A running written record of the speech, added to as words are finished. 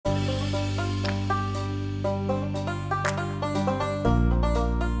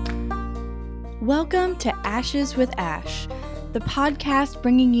Welcome to Ashes with Ash, the podcast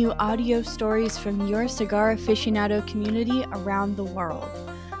bringing you audio stories from your cigar aficionado community around the world.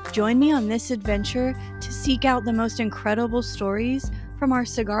 Join me on this adventure to seek out the most incredible stories from our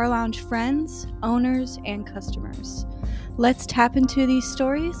cigar lounge friends, owners, and customers. Let's tap into these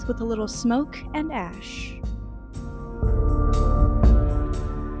stories with a little smoke and ash.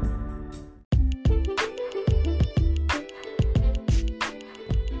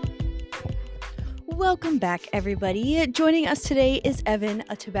 Welcome back, everybody. Joining us today is Evan,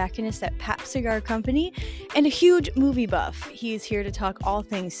 a tobacconist at Pap Cigar Company and a huge movie buff. He's here to talk all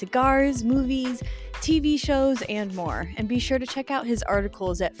things cigars, movies, TV shows, and more. And be sure to check out his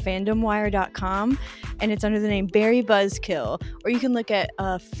articles at fandomwire.com, and it's under the name Barry Buzzkill. Or you can look at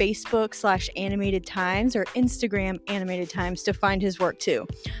Facebook/Animated Times or Instagram Animated Times to find his work too.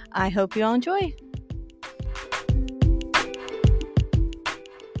 I hope you all enjoy.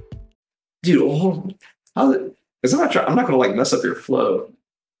 Dude, how's it? I'm not going to mess up your flow.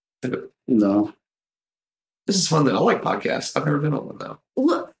 No. This is fun though. I like podcasts. I've never been on one though.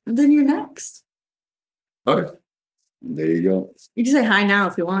 Well, then you're next. Okay. There you go. You can say hi now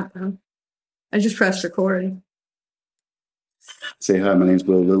if you want. Though. I just pressed record. Say hi, my name's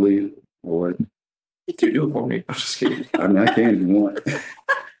Will Lilly. Or Dude, do it for me. I'm just kidding. I mean, I can if you want.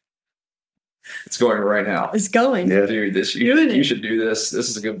 It's going right now. It's going. Yeah. Dude, you should do this. This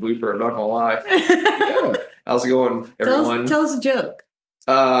is a good blooper. I'm not going to lie. Yeah. How's it going, everyone? Tell us a joke.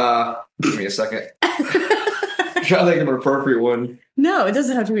 Give me a second. I'm trying to think of an appropriate one. No, it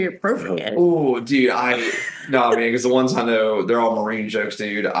doesn't have to be appropriate. Oh, dude, because the ones I know, they're all Marine jokes,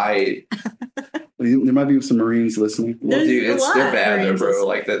 dude. There might be some Marines listening. Well, dude, they're bad though, bro. Marines.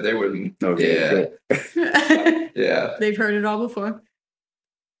 Like that, they wouldn't. Okay. Yeah. Yeah. They've heard it all before.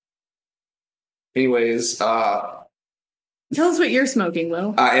 Anyways, Tell us what you're smoking,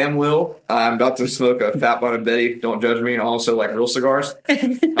 Will. I am Will. I'm about to smoke a Fat Bun and Betty. Don't judge me. I also like real cigars.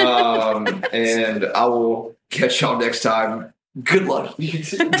 And I will catch y'all next time. Good luck.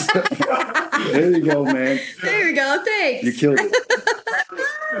 There you go, man. There you go. Thanks. You killed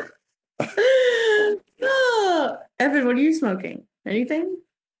it. Oh, Evan, what are you smoking? Anything?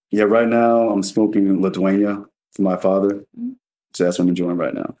 Yeah, right now I'm smoking Lithuania for my father. So that's what I'm enjoying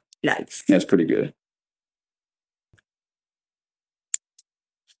right now. Nice. Yeah, it's pretty good.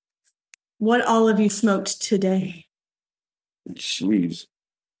 What all of you smoked today? Jeez.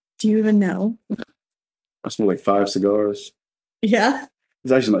 Do you even know? I smoked like 5 cigars. Yeah.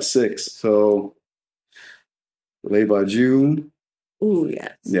 It's actually my 6th. So, Lay by June. Ooh,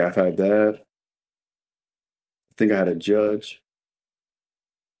 yes. Yeah, I've had that. I think I had a Judge.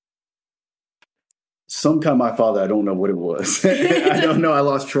 Some kind of my father, I don't know what it was. I don't know. I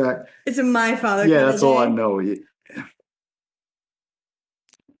lost track. It's a my father. Yeah, that's all I know. Yeah.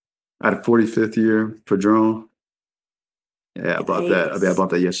 I had a 45th year Padron. Yeah, I bought that. I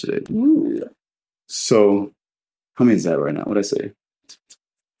bought that yesterday. Ooh. So, how many is that right now? What did I say?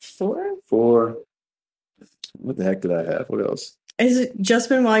 4? 4. What the heck did I have? What else? Is it just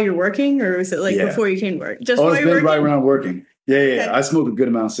been while you're working, or is it before you came to work? Just while it's you're been working? right around working. Yeah. Okay. I smoke a good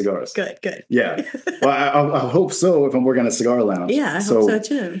amount of cigars. Good. Yeah. Well, I hope so if I'm working at a cigar lounge. Yeah, I hope so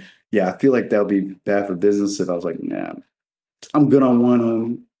too. Yeah, I feel like that would be bad for business if I was like, nah, I'm good on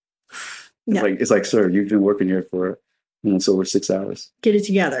one. It's like, sir, you've been working here for almost over 6 hours. Get it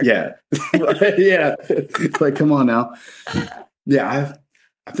together. Yeah. Yeah. Like, come on now. Yeah,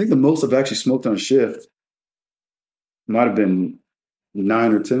 I think the most I've actually smoked on a shift might have been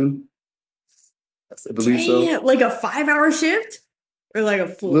 9 or 10. I believe so. Like a 5-hour shift? Or like a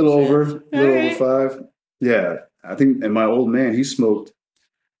full little shift? over 5. Yeah. I think, and my old man, he smoked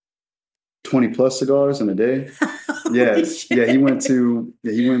 20 plus cigars in a day. Yeah. Yeah. He went to,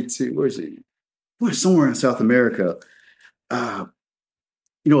 where is he? He went somewhere in South America.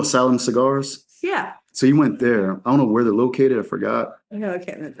 Asylum Cigars? Yeah. So he went there. I don't know where they're located. I forgot. I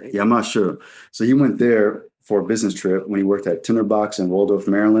can't remember. Yeah, I'm not sure. So he went there for a business trip when he worked at Tinderbox in Waldorf,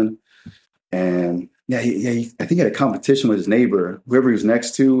 Maryland. And I think he had a competition with his neighbor, whoever he was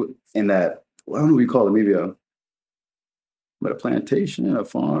next to, in that, I don't know what you call it, maybe a plantation, a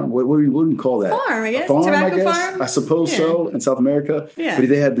farm. What would you call that? Farm, I guess. A farm, Tobacco I guess. farm? I suppose so, in South America. Yeah. But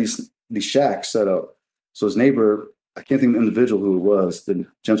they had these shacks set up. So his neighbor, I can't think of the individual who it was, the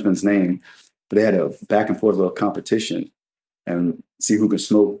gentleman's name, but they had a back and forth little competition and see who could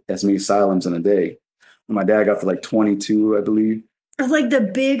smoke as many asylums in a day. And my dad got to like 22, I believe. Like the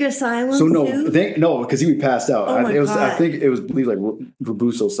big asylum? So no, because he passed out. Oh my God. I think it was believed like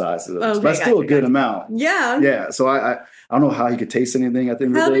Robusto size. Okay, but that's still a good amount. Yeah. Yeah. So I don't know how he could taste anything at the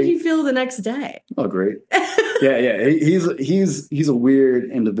end of the day. How did you feel the next day? Oh, great. Yeah. He's a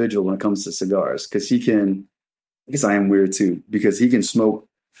weird individual when it comes to cigars because he can. I guess I am weird too because he can smoke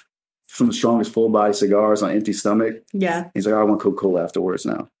some of the strongest full body cigars on empty stomach. Yeah. He's like, I want Coca-Cola afterwards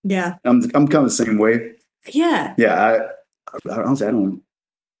now. Yeah. I'm kind of the same way. Yeah. Yeah. Honestly, I don't.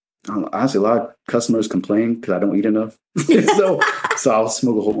 Honestly, a lot of customers complain because I don't eat enough. so I'll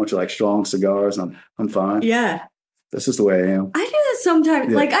smoke a whole bunch of like strong cigars. And I'm fine. Yeah. That's just the way I am. I do that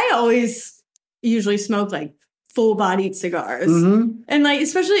sometimes. Yeah. Like I always usually smoke like full-bodied cigars. Mm-hmm. And like,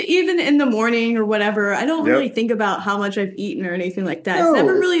 especially even in the morning or whatever, I don't really think about how much I've eaten or anything like that. No. It's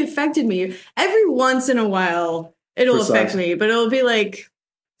never really affected me. Every once in a while, it'll affect me, but it'll be like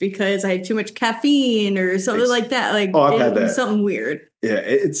because I had too much caffeine or something like that. Like, I've had that. Something weird. Yeah,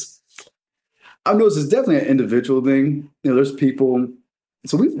 I've noticed it's definitely an individual thing. There's people.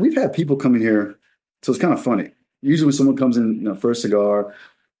 So we've had people come in here. So it's kind of funny. Usually when someone comes in, for a cigar,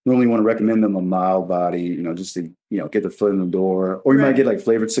 we only want to recommend them a mild body, just to, get the foot in the door. Or you might get like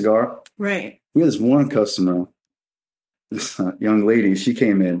flavored cigar. Right. We had this one customer, this young lady, she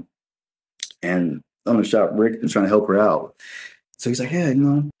came in and I'm in the shop, Rick was trying to help her out. So he's like, yeah,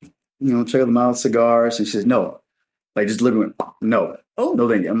 check out the mild cigars. And she says, no. Like just literally went, no. Oh. No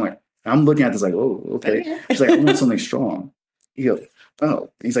thank you. I'm looking at this like, oh, okay. She's like, I want something strong. He goes,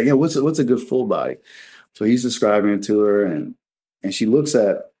 oh. He's like, yeah, what's a good full body? So he's describing it to her and she looks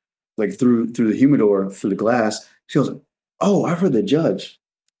at like through the humidor, through the glass. She goes, oh, I've heard the Judge.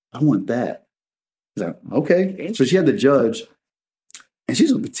 I want that. He's like, okay. So she had the Judge and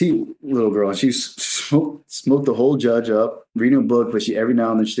she's a petite little girl. And she smoked the whole Judge up, reading a book, but every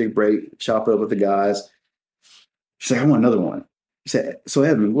now and then she'd take a break, chop it up with the guys. She's like, I want another one. He said, so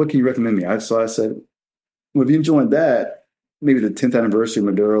Evan, what can you recommend me? So I said, well, if you enjoyed that, maybe the 10th anniversary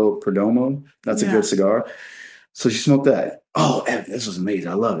Maduro Perdomo. That's a good cigar. So she smoked that. Oh, Evan, this was amazing.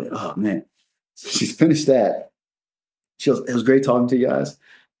 I love it. Oh, man. She's finished that. It was great talking to you guys.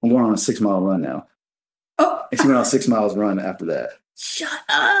 I'm going on a 6-mile run now. Oh. And she went on 6 miles run after that. Shut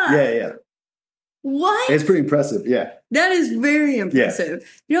up. Yeah. What? It's pretty impressive. Yeah. That is very impressive.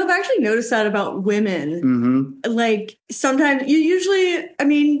 Yeah. I've actually noticed that about women. Mm-hmm. Like sometimes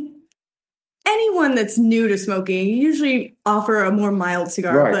anyone that's new to smoking, you usually offer a more mild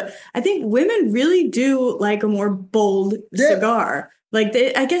cigar. Right. But I think women really do like a more bold cigar. Like,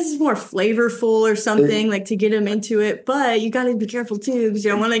 I guess it's more flavorful or something, like to get them into it. But you got to be careful too, because you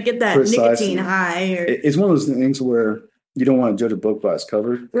don't want to get that nicotine high. It's one of those things where you don't want to judge a book by its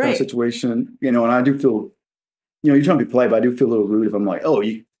cover kind of situation. And I do feel, you're trying to be polite, but I do feel a little rude if I'm like, oh,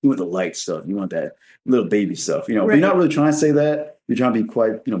 you want the light stuff. You want that little baby stuff. But you're not really trying to say that. You're trying to be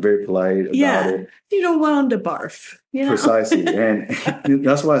quite, very polite about it. You don't want them to barf. Precisely. And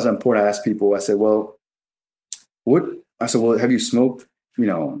that's why it's important. I ask people, I said, well, have you smoked,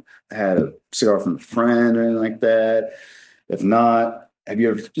 had a cigar from a friend or anything like that? If not, have you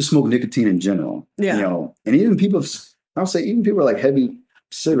ever just smoked nicotine in general? Yeah. And even people are like heavy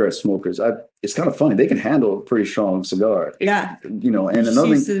cigarette smokers. It's kind of funny. They can handle a pretty strong cigar. Yeah. And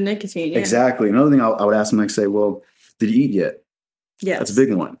another thing. The nicotine. Yeah. Exactly. Another thing I would ask them, say, well, did you eat yet? Yeah. That's a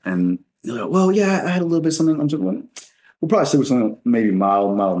big one. And they're like, well, yeah, I had a little bit of something. I'm just like, we'll probably stick with something maybe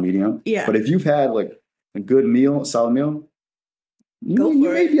mild, medium. Yeah. But if you've had like a good meal, a solid meal, you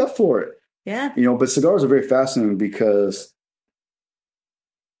may be up for it. Yeah. But cigars are very fascinating because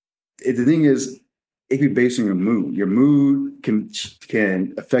the thing is, it can be based on your mood. Your mood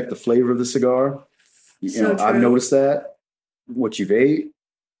can affect the flavor of the cigar. I've noticed that. What you've ate,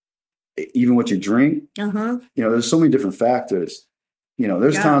 even what you drink. Uh-huh. There's so many different factors.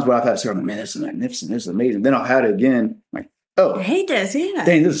 There's times where I've had a cigar, man, this is magnificent. This is amazing. Then I'll have it again. Like, oh, I hate this. Yeah.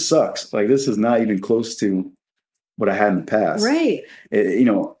 Dang, this sucks. Like, this is not even close to what I had in the past. Right.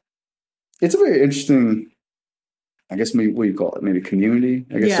 It's a very interesting, I guess, maybe what do you call it? Maybe community,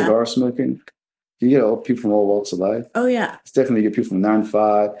 I guess, cigar smoking. You get people from all walks of life. Oh, yeah. It's definitely get people from 9 to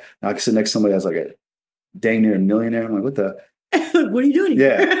 5. Now, I can sit next to somebody that's like a dang near a millionaire. I'm like, what the? What are you doing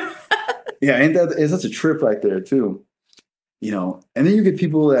here? Yeah. Yeah, and that's a trip right there, too. And then you get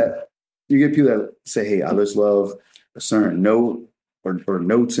people that say, hey, I just love a certain note or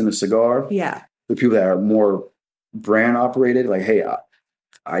notes in a cigar. Yeah. The people that are more brand operated, like, hey,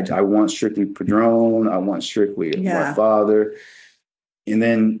 I want strictly Padron. I want strictly my father. And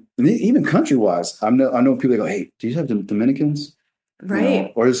then even country wise, I know people that go, hey, do you have the Dominicans?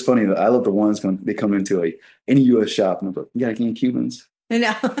 Right. Or it's funny, I love the ones when they come into any U.S. shop and I'm like, you got any Cubans? I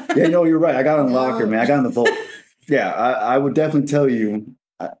know. Yeah, you're right. I got it in the locker, man. I got it in the vault. Yeah, I would definitely tell you,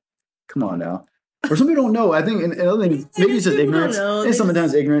 come on now. Or some people don't know. I think, and other thing, maybe it's just ignorance. And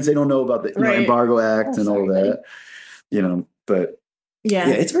sometimes ignorance. They don't know about the Embargo Act and all that. But yeah,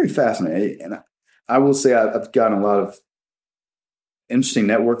 it's very fascinating. And I will say I've gotten a lot of interesting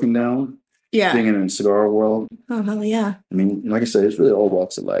networking down. Yeah. Being in the cigar world. Oh, hell yeah. I mean, like I said, it's really all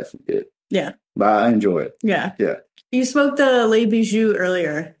walks of life. Yeah. But I enjoy it. Yeah. Yeah. You smoked the Le Bijou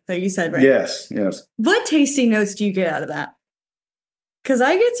earlier, that you said, right? Yes. What tasting notes do you get out of that? Because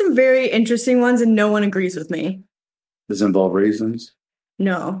I get some very interesting ones and no one agrees with me. Does it involve raisins?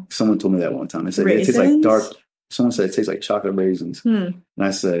 No. Someone told me that one time. They said it tastes like dark. Someone said it tastes like chocolate raisins. And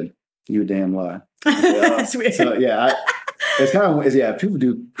I said, you damn lie. That's weird. So, yeah, it's kind of, people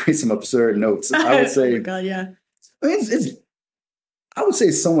do create some absurd notes. I would say, oh my God, yeah. I would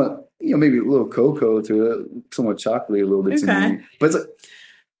say somewhat, maybe a little cocoa to it, somewhat chocolatey a little bit to me. But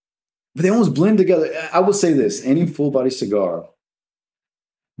they almost blend together. I would say this, any full body cigar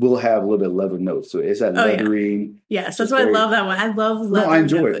will have a little bit of leather notes. So it's that leathery. Yeah. Yes, that's why I love that one. I love leather I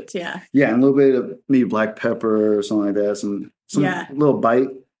enjoy notes. it. Yeah. Yeah, and a little bit of maybe black pepper or something like that. Some little bite.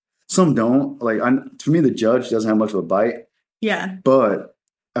 Some don't. For me, the Judge doesn't have much of a bite. Yeah. But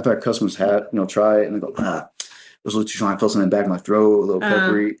I've had customers try it and they go, it was a little too strong. I felt something in the back of my throat, a little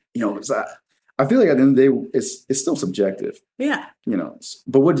peppery. I feel like at the end of the day, it's still subjective. Yeah.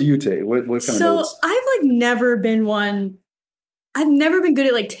 But what do you take? What kind of notes? So I've never been one. I've never been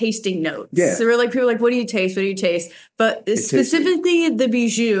good at tasting notes. Yeah. So we're people are what do you taste? What do you taste? But specifically the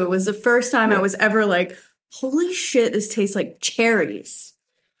Bijou was the first time I was ever holy shit, this tastes like cherries.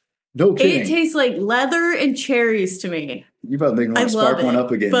 No kidding. It tastes like leather and cherries to me. You probably want to spark one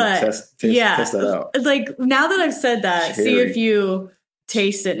up again. But test that out. Now that I've said that, see if you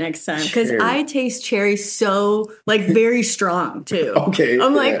taste it next time. Because I taste cherry so very strong too. Okay.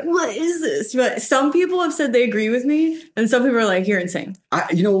 I'm what is this? But some people have said they agree with me, and some people are you're insane.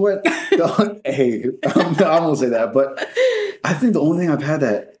 You know what? Hey, I won't say that, but I think the only thing I've had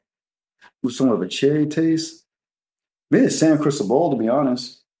that was somewhat of a cherry taste, maybe it's San Cristobal, to be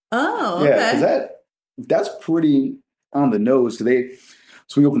honest. Oh, okay. Yeah, because that's pretty on the nose. So when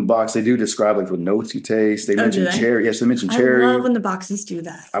you open the box, they do describe what notes you taste. They mention cherry. Yes, they mention cherry. I love when the boxes do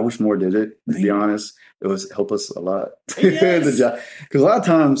that. I wish more did it, to be honest. It was help us a lot. Yes. Because a lot of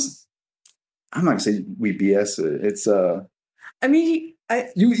times, I'm not gonna say we BS it. It's I mean,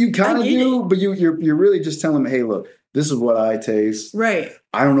 you kind of do, but you're really just telling them, hey, look, this is what I taste. Right.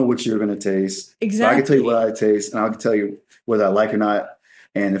 I don't know what you're gonna taste. Exactly. I can tell you what I taste, and I can tell you whether I like it or not.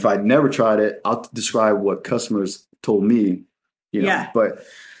 And if I'd never tried it, I'll describe what customers told me, Yeah. But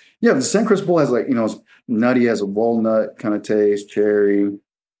the San Cristobal has it's nutty, has a walnut kind of taste, cherry,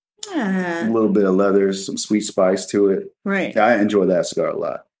 a little bit of leather, some sweet spice to it. Right. Yeah, I enjoy that cigar a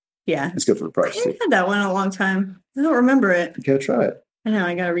lot. Yeah. It's good for the price. I haven't had that one in a long time. I don't remember it. You gotta try it. I know,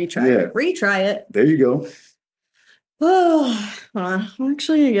 I gotta retry it. Retry it. There you go. Oh, hold on. I'm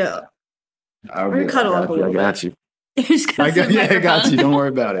actually gonna go. I'm gonna cuddle up a little bit. I got you. I got you. Don't worry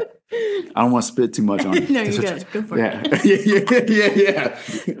about it. I don't want to spit too much on it. No, you're good. Go for it. Yeah.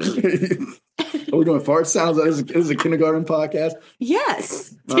 Are we doing fart sounds? This is a kindergarten podcast?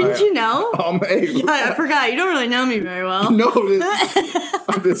 Yes. Didn't you know? Yeah, I forgot. You don't really know me very well. No,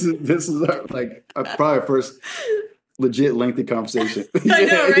 this is probably our first legit lengthy conversation. I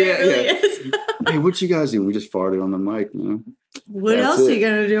know, right? It really is. Hey, what you guys do? We just farted on the mic, What else are you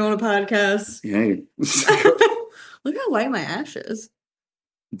going to do on a podcast? Hey. Look how white my ash is.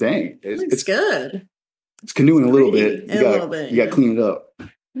 Dang. It's good. It's canoeing a little bit. You got to clean it up. You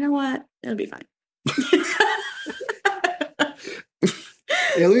know what? It'll be fine.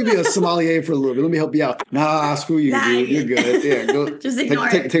 Yeah, let me be a sommelier for a little bit. Let me help you out. Nah, screw you, dude. You're good. Yeah, go. Just ignore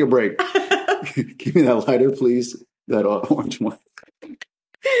it. Take a break. Give me that lighter, please. That orange one.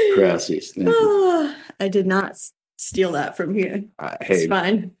 Gracias. I did not steal that from here. Hey, it's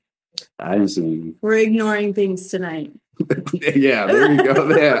fine. I didn't see. We're ignoring things tonight. Yeah, there you go.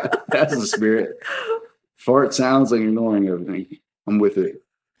 Yeah, that's the spirit. Fart sounds like ignoring everything. I'm with it.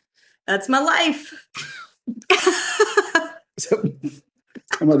 That's my life.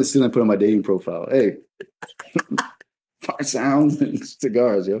 I'm about to sit and put on my dating profile. Hey, fart sounds and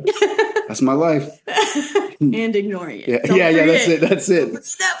cigars, yo. That's my life. And ignoring it. Yeah, that's it.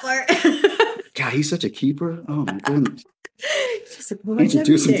 What's that part? God, he's such a keeper. Oh my goodness.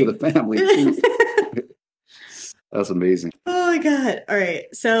 Introduce him to the family. That's amazing. Oh my God. All right.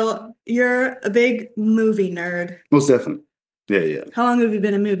 So you're a big movie nerd. Most definitely. Yeah. How long have you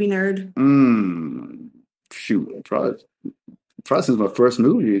been a movie nerd? Shoot. Probably since my first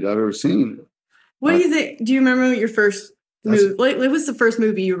movie I've ever seen. What do you think? Do you remember what your first movie? What was the first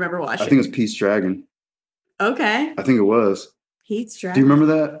movie you remember watching? I think it was Pete's Dragon. Okay. I think it was. Pete's Dragon. Do you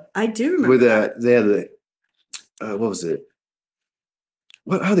remember that? I do remember With that. They had the, what was it?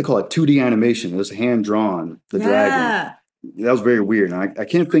 How do they call it? 2D animation. It was hand drawn. The dragon. That was very weird. And I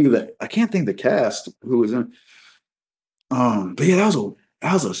can't think of that. I can't think of the cast who was in. But yeah, that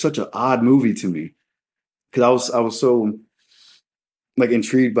was such an odd movie to me because I was so like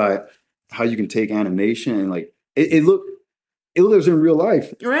intrigued by how you can take animation and like it looked like it was in real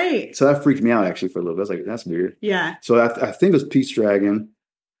life, right? So that freaked me out actually for a little bit. I was like, that's weird. Yeah. So I think it was Pete's Dragon.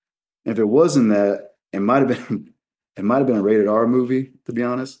 If it wasn't that, it might have been a rated R movie, to be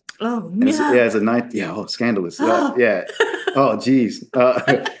honest. Oh and no! It's a night. Yeah, oh, scandalous. Yeah. Oh, geez.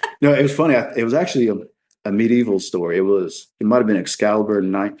 No, it was funny. It was actually a medieval story. It might have been Excalibur.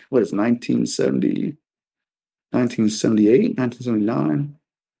 1970, 1978, 1979.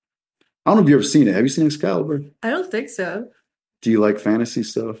 I don't know if you've ever seen it. Have you seen Excalibur? I don't think so. Do you like fantasy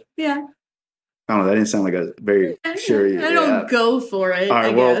stuff? Yeah. I don't know. That didn't sound like a very sure. I don't go for it. All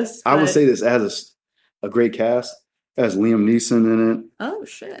right. Guess, I would say this. It has a great cast. It has Liam Neeson in it. Oh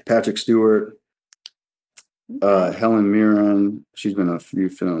shit. Patrick Stewart. Helen Mirren. She's been in a few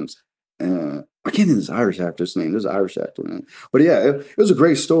films. I can't think of this Irish actor's name. There's an Irish actor in it. But yeah, it was a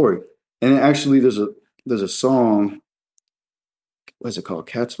great story. And actually, there's a song. What's it called?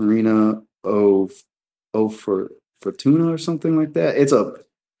 Cats Marina Fortuna or something like that.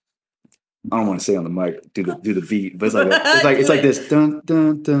 I don't want to say on the mic, do the beat, but it's like this dun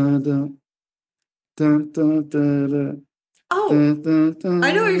dun dun dun dun dun dun dun. Oh, dun, dun, dun,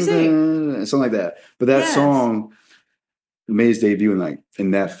 I know what you're saying. Something like that. But that song made his debut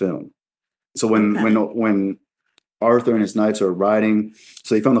in that film. So when Arthur and his knights are riding,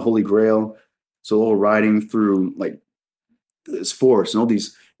 so they found the Holy Grail. So they're all riding through like this forest, and all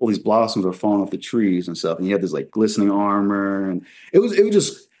these blossoms are falling off the trees and stuff. And you had this like glistening armor, and it was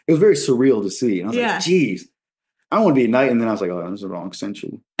very surreal to see. And I was like, geez, I want to be a knight. And then I was like, oh, this is the wrong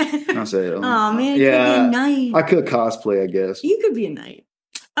century. And I said, oh man, yeah, could be a knight. I could cosplay, I guess. You could be a knight.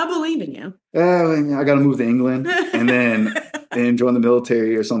 I believe in you. I got to move to England and then join the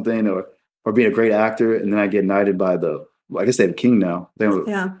military or something, or be a great actor, and then I get knighted by I guess they have a king now.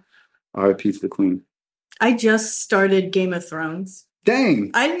 Yeah. R.I.P. to the queen. I just started Game of Thrones.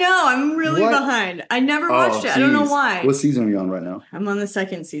 Dang. I know. I'm really behind. I never watched it. Geez. I don't know why. What season are you on right now? I'm on the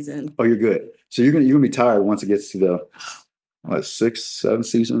second season. Oh, you're good. So you're gonna be tired once it gets to the 6th, 7th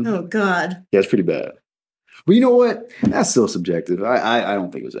season. Oh God. Yeah, it's pretty bad. But you know what? That's still subjective. I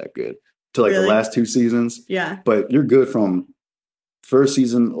don't think it was that good to like the last 2 seasons. Yeah. But you're good from first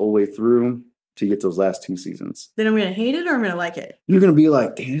season all the way through to get those last 2 seasons. Then I'm gonna hate it or I'm gonna like it. You're gonna be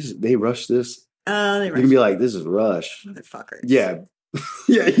like, damn, they rushed this. You're gonna be like, this is rush. Motherfuckers. Yeah.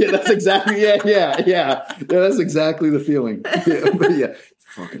 yeah, that's exactly yeah. That's exactly the feeling. Yeah.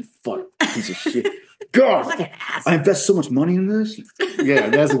 Fucking piece of shit. God, I invest so much money in this. Yeah,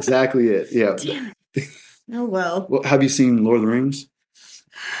 that's exactly it. Yeah. Damn it. Oh well. Have you seen Lord of the Rings?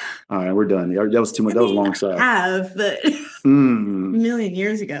 All right, we're done. That was too much. That was a long side. I have, but a million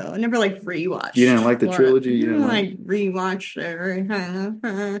years ago. I never like rewatched. You didn't like the trilogy? You didn't like rewatch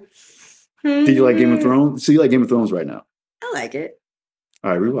it. Did you like Game of Thrones? So you like Game of Thrones right now? I like it.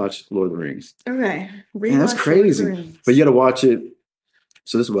 All right, rewatch Lord of the Rings. Okay. Man, that's crazy. But you got to watch it.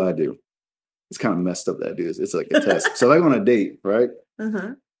 So this is what I do. It's kind of messed up that I do this. It's like a test. So if I go on a date, right?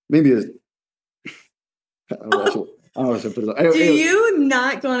 Maybe it's... I don't know what I should put it on. Do you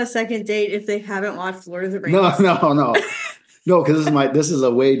not go on a second date if they haven't watched Lord of the Rings? No. No, because this is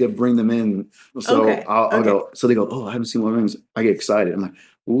a way to bring them in. So I'll go. So they go, oh, I haven't seen Lord of the Rings. I get excited. I'm like,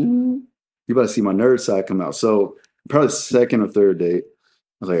 ooh, you better see my nerd side come out. So probably the second or third date,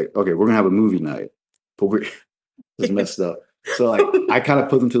 I was like, okay, we're gonna have a movie night, but it's messed up. So like, I kind of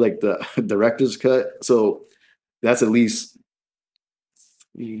put them to like the director's cut. So that's at least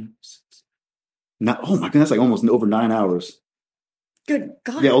 3, 6, oh my goodness, that's like almost over 9 hours. Good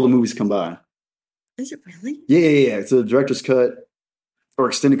God. Yeah, all the movies come by. Is it really? Yeah. It's a director's cut or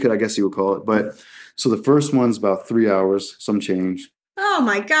extended cut, I guess you would call it. But so the first one's about 3 hours, some change. Oh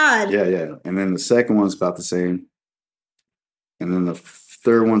my God. Yeah. And then the second one's about the same. And then the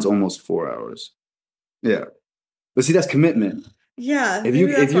third one's almost 4 hours. Yeah. But see, that's commitment. Yeah.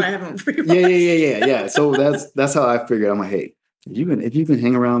 That's why I haven't rewatched. Yeah. So that's how I figured. I'm like, hey, if you can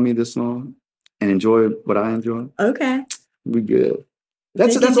hang around me this long and enjoy what I enjoy, okay, we good.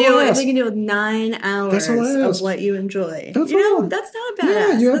 That's all I ask. They can do with 9 hours of what you enjoy. That's not bad.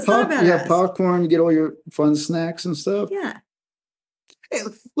 Yeah, you have popcorn, you get all your fun snacks and stuff. Yeah. Hey,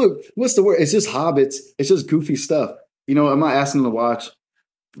 look, what's the word? It's just hobbits. It's just goofy stuff. You know, I'm not asking them to watch.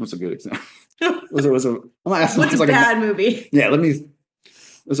 What's a good example? I'm not asking. What's a bad movie? Yeah,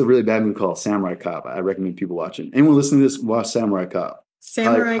 there's a really bad movie called Samurai Cop. I recommend people watching. Anyone listening to this, watch Samurai Cop.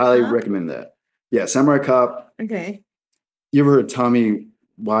 Highly recommend that. Yeah, Samurai Cop. Okay. You ever heard of Tommy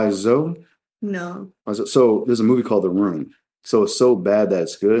Wiseau? No. So there's a movie called The Room. So it's so bad that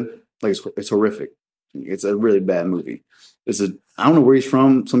it's good. Like it's horrific. It's a really bad movie. I don't know where he's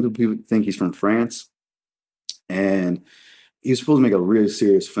from. Some people think he's from France, and he was supposed to make a really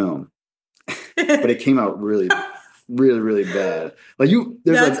serious film, but it came out really, really, really bad. Like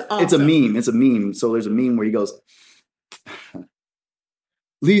That's awesome. It's a meme. It's a meme. So there's a meme where he goes,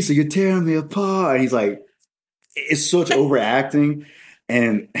 "Lisa, you're tearing me apart," and he's like, it's such overacting.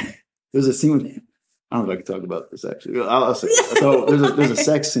 And there's a scene with, I don't know if I can talk about this actually. I'll say. So there's a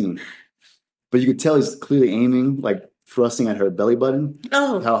sex scene, but you could tell he's clearly aiming, like thrusting at her belly button.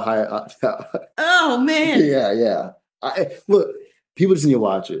 Oh, how high? Oh man. Yeah. Look, people just need to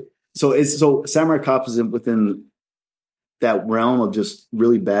watch it. So Samurai Cop is within that realm of just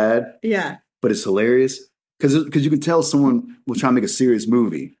really bad. Yeah. But it's hilarious because you can tell someone was trying to make a serious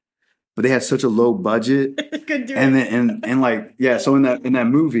movie, but they had such a low budget. Could do and it. then and like yeah. So in that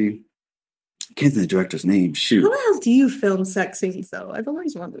movie, I can't think of the director's name. Shoot. How the hell do you film sex scenes though? I've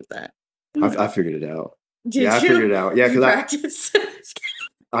always wondered that. I figured it out. Did I figured it out. Yeah, because practice.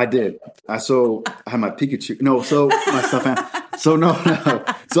 I did. I had my Pikachu. No, so my stuffed animal. So no.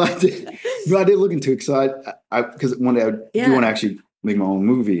 So I did. No, I did look into it because because one day I do want to actually make my own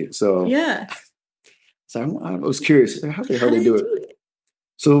movie. So yeah. So I was curious how the hell they do it.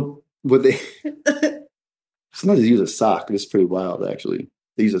 So what they sometimes they use a sock. It's pretty wild actually.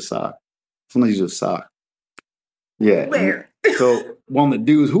 They use a sock. Sometimes use a sock. Yeah. Where? So one of the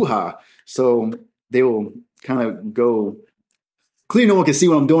dudes hoo-ha. So they will kind of go. Clearly, no one can see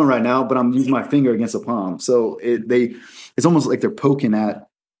what I'm doing right now, but I'm using my finger against the palm. So it's almost like they're poking at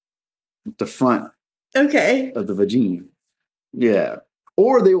the front Okay. of the vagina. Yeah.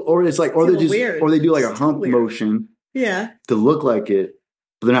 Or they do like a hump motion. Yeah. To look like it,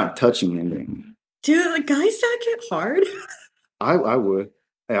 but they're not touching anything. Dude, like guys not get hard? I would.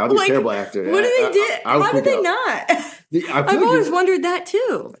 Hey, I'd be a terrible actor. What do they do? How did they not? I've always wondered that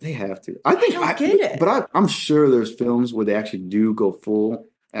too. They have to. I don't get it. But I'm sure there's films where they actually do go full.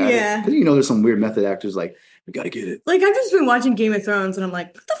 Yeah. Because there's some weird method actors like, we got to get it. Like I've just been watching Game of Thrones and I'm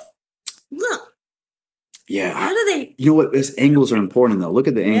like, what the Yeah. How do they? You know what? These angles are important though. Look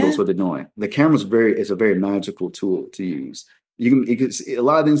at the angles, what they're doing. The camera's it's a very magical tool to use. You can a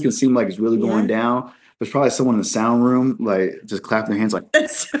lot of things can seem like it's really going down. There's probably someone in the sound room, like just clapping their hands like,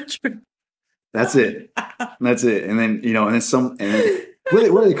 that's so true. That's it. That's it. And then, what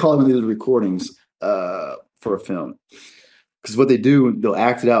do they call it when they do the recordings for a film? Because what they do, they'll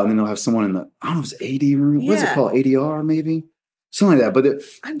act it out and then they'll have someone in the, I don't know if it's AD room. What's it called? ADR maybe? Something like that.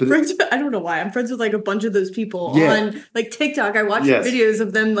 I don't know why. I'm friends with like a bunch of those people on like TikTok. I watch videos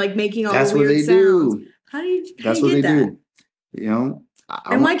of them like making all the weird sounds. Do. How do you That's what they do.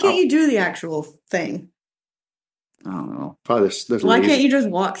 And why can't you do the actual thing? I don't know. Probably there's why can't you just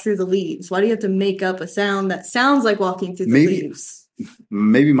walk through the leaves? Why do you have to make up a sound that sounds like walking through the leaves?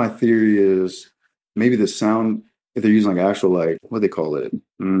 Maybe my theory is maybe the sound, if they're using like actual, like, what do they call it?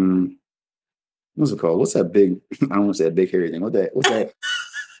 What's it called? What's that big, I don't want to say that big hairy thing.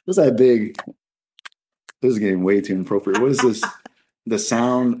 What's that big, this is getting way too inappropriate. What is this? The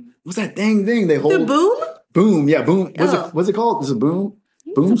sound, what's that dang thing they hold? The boom? Boom, yeah, boom. What's it called? Is it boom?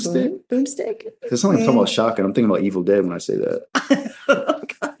 Boomstick? Boomstick. There's something talking about shotgun. I'm thinking about Evil Dead when I say that. Oh,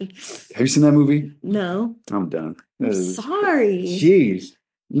 God. Have you seen that movie? No. I'm done. I'm sorry. Jeez.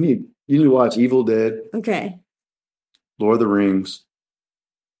 You need to watch Evil Dead. Okay. Lord of the Rings.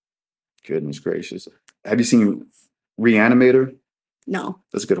 Goodness gracious. Have you seen Reanimator? No.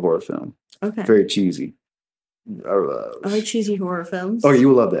 That's a good horror film. Okay. Very cheesy. I like cheesy horror films. Oh, you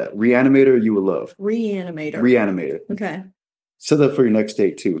will love that. Reanimator, you will love. Reanimator. Okay. Set that for your next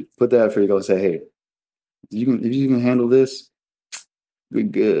date too. Put that for you. Go say, hey, if you can handle this, be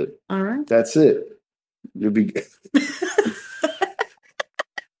good. All right. That's it. You'll be good.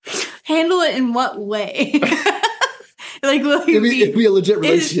 Handle it in what way? Like, will it'd be a legit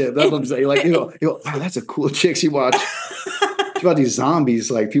relationship. That's what I'm saying. Like, wow, that's a cool chick. She watched these zombies,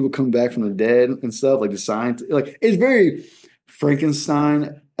 like people come back from the dead and stuff, like the science. Like, it's very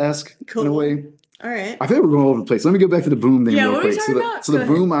Frankenstein-esque in a way. All right. I think we're going all over the place. Let me go back to the boom thing real quick. So the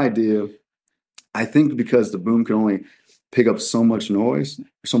boom idea, I think because the boom can only pick up so much noise,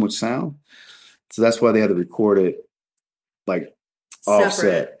 so much sound. So that's why they had to record it like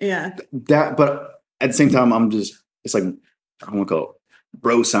offset. Yeah. But at the same time, it's like, I want to call it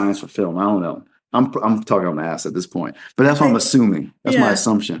bro science for film. I don't know. I'm talking on my ass at this point. But that's what I'm assuming. That's my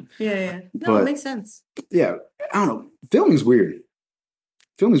assumption. Yeah. No, it makes sense. Yeah. I don't know. Filming's weird.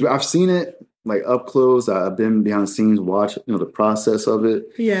 I've seen it. Like up close, I've been behind the scenes, watch the process of it.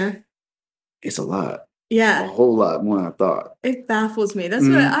 Yeah, it's a lot. A whole lot more than I thought. It baffles me. That's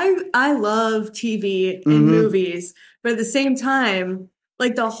what I love TV and movies, but at the same time,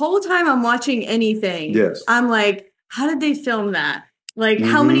 like the whole time I'm watching anything, I'm like, how did they film that? Like,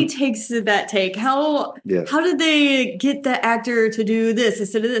 how many takes did that take? How did they get the actor to do this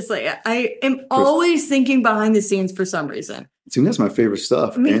instead of this? Like, I am always thinking behind the scenes for some reason. See, that's my favorite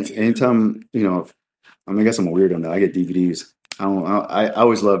stuff. Anytime, I guess I'm a weirdo now. I get DVDs. I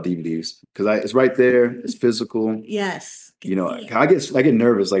always love DVDs because it's right there. It's physical. Yes. I get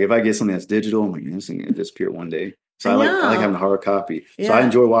nervous. Like if I get something that's digital, I'm like, this thing will disappear one day. So I like having a hard copy. Yeah. So I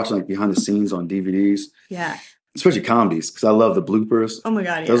enjoy watching like behind the scenes on DVDs. Yeah. Especially comedies because I love the bloopers. Oh my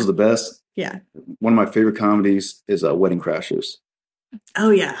God. Yeah. Those are the best. Yeah. One of my favorite comedies is Wedding Crashers. Oh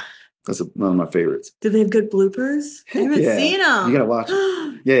yeah. That's one of my favorites. Do they have good bloopers? I haven't seen them. You gotta watch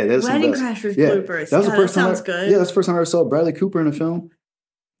it. Yeah, that's Wedding Crashers bloopers. That was the first time. Sounds good. Yeah, that's the first time I ever saw Bradley Cooper in a film.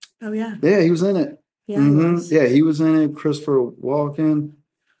 Oh yeah. Yeah, he was in it. Yeah, he was in it. Christopher Walken,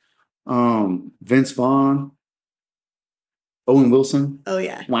 Vince Vaughn, Owen Wilson. Oh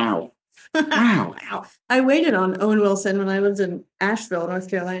yeah. Wow. Wow. Wow. I waited on Owen Wilson when I lived in Asheville,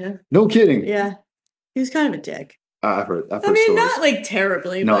 North Carolina. No kidding. Yeah, he was kind of a dick. I've heard I mean, stories. not like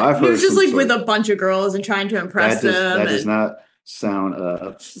terribly. No, but I've heard. He was just like stories. with a bunch of girls and trying to impress them. That does not sound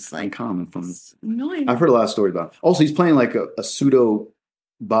just like uncommon from. Annoying. I've heard a lot of stories about him. Also, he's playing like a pseudo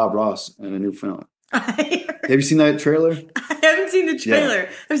Bob Ross in a new film. Have you seen that trailer? I haven't seen the trailer. Yeah.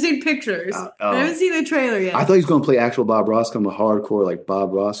 I've seen pictures. I haven't seen the trailer yet. I thought he was going to play actual Bob Ross, come a hardcore like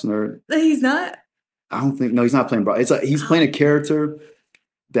Bob Ross nerd. He's not. I don't think. No, he's not playing Bob. He's playing a character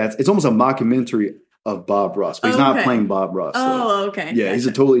it's almost a mockumentary of Bob Ross, but he's not playing Bob Ross. Oh, okay. Yeah, he's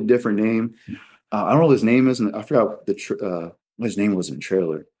a totally different name. I don't know what his name is, and I forgot what his name was in the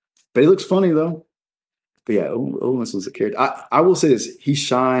trailer. But he looks funny though. But yeah, Owen Wilson's a character. I will say this: he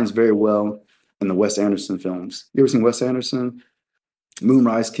shines very well in the Wes Anderson films. You ever seen Wes Anderson?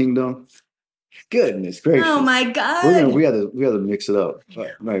 Moonrise Kingdom. Goodness gracious! Oh my God! We got to mix it up.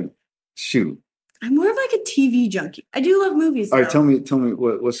 Like, shoot. I'm more of like a TV junkie. I do love movies. All right, tell me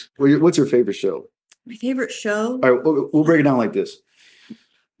what's your favorite show? My favorite show? All right, we'll break it down like this.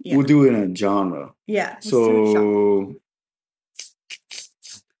 Yeah. We'll do it in a genre. Yeah. So,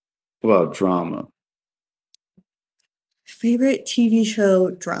 what about drama? Favorite TV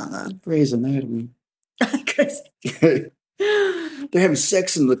show drama? Grey's Anatomy. They're having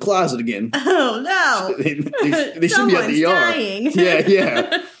sex in the closet again. Oh no! they should be at the ER. Dying.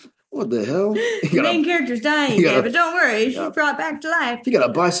 Yeah. What the hell? The main character's dying again, but don't worry, she's brought back to life. He got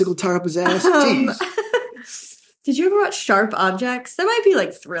a bicycle tied up his ass. Jeez. Did you ever watch Sharp Objects? That might be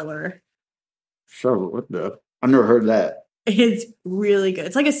like thriller. Sharp? What the? I've never heard that. It's really good.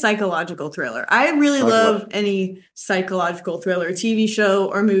 It's like a psychological thriller. I really love any psychological thriller, TV show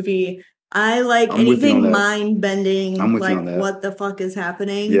or movie. I like anything mind-bending, like what the fuck is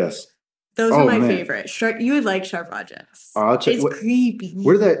happening. Yes. Those are my favorite. You would like Sharp Objects. I'll check. It's creepy.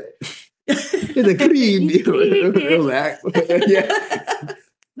 Where that? It's a creepy.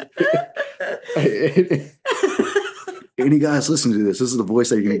 Any guys listen to this? This is the voice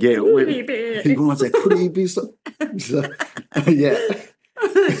that you're gonna get. People want to say creepy stuff. Yeah.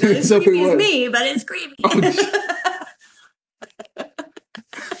 It's creepy as me, but it's creepy.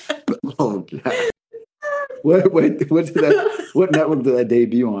 Oh God. What network did that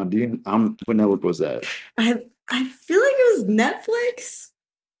debut on? What network was that? I feel like it was Netflix.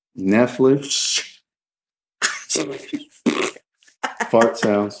 Netflix. Fart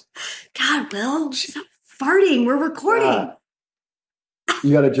sounds. God, Will, stop farting. We're recording.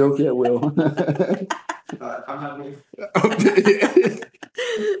 You got a joke yet, Will? I'm having.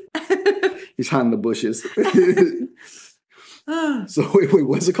 He's hiding in the bushes. So wait,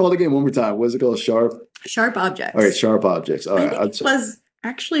 what's it called again? One more time. What's it called? Sharp Objects. All right, Sharp Objects. All right. It was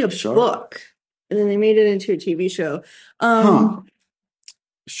actually a book, and then they made it into a TV show.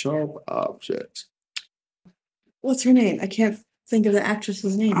 Sharp Objects. What's her name? I can't think of the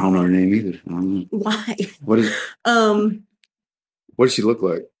actress's name. I don't know her name either. I don't know. Why? What does she look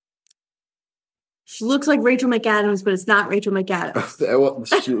like? She looks like Rachel McAdams, but it's not Rachel McAdams.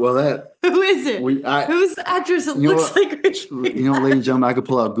 Who is it? Who's the actress that looks like Rachel McAdams? You know, ladies and gentlemen, I could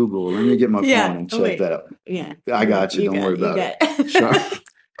pull out Google. Let me get my phone and check that out. Yeah. I got you. Don't worry about it. Sharp.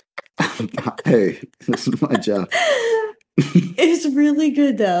 Hey, this is my job. It's really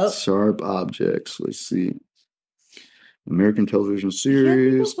good, though. Sharp Objects. Let's see. American television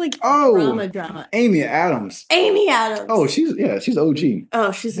series. Drama. Amy Adams. Oh, she's OG.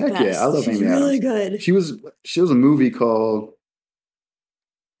 Oh, she's the best. Yeah, I love Amy Adams. Really good. She was a movie called.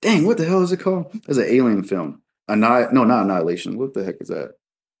 Dang, what the hell is it called? It's an alien film. Not Annihilation. What the heck is that?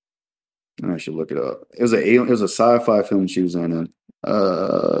 I should look it up. It was a sci-fi film she was in. I don't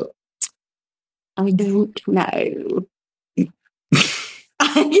know. I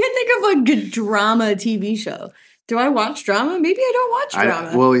can't think of a good drama TV show. Do I watch drama? Maybe I don't watch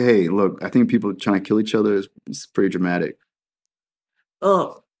drama. Well, hey, look, I think people trying to kill each other is pretty dramatic.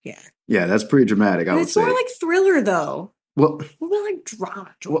 Oh, yeah. Yeah, that's pretty dramatic, I would say. It's more like thriller, though. Well, what about like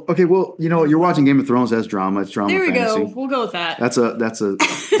drama? Well, okay, well, you're watching Game of Thrones. That's drama. It's drama. There we fantasy. go. We'll go with that. That's a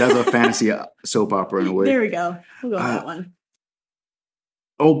fantasy soap opera in a way. There we go. We'll go with that one.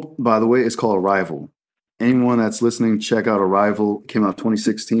 Oh, by the way, it's called Arrival. Anyone that's listening, check out Arrival. Came out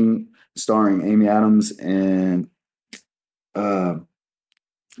 2016, starring Amy Adams and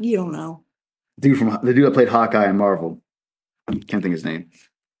you don't know. the dude that played Hawkeye in Marvel. Can't think of his name.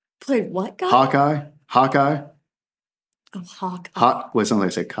 Played what guy? Hawkeye. Oh, Hawkeye. It sounds like I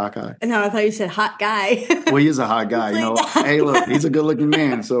said cockeye. No, I thought you said hot guy. Well, he is a hot guy, Hey, look, he's a good-looking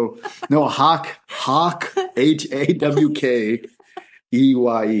man. So, no, Hawk, Hawkeye,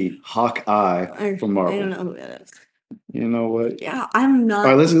 Hawkeye from Marvel. I don't know who that is. You know what? Yeah, I'm not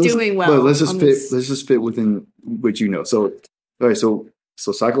doing well. Let's just fit within what you know. So, all right, so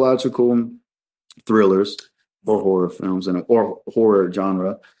psychological thrillers or horror films or horror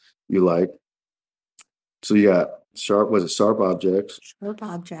genre you like. So you got Sharp Objects. Sharp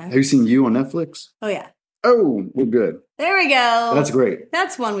Objects. Have you seen You on Netflix? Oh, yeah. Oh, we're good. There we go. That's great.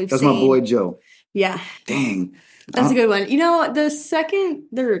 That's one we've seen. That's my boy Joe. Yeah. Dang. That's a good one.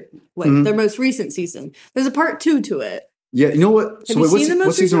 Their most recent season, there's a part 2 to it. Yeah, you know what? Have you seen the most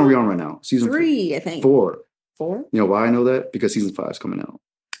what season are we on right now? Season 3, I think. 4. 4? You know why I know that? Because season 5 is coming out.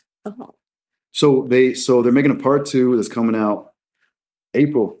 Oh. So they're making a part 2 that's coming out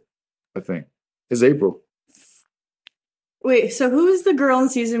April, I think. It's April. Wait, so who is the girl in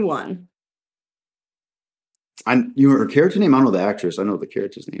season 1? Her character name? I don't know the actress. I know the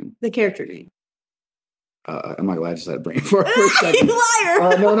character's name. The character name. I'm not glad I just had a brain for a second. You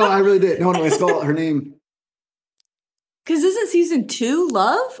liar! No, I really did. No, it's called her name. Because isn't season 2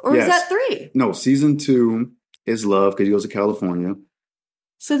 Love? Or is that 3? No, season 2 is Love because he goes to California.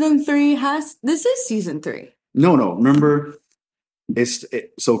 So then 3 this is season 3. No. Remember,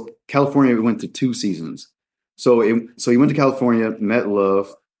 so California went to 2 seasons. So he went to California, met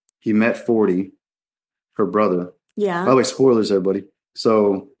Love. He met 40, her brother. Yeah. By the way, spoilers, everybody.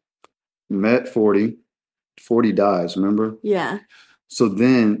 So met 40. 40 dies, remember? Yeah. So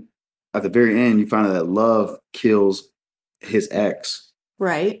then at the very end, you find out that Love kills his ex.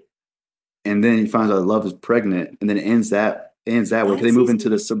 Right. And then he finds out that Love is pregnant, and then it ends that way because they move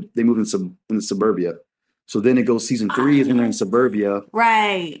into suburbia. So then it goes season 3 and they're in suburbia.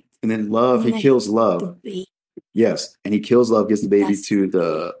 Right. And then Love, he kills Love. Yes, and he kills Love, gives the baby to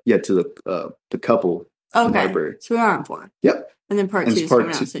the couple. Okay. In the library. So we are on 4. Yep. And then part 2 is coming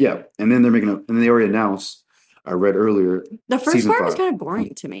out soon. Yeah. And then and then they already announced, I read earlier. The first part was kind of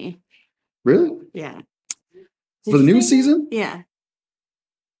boring to me. Really? Yeah. For the new season? Yeah.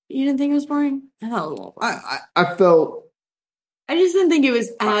 You didn't think it was boring? I thought a little. I felt. I just didn't think it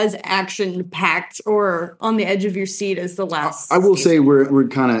was as action packed or on the edge of your seat as the last. I will say we're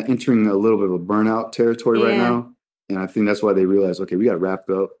kind of entering a little bit of a burnout territory right now, and I think that's why they realized, okay, we got to wrap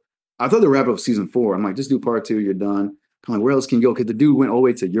it up. I thought they wrap up season 4. I'm like, just do part 2, you're done. I'm like, where else can you go? Because the dude went all the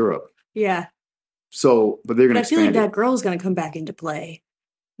way to Europe. Yeah. So, but they're going to expand. I feel like that girl's going to come back into play.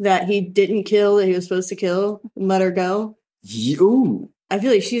 That he didn't kill, that he was supposed to kill, and let her go. Ooh. I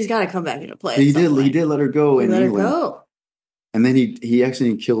feel like she's got to come back into play. He did let her go in England. Let her go. And then he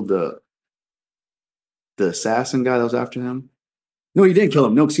actually killed the assassin guy that was after him. No, he didn't kill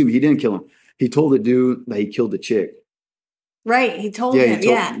him. No, excuse me, he didn't kill him. He told the dude that he killed the chick. Right, he told him.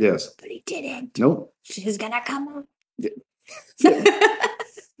 Yes. But he didn't. Nope. She's going to come up. Yeah.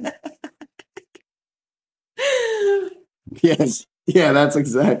 Yes. Yeah, that's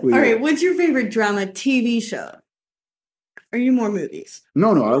exactly All right, what's your favorite drama TV show? Are you more movies?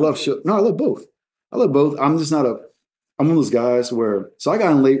 No, I love show. No, I love both. I'm one of those guys where, so I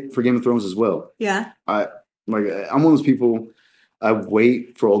got in late for Game of Thrones as well. Yeah. I'm one of those people, I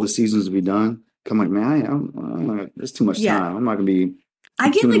wait for all the seasons to be done. I'm like, man, there's too much time. I'm not going to be. I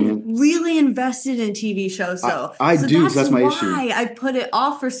get really invested in TV shows, though. I do. That's my issue. Why I put it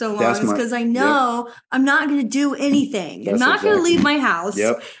off for so long is because I know I'm not going to do anything. I'm not going to leave my house.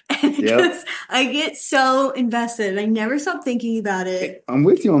 Yep. Because I get so invested. I never stop thinking about it. I'm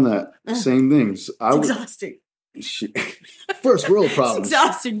with you on that. Same things. It's exhausting. First world problems. It's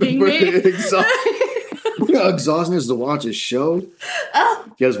exhausting being me. You know how exhausting it is to watch a show? Oh.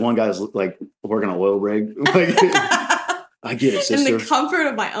 There's one guy's like working on an oil rig. Like, I get it, sister. In the comfort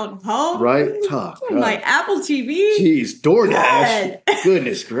of my own home. Right? My Apple TV. Jeez, DoorDash.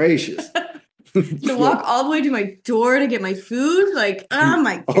 Goodness gracious. To walk all the way to my door to get my food, like, oh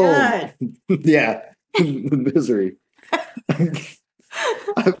my god. Yeah, misery.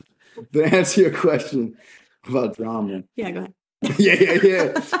 To answer your question about drama. Yeah, go ahead.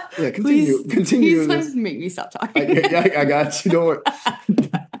 Yeah. Continue. Please like, make me stop talking. I got you. Don't worry.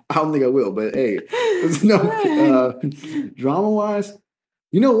 I don't think I will, but hey, no drama wise.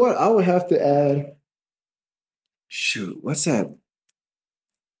 You know what? I would have to add. Shoot, what's that?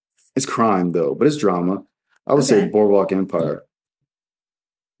 It's crime though, but it's drama. I would say Boardwalk Empire.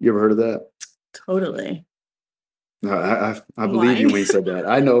 You ever heard of that? Totally. No, I believe you when you said that.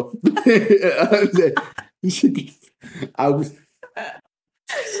 I know. I was.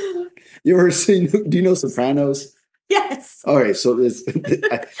 You ever seen? Do you know Sopranos? Yes. All right, so this.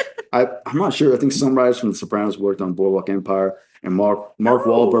 I'm not sure. I think some writers from The Sopranos worked on Boardwalk Empire, and Mark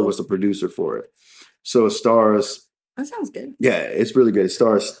Wahlberg was the producer for it. So it stars. That sounds good. Yeah, it's really good. It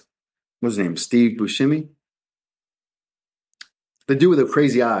stars. What's his name? Steve Buscemi. The dude with the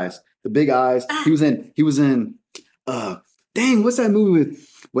crazy eyes, the big eyes. He was in. Dang, what's that movie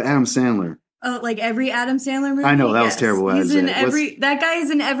with Adam Sandler? Like every Adam Sandler movie. I know that was terrible. He's in every. That guy is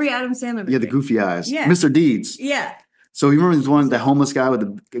in every Adam Sandler movie. Yeah, the goofy eyes. Yeah, Mr. Deeds. Yeah. So you remember the one, that homeless guy with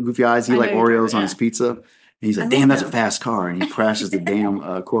the goofy eyes? He like Oreos on his pizza. And he's like, "Damn, that's a fast car," and he crashes the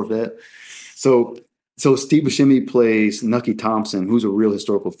damn Corvette. So Steve Buscemi plays Nucky Thompson, who's a real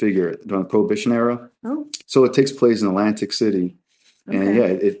historical figure during the Prohibition era. Oh. So it takes place in Atlantic City.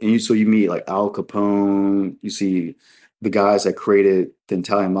 And so you meet like Al Capone. You see the guys that created the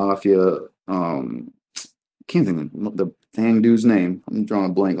Italian mafia. Can't think of the dang dude's name. I'm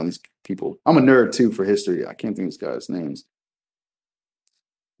drawing a blank on these people. I'm a nerd too for history. I can't think of this guy's names.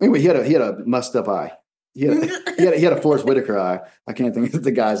 Anyway, he had a messed up eye. He had a Forrest Whitaker eye. I can't think of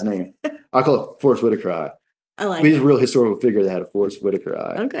the guy's name. I call it Forrest Whitaker eye. I like. He's a real historical figure that had a Forrest Whitaker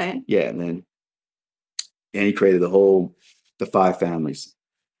eye. Okay. Yeah, and he created the 5 families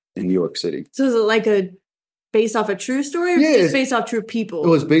in New York City. So is it like based off a true story, or just based off true people? It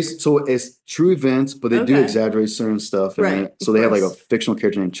was it's true events, but they do exaggerate certain stuff. Right. So they have like a fictional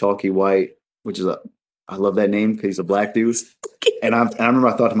character named Chalky White, which is I love that name because he's a black dude. And I remember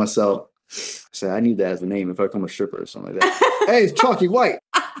I thought to myself, I said, I need that as a name if I become a stripper or something like that. Hey, it's Chalky White.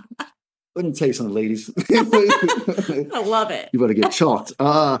 Let me tell you something, ladies. I love it. You better get chalked.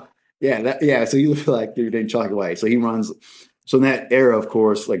 So you look like you're named Chalky White. So he runs. So in that era, of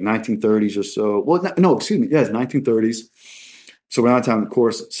course, like 1930s or so. Well, no, excuse me. Yeah, it's 1930s. So around that time, of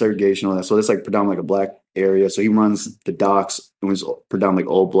course, segregation, all that. So it's like predominantly like a black area. So he runs the docks. It was predominantly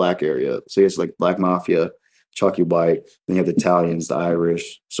like all black area. So he has like black mafia, Chalky White. Then you have the Italians, the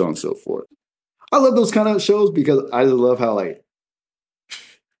Irish, so on and so forth. I love those kind of shows because I just love how like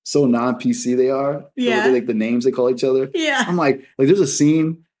so non-PC they are. Yeah. Like the names they call each other. Yeah. I'm like there's a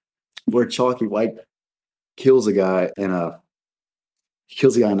scene where Chalky White kills a guy in a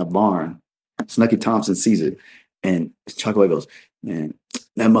barn. Nucky Thompson sees it, and Chalky White goes, "Man,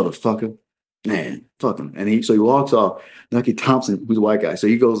 that motherfucker, man, fuck him." And he walks off. Nucky Thompson, who's a white guy, so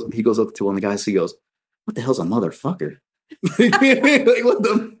he goes up to one of the guys. He goes, "What the hell's a motherfucker?" Like what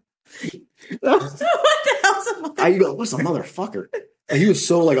the? What the hell's a motherfucker? He goes, "What's a motherfucker?" And he was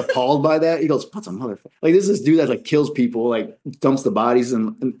so like appalled by that. He goes, "What's a motherfucker?" Like this dude that like kills people, like dumps the bodies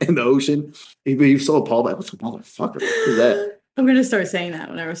in the ocean. He was so appalled by, "What's a motherfucker?" Who's that? I'm gonna start saying that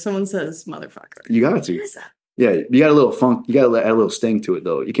whenever someone says motherfucker. You got to. Yeah, you got a little funk. You got to add a little sting to it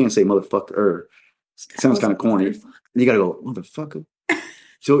though. You can't say motherfucker. It sounds kind of corny. You got to go motherfucker.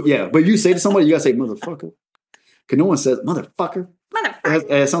 So yeah, but you say to somebody, you got to say motherfucker. Because no one says motherfucker.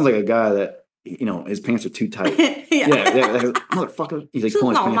 Motherfucker. It sounds like a guy that his pants are too tight. yeah, motherfucker. He's like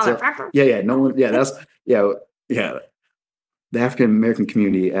pulling his pants up. Yeah. No one. Yeah, that's yeah. The African American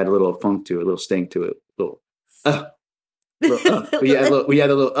community add a little funk to it, a little sting to it, we add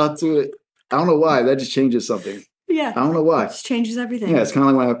a little to it. I don't know why. That just changes something. Yeah. I don't know why. It just changes everything. Yeah, it's kind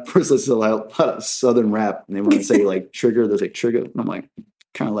of like when I first listened to a lot of Southern rap and they want to say like trigger, they say trigger. And I'm like,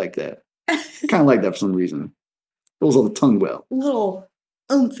 kind of like that. Kind of like that for some reason. It was on the tongue well. A little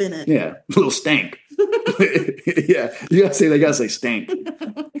oomph in it. Yeah. A little stank. Yeah. You gotta say stank.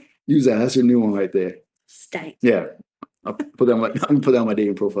 Use that. That's your new one right there. Stank. Yeah. I'm gonna put that on my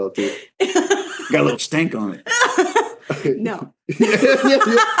dating profile too. Got a little stank on it. No.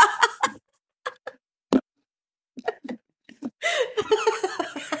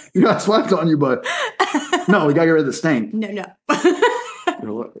 Yeah. I swiped on you, but no, we gotta get rid of the stank. No.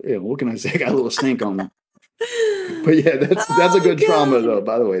 Yeah, what can I say? I got a little stank on me. But yeah, that's a good drama though,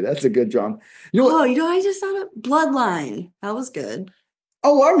 by the way. That's a good drama. You know what? I just thought of Bloodline. That was good.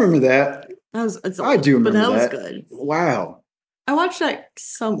 Oh, I remember that. I do remember but that was good. Wow. I watched that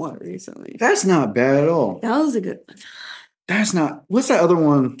somewhat recently. That's not bad at all. That was a good one. That's not. What's that other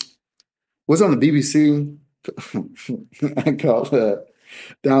one? What's on the BBC? Called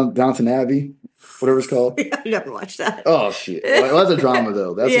Downton Abbey, whatever it's called. I never watched that. Oh shit! Well, that's a drama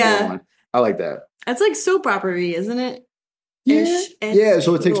though. That's a good one. I like that. That's like soap opera-y, isn't it? Yeah. Yeah.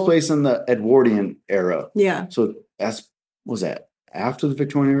 So it takes place in the Edwardian era. Yeah. So what was that after the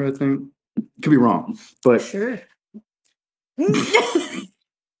Victorian era? I think could be wrong, but sure.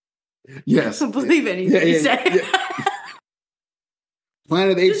 Yes. I believe anything you say. Yeah.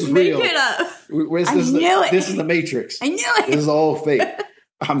 Planet of the Apes Just is make real. it up. This is the Matrix. I knew it. This is all fake.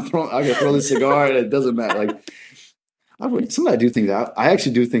 I can throw this cigar and it doesn't matter. Like sometimes I do things. I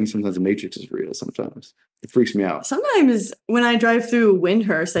actually do think sometimes the Matrix is real. Sometimes it freaks me out. Sometimes when I drive through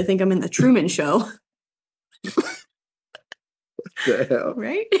Windhurst, I think I'm in the Truman Show. The hell?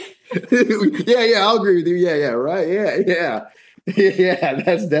 Right? Yeah, I'll agree with you. Yeah, right. Yeah,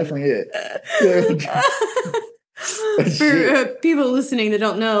 that's definitely it. For people listening that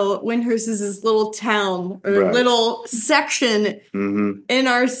don't know, Windhurst is this little town or little section in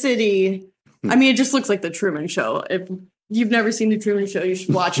our city. I mean, it just looks like the Truman Show. If you've never seen the Truman Show, you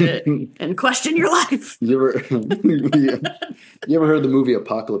should watch it and question your life. You ever heard the movie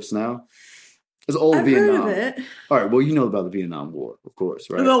Apocalypse Now? It's old I've Vietnam. heard of it. All right, well, you know about the Vietnam War, of course,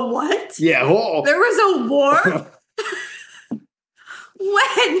 right? The what? Yeah. Oh. There was a war? When?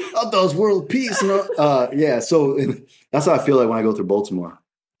 I thought it was world peace. Yeah, so that's how I feel like when I go through Baltimore.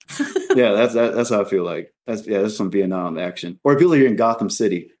 Yeah, that's how I feel like. That's some Vietnam action. Or I feel like you're in Gotham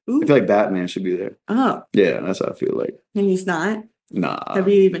City. Ooh. I feel like Batman should be there. Oh. Yeah, that's how I feel like. And he's not? Nah. Have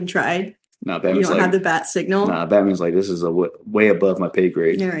you even tried? Nah, You Batman's don't like, have the bat signal? nah, Batman's like, this is way above my pay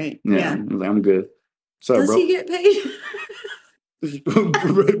grade. You're right. Yeah. I'm like, I'm good. Sorry, Does bro. he get paid?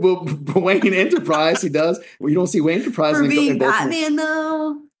 Well, Wayne Enterprise, he does. Well, you don't see Wayne Enterprise For being in Baltimore. Batman,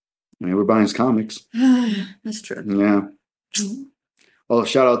 though? I mean, we're buying his comics. That's true. Yeah. Oh,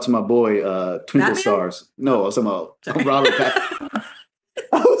 shout out to my boy, Twinkle Batman? Stars. No, I was talking about Sorry. Robert Pattinson.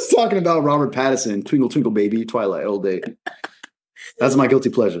 I was talking about Robert Pattinson, Twinkle Twinkle Baby, Twilight, all day. That's my guilty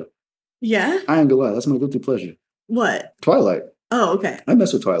pleasure. Yeah? I ain't gonna lie, that's my guilty pleasure. What? Twilight. Oh, okay. I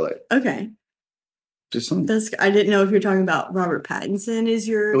mess with Twilight. Okay. Just saying. I didn't know if you're talking about Robert Pattinson is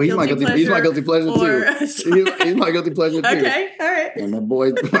your He's my guilty pleasure too. He's my guilty pleasure too. Okay, all right. And my boy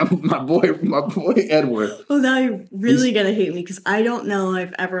Edward. Well, now you're really gonna hate me because I don't know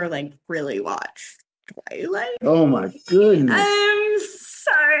I've ever really watched Twilight. Oh my goodness. I'm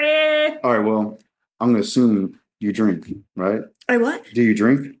sorry. All right, well, I'm gonna assume you drink, right? I what? Do you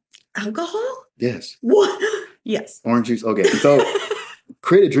drink? Alcohol? Yes. What? Yes. Orange juice. Okay, so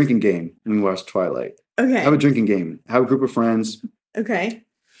create a drinking game when you watch Twilight. Okay. Have a drinking game. Have a group of friends. Okay.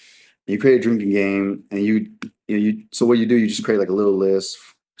 You create a drinking game, and you. So what you do, you just create like a little list.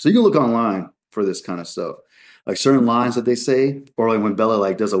 So you can look online for this kind of stuff, like certain lines that they say, or like when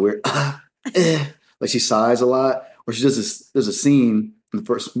Bella does a weird, like she sighs a lot, or she does this. There's a scene in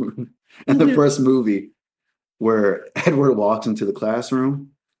the first movie where Edward walks into the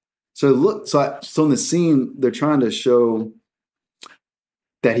classroom. So in the scene, they're trying to show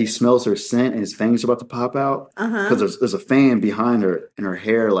that he smells her scent and his fangs are about to pop out because there's a fan behind her and her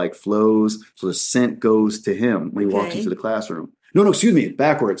hair flows. So the scent goes to him when he walks into the classroom. No, excuse me,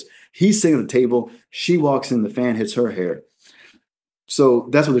 backwards. He's sitting at the table. She walks in, the fan hits her hair. So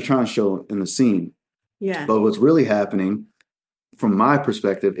that's what they're trying to show in the scene. Yeah. But what's really happening, from my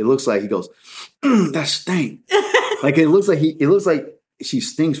perspective, it looks like he goes, that stink. It looks like she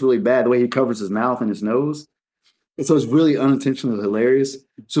stinks really bad the way he covers his mouth and his nose. And so it's really unintentionally hilarious.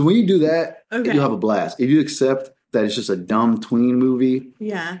 So when you do that, you'll have a blast. If you accept that it's just a dumb tween movie,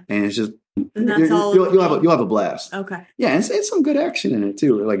 and it's just you'll have a blast. Okay. Yeah, and it's some good action in it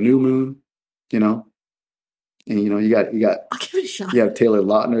too. Like New Moon, and you got I'll give it a shot. you have Taylor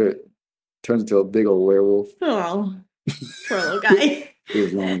Lautner turns into a big old werewolf. Oh, poor little guy. He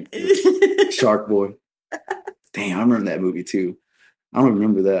was long. Shark Boy. Damn, I remember that movie too. I don't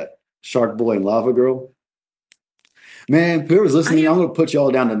remember that. Shark Boy and Lava Girl. Man, whoever's listening, I'm going to put you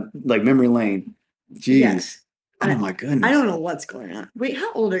all down to memory lane. Jeez. Yes. Oh my goodness. I don't know what's going on. Wait,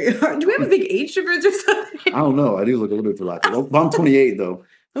 how old are you? Do we have a big age difference or something? I don't know. I do look a little bit for like that. I'm 28 though.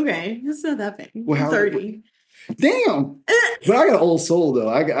 Okay, it's not that big. Well, I'm 30. Damn. But I got an old soul though.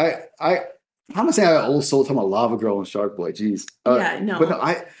 How am I saying I got an old soul talking about Lava Girl and Shark Boy? Jeez. Yeah, no. But no,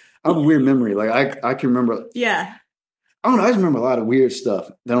 I have a weird memory. I can remember. Yeah. I don't know. I just remember a lot of weird stuff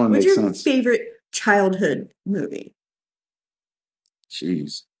that don't make sense. What's your favorite childhood movie?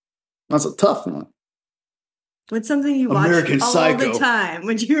 Jeez. That's a tough one. What's something you watched American all Psycho. the time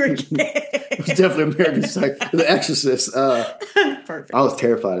when you were a kid? It was definitely American Psycho. The Exorcist. Perfect. I was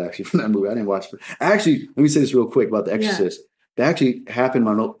terrified actually from that movie. I didn't watch it. Actually, let me say this real quick about The Exorcist. That actually happened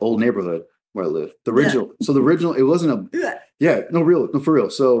in my old neighborhood where I live. The original. Yeah. So the original, it wasn't no, for real.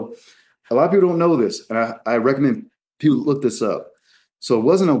 So a lot of people don't know this, and I recommend people look this up. So it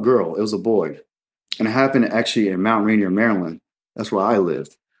wasn't a girl, it was a boy. And it happened actually in Mount Rainier, Maryland. That's where I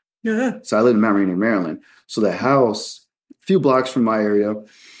lived. Yeah. So I lived in Mount Rainier, Maryland. So the house, a few blocks from my area,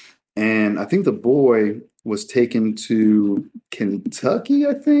 and I think the boy was taken to Kentucky,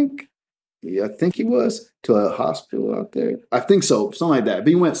 I think. Yeah, I think he was, to a hospital out there. I think so, something like that. But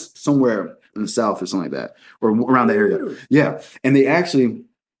he went somewhere in the South or something like that, or around the area. Yeah. And they actually,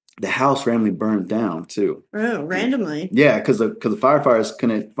 the house randomly burned down too. Oh, randomly? Yeah, because the firefighters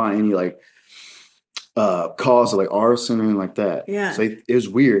couldn't find any like cause of like arson or anything like that. Yeah. So it was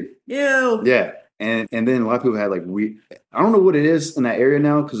weird. Ew. Yeah. And then a lot of people had like I don't know what it is in that area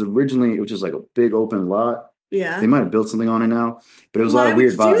now, because originally it was just like a big open lot. Yeah. They might have built something on it now, but it was a lot of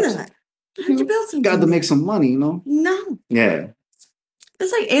weird vibes. Do that? How'd you build something? Got to make some money, you know? No. Yeah.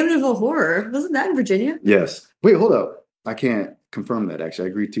 It's like Amityville Horror. Wasn't that in Virginia? Yes. Wait, hold up. I can't confirm that actually.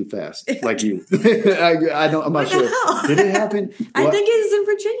 I agreed too fast. Like you. I'm not sure. Hell? Did it happen? I think it was in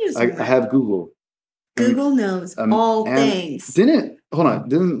Virginia somewhere. I have Google. Google knows all things. Wasn't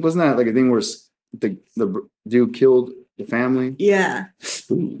that like a thing where the dude killed the family? Yeah.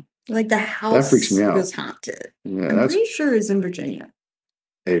 Ooh. Like the house that freaks me out. was haunted. Yeah, I'm pretty sure it's in Virginia.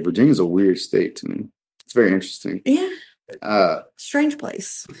 Hey, Virginia's a weird state to me. It's very interesting. Yeah. Strange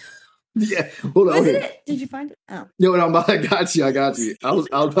place. Yeah. Hold on. Wasn't it? Did you find it? Oh. No, I got you. I was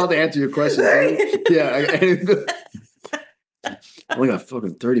about to answer your question. Yeah. I only got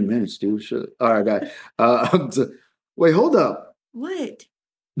fucking 30 minutes, dude. Shit. All right, guy. Wait, hold up. What?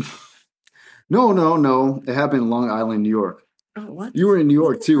 No. It happened in Long Island, New York. Oh, what? You were in New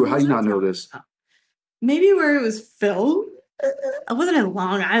York too. How do you not know this? Maybe where it was filmed. I wasn't in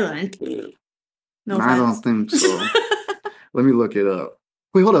Long Island. No offense. I don't think so. Let me look it up.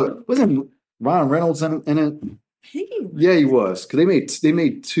 Wait, hold up. Wasn't Ryan Reynolds in it? I think he was. Yeah, he was. Because they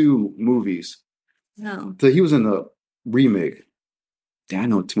made 2 movies. No. So he was in the remake. Damn, I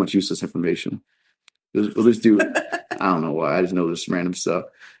know too much useless information. This dude, I don't know why. I just know this random stuff.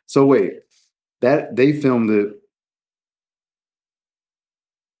 So wait, that they filmed it.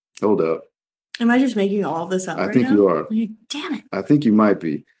 Hold up. Am I just making all of this up? I think you are. Damn it. I think you might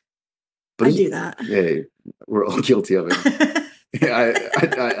be. But I do that. Hey, we're all guilty of it. Yeah,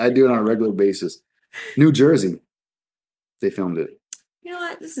 I do it on a regular basis. New Jersey, they filmed it. You know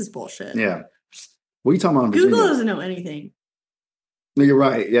what? This is bullshit. Yeah. What are you talking about in Google Virginia? doesn't know anything. No, you're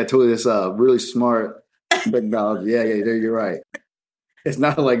right. Yeah, totally. This really smart technology. Yeah, you're right. It's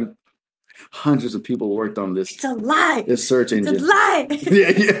not like hundreds of people worked on this. It's a lie. This search engine. It's a lie.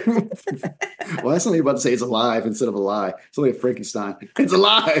 Yeah. Well, that's something you're about to say. It's alive instead of a lie. It's only a Frankenstein. It's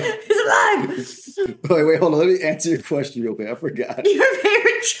alive. It's alive. Wait, hold on. Let me answer your question real quick. I forgot. Your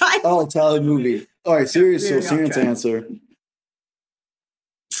favorite child. Oh, Tyler movie. All right, serious answer.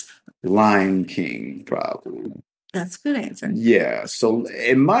 Lion King, probably. That's a good answer. Yeah, so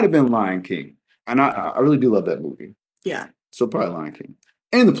it might have been Lion King. And I really do love that movie. Yeah. So probably Lion King.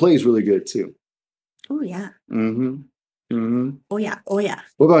 And the play is really good too. Oh, yeah. Oh, yeah.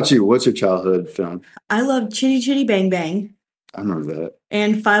 What about you? What's your childhood film? I love Chitty Chitty Bang Bang. I remember that.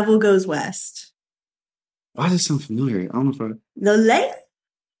 And Five Goes West. Why does it sound familiar? I don't know if The Lake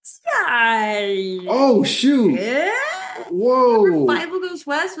Sky. Oh, shoot. Yeah. Whoa. Remember Five Goes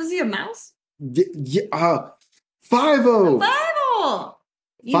West? Was he a mouse? Yeah. Five-O. Five-O.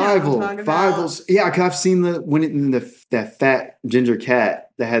 Five-O. Yeah, I've seen that fat ginger cat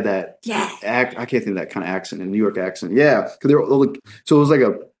that had that. Yeah. I can't think of that kind of accent, a New York accent. Yeah, because they were so it was like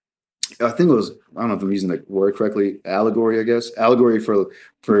I think it was, I don't know if I'm using the word correctly, allegory, I guess. Allegory for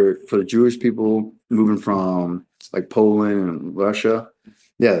the Jewish people moving from like Poland and Russia.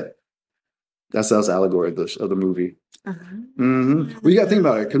 Yeah. That's allegory of the movie. Uh-huh. Mm-hmm. Well, you got to think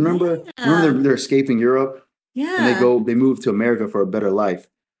about it. Because remember they're escaping Europe. Yeah. And they move to America for a better life.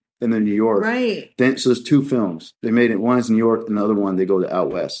 Then they're in New York. Right. So there's 2 films. They made it. One is New York, and the other one they go to out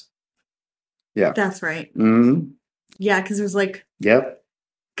west. Yeah. That's right. Mm-hmm. Yeah, because it was like. Yep.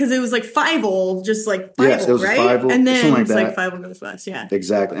 Because it was like Five-O, just like Five-O, yes, it was right? Five-O, and then like it's like Five-O Goes West, yeah.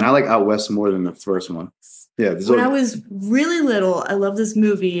 Exactly. And I like Out West more than the first one. Yeah. When I was really little, I loved this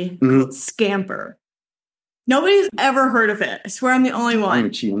movie called Scamper. Nobody's ever heard of it. I swear I'm the only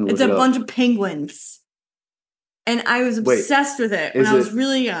one. It's a bunch of penguins. And I was obsessed with it when I was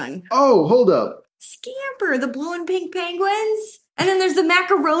really young. Oh, hold up. Scamper, the blue and pink penguins. And then there's the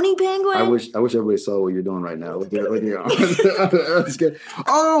macaroni penguin. I wish everybody saw what you're doing right now with your arms.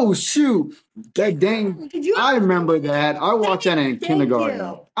 Oh shoot! That dang! I remember that. I watched that in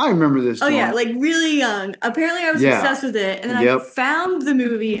kindergarten. I remember this. Oh yeah, like really young. Apparently, I was obsessed with it, and then I found the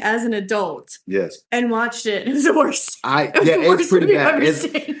movie as an adult. Yes. And watched it. It was the worst. It's pretty bad.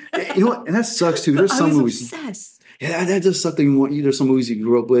 You know what? And that sucks too. There's some movies. Obsessed. Yeah, that just sucks. There's some movies you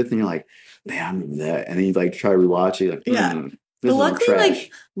grew up with, and you're like, man, I remember that, and then you like try to rewatch it. Like, But luckily,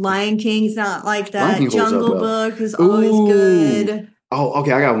 like Lion King's not like that. Jungle Book is always good. Oh,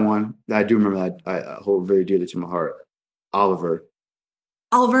 okay. I got one that I do remember that I hold very dearly to my heart. Oliver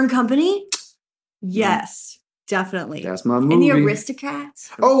and Company? Yes, definitely. That's my movie. And the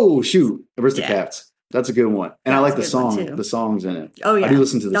Aristocats? Oh, shoot. Aristocats. Yeah. That's a good one. And I like the songs in it. Oh, yeah. I do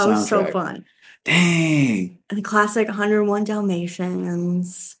listen to the soundtrack. That was so fun. Dang. And the classic 101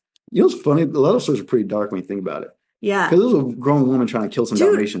 Dalmatians. You know what's funny? A lot of stories are pretty dark when you think about it. Yeah. Because there was a grown woman trying to kill some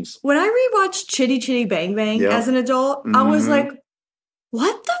Dalmatians. When I rewatched Chitty Chitty Bang Bang as an adult, I was like,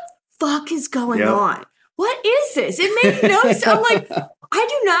 what the fuck is going on? What is this? It made no sense. I'm like, I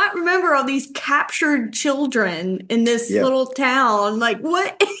do not remember all these captured children in this little town. Like,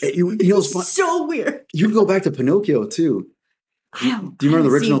 what? You know, it's so weird. You can go back to Pinocchio, too. Do you remember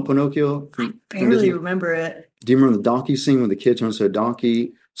the original Pinocchio? I barely remember it. Do you remember the donkey scene when the kid turns to a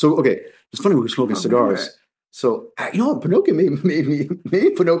donkey? So, okay, it's funny we were smoking cigars. So, you know what? Pinocchio maybe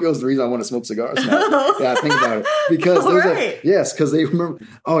Pinocchio is the reason I want to smoke cigars now. Yeah, I think about it. Because because they remember.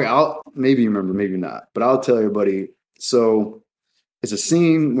 Oh, yeah, maybe you remember, maybe not. But I'll tell everybody. So, it's a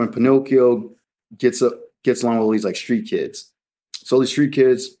scene when Pinocchio gets along with all these like street kids. So, these street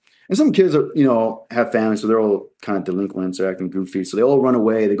kids, and some kids are, have families, so they're all kind of delinquents, they're acting goofy. So, they all run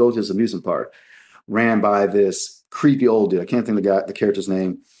away. They go to this amusement park, ran by this creepy old dude. I can't think of the character's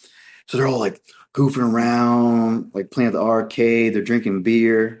name. So, they're all like goofing around, like playing at the arcade. They're drinking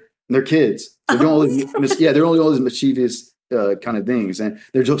beer. And they're kids. They're doing all these mischievous kind of things, and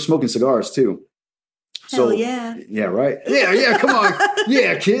they're just smoking cigars too. So hell yeah, yeah, right, yeah, come on,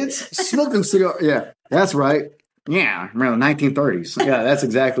 yeah, kids smoking cigars. Yeah, that's right. Yeah, around the 1930s. Yeah, that's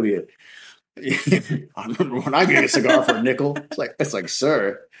exactly it. I remember when I get a cigar for a nickel. It's like,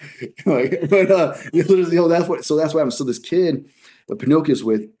 sir, that's what. So that's why I'm still this kid. But Pinocchio's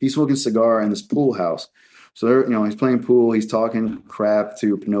he's smoking a cigar in this pool house. So he's playing pool, he's talking crap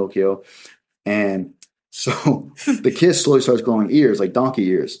to Pinocchio. And so the kid slowly starts growing ears, like donkey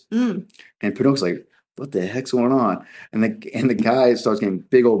ears. And Pinocchio's like, what the heck's going on? And the guy starts getting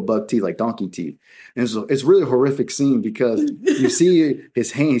big old buck teeth, like donkey teeth. And it's really a horrific scene because you see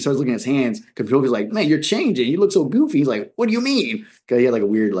his hand, he starts looking at his hands, because Pinocchio's like, man, you're changing. You look so goofy. He's like, what do you mean? Because he had like a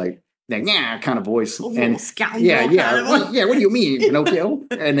weird kind of voice. What do you mean, Pinocchio?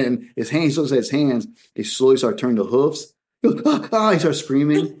 And then his hands, he looks at his hands, they slowly start turning to hoofs. He starts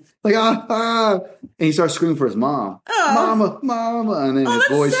screaming. Like, and he starts screaming for his mom. Oh. Mama. And then his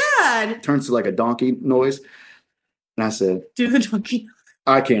voice turns to like a donkey noise. And I said, do the donkey.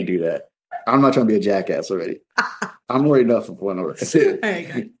 I can't do that. I'm not trying to be a jackass already. I'm worried enough of one over. That's it.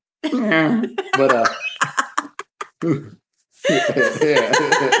 But,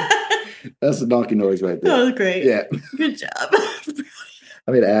 that's the donkey noise right there. That was great. Yeah. Good job.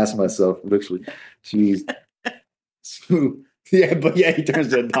 I made to ask myself, literally. Jeez. He turns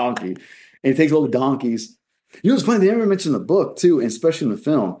to a donkey. And he takes all the donkeys. You know what's funny? They never mentioned in the book, too, and especially in the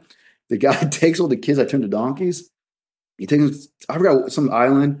film. The guy takes all the kids that turn to donkeys. He takes them, I forgot, some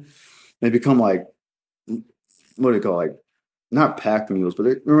island. And they become like, what do they call, like, not pack mules,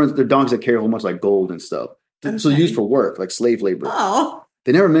 but they're donkeys that carry a whole bunch like gold and stuff. Okay. So used for work, like slave labor. Oh.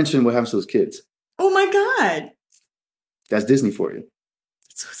 They never mention what happens to those kids. Oh my God. That's Disney for you.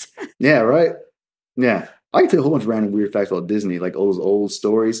 That's so sad. Yeah, right? Yeah. I can tell you a whole bunch of random weird facts about Disney, like all those old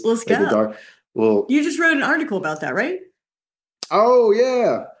stories. Let's go. Well, you just wrote an article about that, right? Oh,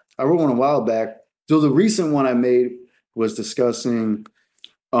 yeah. I wrote one a while back. So the recent one I made was discussing...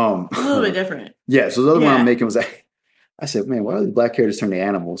 a little bit different. Yeah, so the other one I'm making was... I said, man, why are the black characters turning to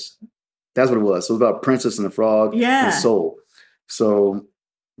animals? That's what it was. So it was about Princess and the Frog and Soul. So,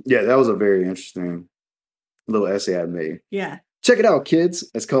 yeah, that was a very interesting little essay I made. Yeah. Check it out, kids.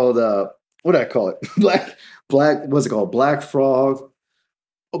 It's called, what did I call it? What's it called? Black Frog.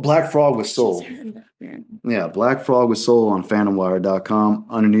 Oh, Black Frog with Soul. Yeah, Black Frog with Soul on phantomwire.com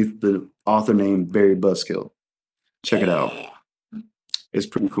underneath the author name Barry Buskill. Check it out. It's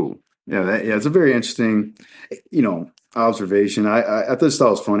pretty cool. Yeah, it's a very interesting, observation. I thought this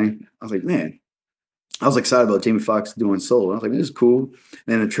was funny. I was like, man, I was excited about Jamie Foxx doing Soul. I was like, this is cool.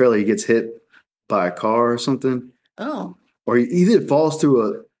 And in the trailer, he gets hit by a car or something. Oh. Or he either falls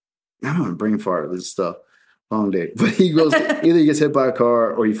to I don't know, brain fart with this stuff. Long day. But he goes, either he gets hit by a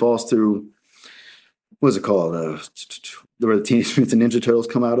car or he falls through, what's it called? Where the Teenage Mutant Ninja Turtles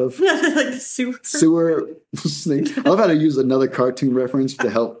come out of. Like the sewer. Sewer. I love how to use another cartoon reference to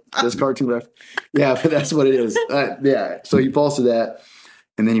help this cartoon reference. Yeah, but that's what it is. Yeah. So he falls to that.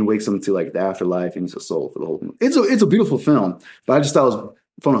 And then he wakes up to like the afterlife and he's a soul for the whole movie. It's a beautiful film. But I just thought it was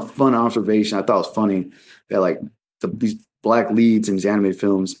from a fun observation. I thought it was funny that like these black leads in these animated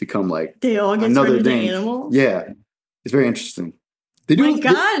films become like they all get another turned into thing. animals. Yeah, it's very interesting. They do. Oh my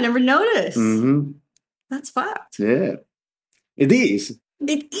God, I never noticed. Mm-hmm. That's fucked. Yeah, it is.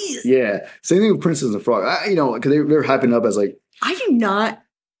 It is. Yeah, same thing with Princess and the Frog. Because they're hyping up as like I do not.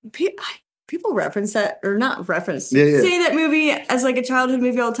 People reference that or not reference. Yeah. Say that movie as like a childhood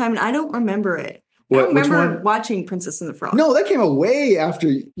movie all the time, and I don't remember it. I don't remember watching Princess and the Frog. No, that came out way after.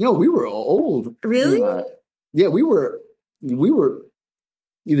 We were old. Really? Yeah, we were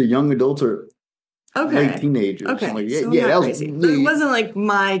either young adults or late teenagers. Okay. Like, so that was crazy. It wasn't like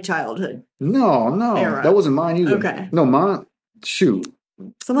my childhood. No, era. That wasn't mine either. Okay. No, mine. Shoot.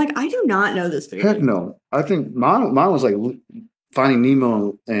 So I'm like, I do not know this movie. Heck no. I think mine was like Finding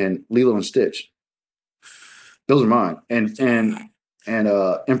Nemo and Lilo and Stitch. Those are mine. And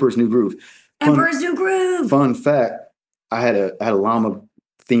Emperor's New Groove. Emperor's New Groove. Fun fact: I had a llama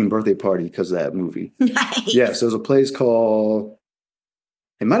themed birthday party because of that movie. Nice. Yeah, so there's a place called.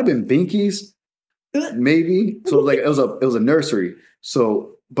 It might have been Binky's, maybe. So it was a nursery.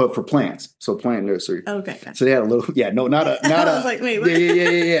 So, but for plants, so plant nursery. Okay. Gotcha. So they had a little. Yeah, no, not a. I was like, wait, what?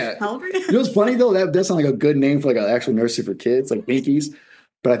 Yeah. How old are you? You know what's funny though? That sounds like a good name for like an actual nursery for kids, like Binky's.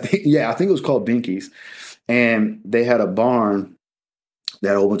 But I think it was called Binky's, and they had a barn that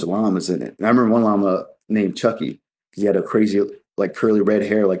had a whole bunch of llamas in it. And I remember one llama named Chucky because he had a crazy like curly red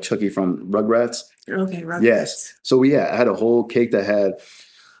hair like Chucky from Rugrats. Okay, Rugrats. Yes. So I had a whole cake that had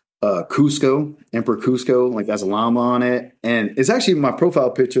Cusco, Emperor Cusco, like that's a llama on it, and it's actually my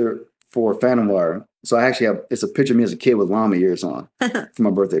profile picture for Phantom Wire. So I actually it's a picture of me as a kid with llama ears on for my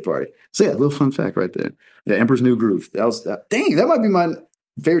birthday party. So yeah, a little fun fact right there. The Emperor's New Groove. Dang, that might be my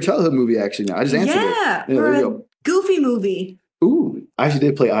favorite childhood movie actually. Now I just answered it. Yeah, There you go. Goofy movie. Ooh, I actually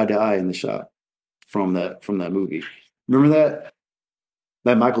did play Eye to Eye in the shot from that movie. Remember that?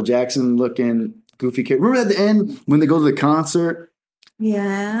 That Michael Jackson looking goofy kid. Remember at the end when they go to the concert?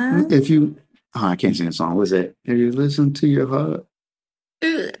 Yeah. I can't sing a song. What is it? If you listen to your heart.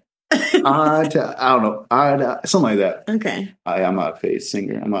 I don't know. Something like that. Okay. I'm not a paid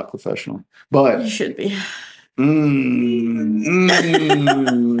singer. I'm not a professional. But You should be.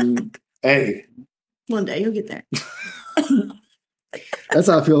 Hey. One day you'll get there. That's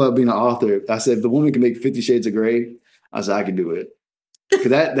how I feel about being an author. I said, if the woman can make 50 Shades of Grey, I said, I can do it. Because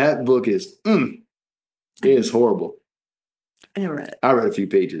that book is, it is horrible. I never read it. I read a few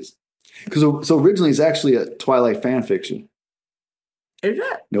pages. So originally it's actually a Twilight fan fiction. Is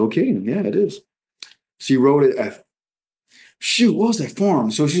it? No kidding. Yeah, it is. She wrote it at, what was that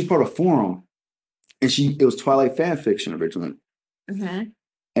forum? So she's part of forum. And it was Twilight fan fiction originally. Okay.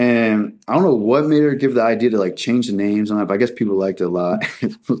 And I don't know what made her give the idea to like change the names on it, but I guess people liked it a lot.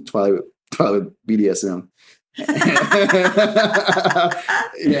 Twilight BDSM.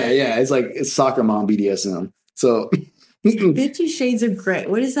 yeah. It's soccer mom BDSM. So 50 Shades of Grey.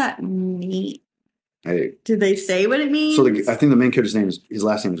 What does that mean? Hey. Did they say what it means? So I think the main character's his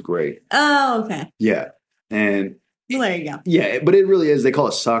last name is Gray. Oh, okay. Yeah. And well, there you go. Yeah, but it really is. They call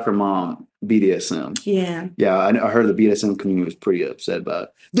it soccer mom BDSM. Yeah. Yeah, I heard the BDSM community was pretty upset about it.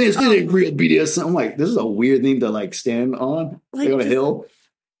 This ain't real BDSM. I'm like, this is a weird thing to like stand on. Like on a hill.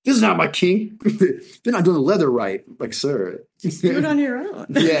 This is not my kink. They're not doing the leather right. Like, sir. Just do it on your own.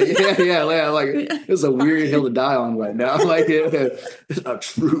 Yeah. Like, this is a weird hill to die on right now. Like, it's a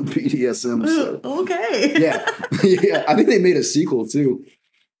true BDSM. So. Okay. Yeah. I think they made a sequel, too.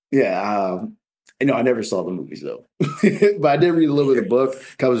 Yeah. I never saw the movies, though. But I did read a little bit of the book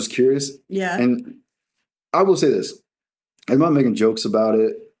because I was just curious. Yeah. And I will say this. I'm not making jokes about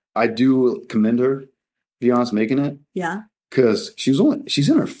it. I do commend her, to be honest, making it. Yeah. Because I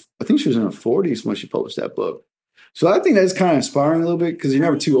think she was in her 40s when she published that book. So I think that's kind of inspiring a little bit because you're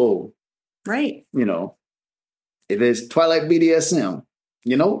never too old. Right. If it's Twilight BDSM,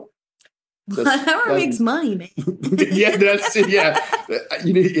 Whatever makes money, man. Yeah, that's it. Yeah.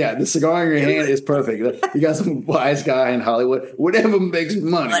 The cigar in your hand is perfect. You got some wise guy in Hollywood. Whatever makes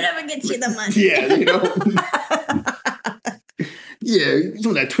money. Whatever gets you the money. Yeah, Yeah,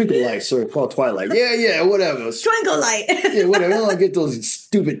 some of that twinkle light, sir, called Twilight. Yeah, whatever. Twinkle light. Yeah, whatever. I don't get those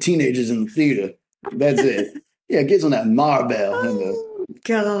stupid teenagers in the theater. That's it. Yeah, get on that Marvel. Oh,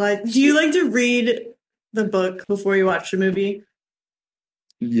 God. Do you like to read the book before you watch the movie?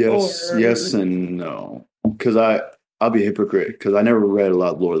 Yes and no. because I'll be a hypocrite because I never read a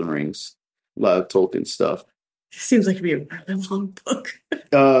lot of Lord of the Rings, a lot of Tolkien stuff. Seems like it'd be a really long book.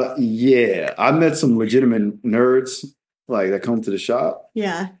 Yeah, I met some legitimate nerds like that come to the shop,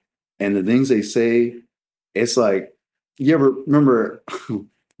 Yeah. and the things they say, it's like you ever remember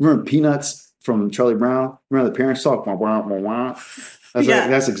Peanuts from Charlie Brown? Remember the parents talk? Wah, wah, wah, wah.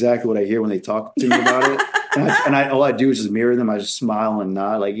 That's exactly what I hear when they talk to me about it. And all I do is just mirror them. I just smile and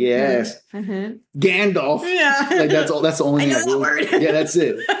nod, like, yes, Gandalf. Yeah, like that's the only thing I do. Word. Yeah, that's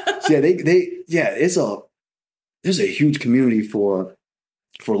it. So there's a huge community for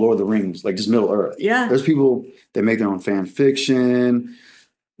Lord of the Rings, like just Middle Earth. Yeah, there's people that make their own fan fiction.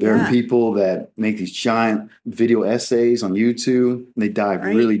 There are people that make these giant video essays on YouTube. And they dive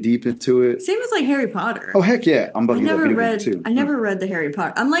really deep into it. Same with like Harry Potter. Oh heck yeah! I'm about to get that video game too. I never read the Harry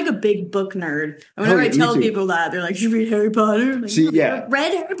Potter. I'm like a big book nerd. And whenever I tell people that, they're like, "You read Harry Potter?" Like, See, yeah,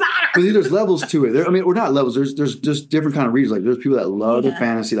 read Harry Potter. But there's levels to it. Or not levels. There's just different kind of readers. Like there's people that love the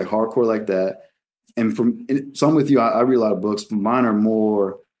fantasy, like hardcore, like that. And so I'm with you. I read a lot of books. But mine are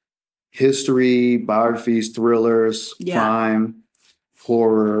more history, biographies, thrillers, crime,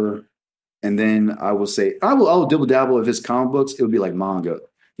 horror. And then I will say, I will dibble dabble if it's comic books. It would be like manga,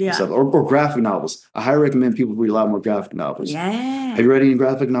 or graphic novels. I highly recommend people read a lot more graphic novels. Yeah. Have you read any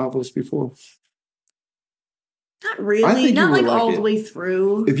graphic novels before? Not really. Not like all the way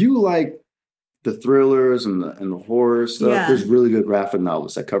through. If you like the thrillers and the horror stuff, there's really good graphic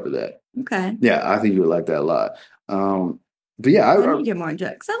novels that cover that. Okay. Yeah, I think you would like that a lot. But yeah, I need to get more into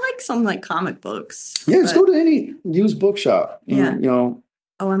it because I like some like comic books. Yeah, just go to any used bookshop. Yeah. Oh,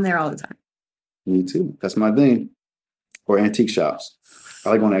 I'm there all the time. Me too. That's my thing. Or antique shops.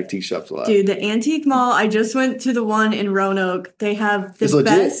 I like going to antique shops a lot. Dude, the antique mall, I just went to the one in Roanoke. They have the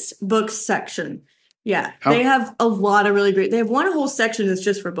best books section. Yeah. They have a lot of really great. They have one whole section that's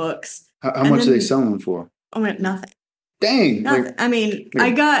just for books. How much are they selling them for? Oh, nothing. Dang.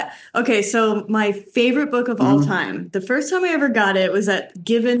 So my favorite book of all time, the first time I ever got it was at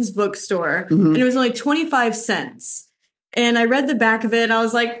Gibbons bookstore, and it was only 25 cents. And I read the back of it, and I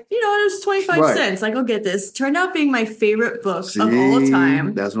was like, it was 25 cents. Like, I'll get this. Turned out being my favorite book of all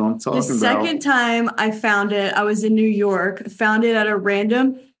time. That's what I'm talking about. The second time I found it, I was in New York, found it at a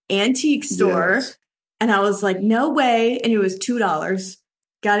random antique store, and I was like, no way. And it was $2.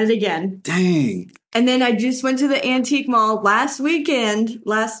 Got it again. Dang. And then I just went to the antique mall last week,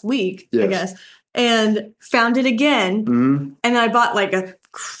 I guess, and found it again. Mm-hmm. And I bought like a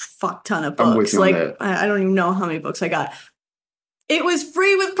fuck ton of books. Like I don't even know how many books I got. It was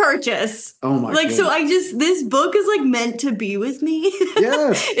free with purchase. Oh my god. So this book is like meant to be with me.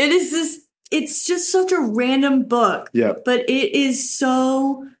 Yes. It's just such a random book. Yeah. But it is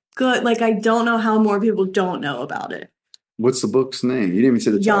so good. Like I don't know how more people don't know about it. What's the book's name? You didn't even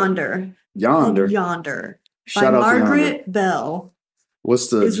say the title. Yonder. Shout by out Margaret Bell. It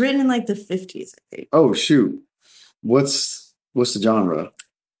was written in like the 50s, I think. Oh shoot. What's the genre?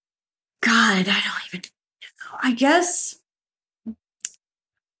 God, I don't even know. I guess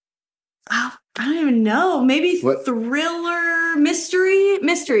I don't even know. Maybe thriller, mystery.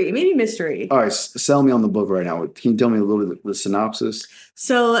 Maybe mystery. All right, sell me on the book right now. Can you tell me a little bit of the synopsis?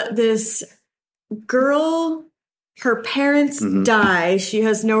 So this girl, her parents die. She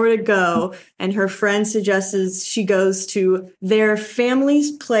has nowhere to go. And her friend suggests she goes to their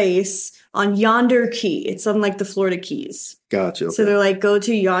family's place on Yonder Key. It's on like the Florida Keys. Gotcha. Okay. So they're like, go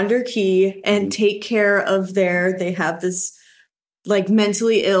to Yonder Key and take care of they have this like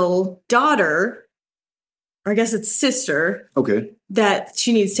mentally ill daughter, or I guess it's sister. Okay. That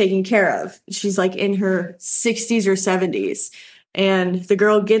she needs taking care of. She's like in her 60s or 70s. And the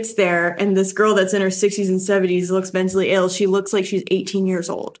girl gets there, and this girl that's in her 60s and 70s looks mentally ill. She looks like she's 18 years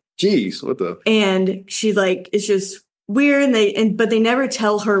old. Jeez, what the? And she like, it's just weird. But they never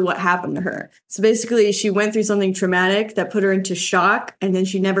tell her what happened to her. So basically she went through something traumatic that put her into shock, and then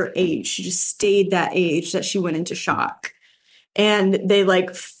she never aged. She just stayed that age that she went into shock. And they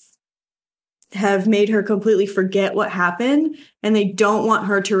like have made her completely forget what happened, and they don't want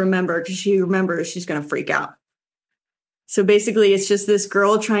her to remember because she remembers she's going to freak out. So basically, it's just this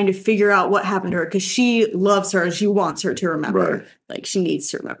girl trying to figure out what happened to her because she loves her and she wants her to remember. Right. Like, she needs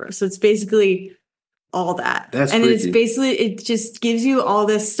to remember. So it's basically all that. That's and then it's basically, it just gives you all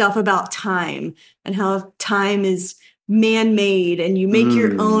this stuff about time and how time is man-made and you make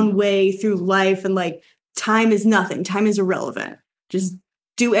your own way through life. And like, time is nothing. Time is irrelevant. Just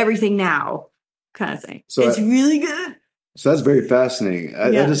do everything now kind of thing. So it's really good. So that's very fascinating.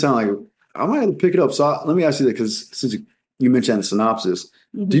 That just sounds like I might have to pick it up. So let me ask you that, because since you mentioned the synopsis,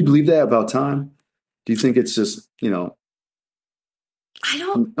 do you believe that about time? Do you think it's just, I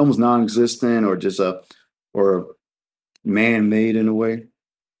don't almost non-existent, or just or man-made in a way?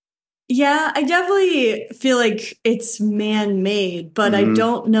 Yeah, I definitely feel like it's man-made, but I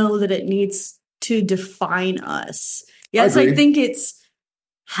don't know that it needs to define us. Yes, I think it's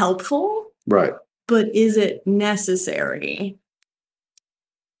helpful. Right. But is it necessary?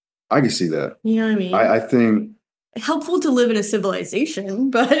 I can see that. You know what I mean? I think helpful to live in a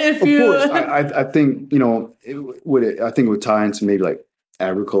civilization, but if of you, course, I think I think it would tie into maybe like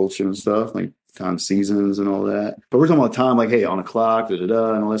agriculture and stuff, like time seasons and all that. But we're talking about time, like hey, on a clock, and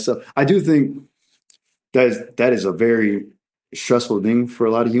all that stuff. I do think that is a very stressful thing for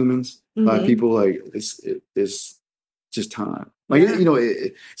a lot of humans. A lot of people, like it's just time. Like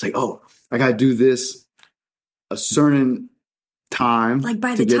it's like, oh, I gotta do this a certain time. Like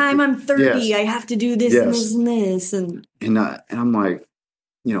by the time I'm 30, yes. I have to do this and this and this, and I'm like,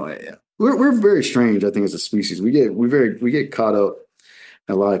 we're very strange. I think as a species, we get caught up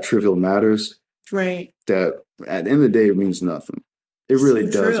in a lot of trivial matters, right? That at the end of the day it means nothing. It really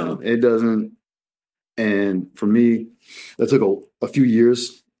doesn't. True. It doesn't. And for me, that took a few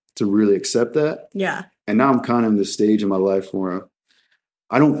years to really accept that. Yeah. And now I'm kind of in this stage in my life where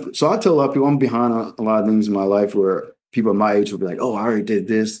I tell a lot of people I'm behind on a lot of things in my life where people my age will be like, oh, I already did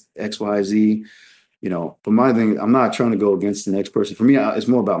this, X, Y, Z, but my thing, I'm not trying to go against the next person. For me, it's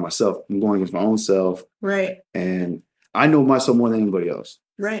more about myself. I'm going against my own self. Right. And I know myself more than anybody else.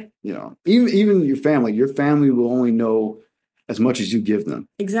 Right. Even your family will only know as much as you give them.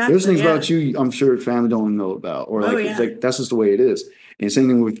 Exactly. There's things about you, I'm sure family don't know about, or it's like, that's just the way it is. And same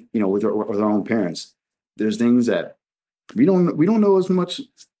thing with, with our own parents. There's things that we don't know as much.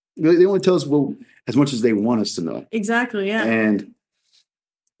 They only tell us as much as they want us to know. Exactly. Yeah. And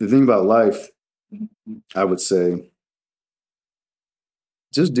the thing about life, I would say,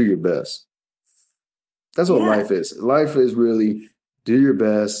 just do your best. That's what life is. Life is really do your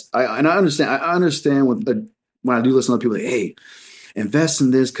best. I understand when I do listen to people like, hey, invest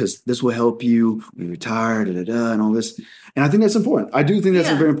in this because this will help you when you retire, and all this. And I think that's important. I do think that's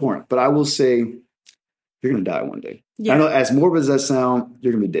very important. But I will say, you're going to die one day. Yeah. I know, as morbid as that sound,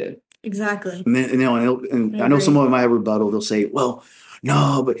 you're going to be dead. Exactly. And then, and I know some of them might have rebuttal. They'll say, well,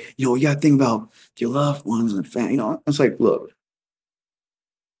 no, but, you got to think about your loved ones and family. It's like, look,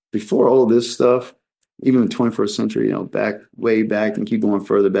 before all this stuff, even in the 21st century, way back and keep going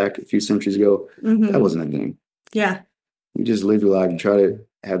further back a few centuries ago, that wasn't a thing. Yeah. You just live your life and try to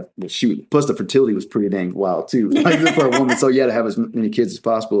have, plus the fertility was pretty dang wild too. Like for a woman. So you had to have as many kids as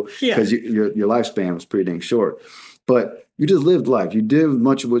possible because your lifespan was pretty dang short. But you just lived life. You did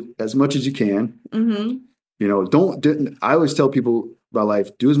as much as you can. I always tell people about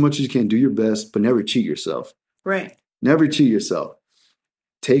life, do as much as you can, do your best, but never cheat yourself. Right. Never cheat yourself.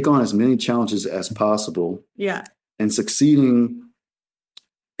 Take on as many challenges as possible. Yeah. And succeeding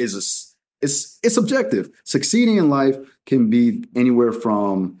it's subjective. Succeeding in life can be anywhere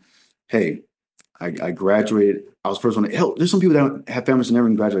from, hey, I graduated. I was first one to help. There's some people that have families that never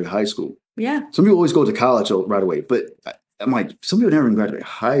even graduated high school. Yeah. Some people always go to college right away. But I'm like, some people never even graduate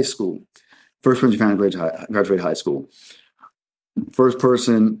high school. First person in your family graduated high school. First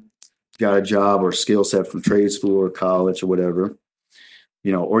person got a job or skill set from trade school or college or whatever.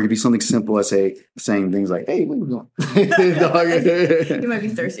 Or it could be something simple as saying things like, hey, what are you doing? You might be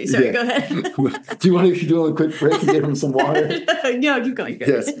thirsty. Sorry, go ahead. Do you want to do a quick break and get him some water? No, keep going.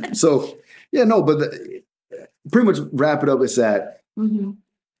 Yes. So, but pretty much wrap it up is that,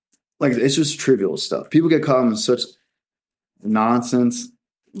 like, it's just trivial stuff. People get caught in such nonsense.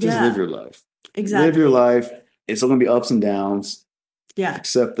 Just live your life. Exactly. Live your life. It's going to be ups and downs. Yeah.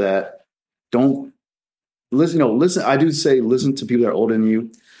 Accept that. Don't. Listen. I do say listen to people that are older than you.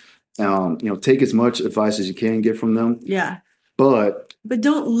 Take as much advice as you can get from them. Yeah. But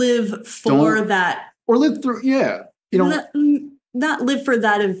don't live for that. Or live through. Yeah. Not live for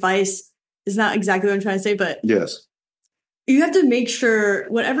that advice is not exactly what I'm trying to say, but yes. You have to make sure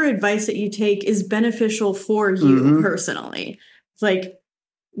whatever advice that you take is beneficial for you personally. It's like,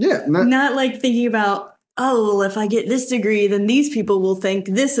 not like thinking about, if I get this degree, then these people will think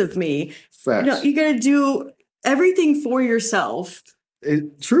this of me. Facts. You got to do everything for yourself.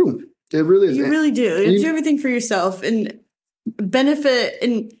 True. It really is. You really do. You do everything for yourself and benefit.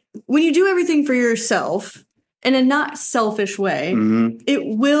 And when you do everything for yourself in a not selfish way, it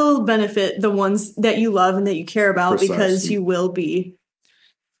will benefit the ones that you love and that you care about because you will be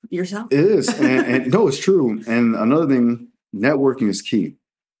yourself. It is. and no, it's true. And another thing, networking is key.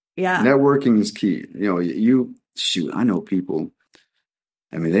 Yeah. Networking is key. I know people.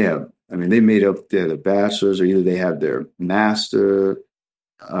 I mean, they made up their bachelor's or either they have their master,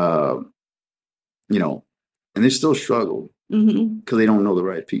 and they still struggle because they don't know the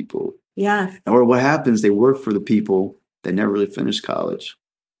right people. Yeah. Or what happens, they work for the people that never really finished college.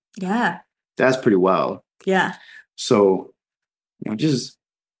 Yeah. That's pretty wild. Yeah. So, just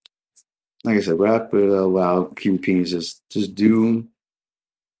like I said, wrap it up. Wow, keep repeating. Just do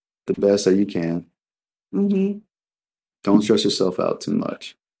the best that you can. Mm-hmm. Don't stress yourself out too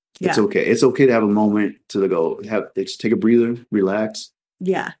much. Yeah. It's okay. It's okay to have a moment to go. Just take a breather, relax.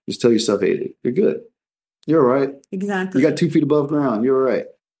 Yeah. Just tell yourself, hey, you're good. You're all right. Exactly. You got 2 feet above ground. You're all right.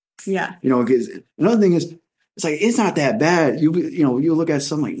 Yeah. Because another thing is, it's like it's not that bad. You look at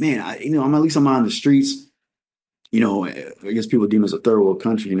something like, man, I'm at least I'm on the streets. I guess people deem us a third world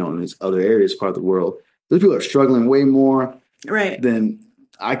country. In these other areas, part of the world, those people are struggling way more than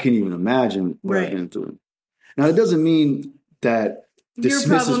I can even imagine what I've been through. Now, it doesn't mean that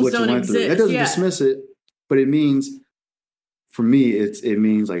dismisses what you went through. That doesn't dismiss it, but it means, for me, it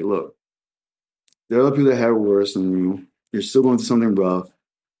means like, look, there are other people that have it worse than you. You're still going through something rough,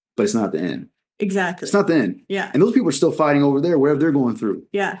 but it's not the end. Exactly. It's not the end. Yeah. And those people are still fighting over there, whatever they're going through.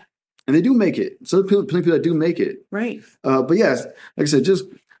 Yeah. And they do make it. So plenty of people that do make it. Right. But yes, like I said, just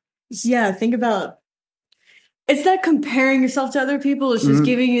think about it's not comparing yourself to other people. It's just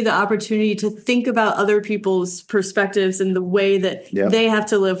giving you the opportunity to think about other people's perspectives and the way that they have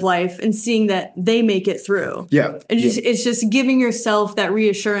to live life and seeing that they make it through. Yeah. And it's just giving yourself that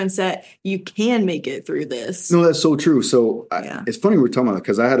reassurance that you can make it through this. No, that's so true. So it's funny we're talking about it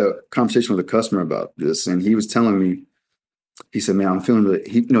because I had a conversation with a customer about this, and he was telling me, he said, man, I'm feeling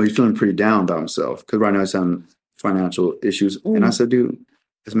he's feeling pretty down about himself because right now he's having financial issues. And I said, dude,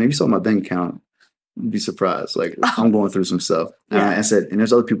 maybe saw my bank account. You'd be surprised. Like, I'm going through some stuff. And I said, and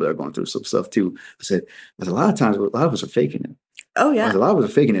there's other people that are going through some stuff too. I said, a lot of times, a lot of us are faking it. Oh, yeah. A lot of us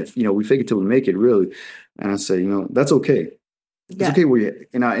are faking it. We fake it till we make it, really. And I said, that's okay. It's okay where you,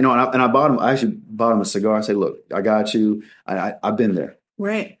 and I actually bought him a cigar. I said, look, I got you. I've been there.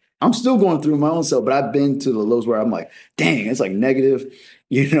 Right. I'm still going through my own self, but I've been to the lows where I'm like, dang, it's like negative,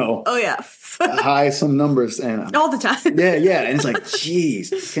 Oh, yeah. high some numbers. And all the time. Yeah. And it's like,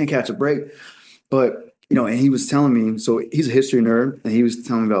 geez, can't catch a break. But, and he was telling me, so he's a history nerd, and he was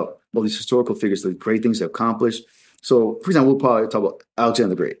telling me about all these historical figures, the great things they accomplished. So, for example, we'll probably talk about Alexander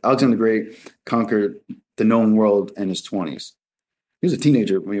the Great. Alexander the Great conquered the known world in his 20s. He was a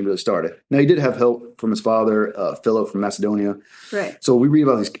teenager when he really started. Now, he did have help from his father, Philip from Macedonia. Right. So we read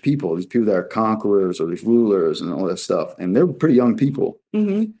about these people that are conquerors or these rulers and all that stuff. And they're pretty young people.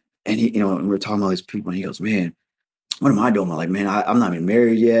 Mm-hmm. And he, and we were talking about these people, and he goes, man, what am I doing? I'm like, man, I'm not even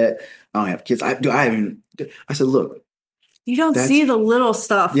married yet. I don't have kids. I said, look. You don't see the little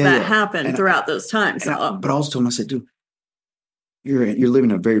stuff that happened throughout those times. But I also told him, I said, dude, you're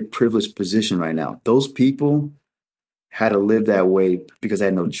living in a very privileged position right now. Those people had to live that way because they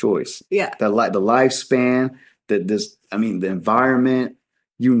had no choice. Yeah. The lifespan, the environment,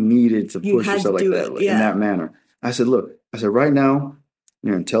 you needed to push yourself like that in that manner. I said, look, right now,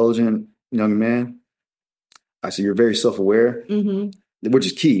 you're an intelligent young man. I said, you're very self-aware, which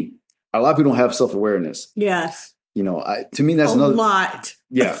is key. A lot of people don't have self-awareness. Yes. To me, that's another lot.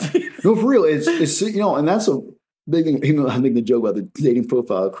 Yeah. No, for real. It's and that's a big thing. Even though I'm making a joke about the dating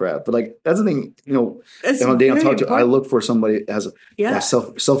profile crap, but like that's the thing. If I'm dating, I look for somebody that has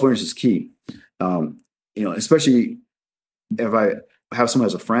self-awareness is key. Especially if I have someone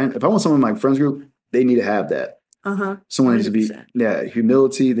as a friend. If I want someone in my friends group, they need to have that. Someone needs to be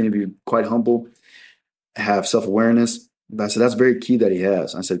humility. They need to be quite humble. Have self-awareness. I said that's very key that he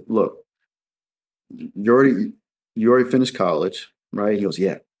has. I said, look, you already finished college, right? He goes,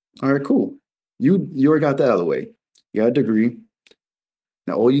 yeah. All right, cool. You already got that out of the way. You got a degree.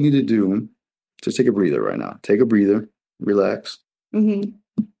 Now all you need to do, just take a breather right now. Take a breather, relax.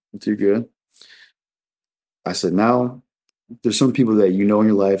 You're good. I said, now there's some people that in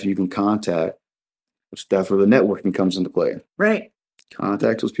your life you can contact. That's where the networking comes into play. Right.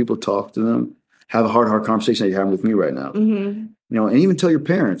 Contact those people, talk to them. Have a hard conversation that you're having with me right now. And even tell your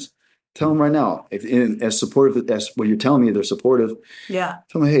parents. Tell them right now, as supportive as what you're telling me, they're supportive. Yeah.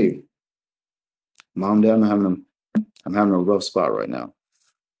 Tell them, hey, mom, dad, I'm having a rough spot right now.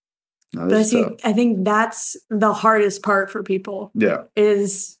 But I think that's the hardest part for people. Yeah.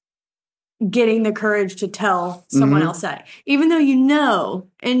 Is getting the courage to tell someone else that, even though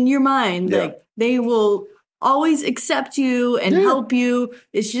in your mind, like they will always accept you and help you.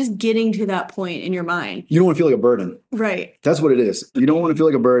 It's just getting to that point in your mind. You don't want to feel like a burden. Right. That's what it is. You don't want to feel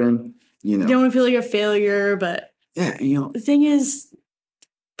like a burden. You don't want to feel like a failure, but the thing is,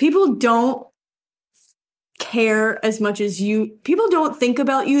 people don't care as much as people don't think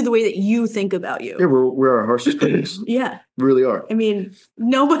about you the way that you think about you. Yeah, we're our harshest critics. Yeah. We really are. I mean,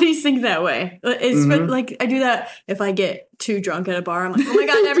 nobody's think that way. It's like I do that if I get too drunk at a bar. I'm like, oh my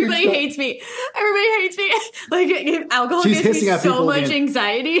God, everybody hates me. Everybody hates me. Like alcohol gives me so much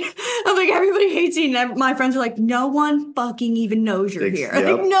anxiety. I'm like, everybody hates me. And my friends are like, no one fucking even knows you're here. Yep.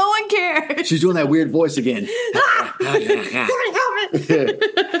 Like, no one cares. She's doing that weird voice again.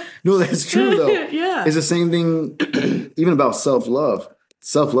 No, that's true though. Yeah. It's the same thing even about self-love.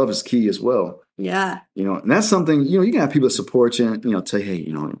 Self-love is key as well. Yeah. And that's something, you can have people that support you and, tell you, hey,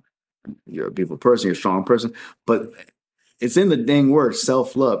 you're a beautiful person, you're a strong person, but it's in the dang word,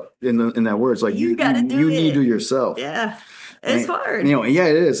 self-love, in that word. It's like you need to do yourself. Yeah. It's hard. Yeah,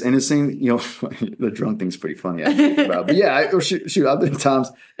 it is. And it's saying, the drunk thing's pretty funny. I think about. But yeah, I've been times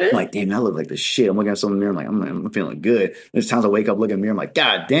I'm like, damn, I look like this shit. I'm looking at someone in the mirror, I'm like, I'm feeling good. There's times I wake up, look in the mirror, I'm like,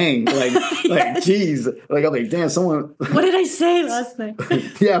 God dang, like, geez, like I'm like, damn, someone. What did I say last night?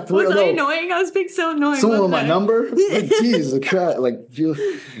 Yeah, was I annoying? I was being so annoying. Someone with my number, like, geez, it's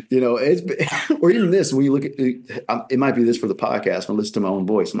or even this when you look at it might be this for the podcast. When I listen to my own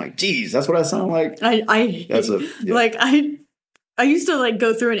voice, I'm like, geez, that's what I sound like. I used to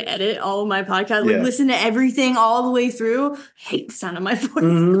go through and edit all of my podcasts, listen to everything all the way through. I hate the sound of my voice.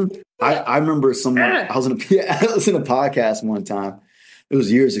 Mm-hmm. I remember someone, I was in a podcast one time. It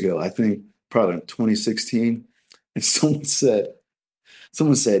was years ago, I think probably in 2016. And someone said,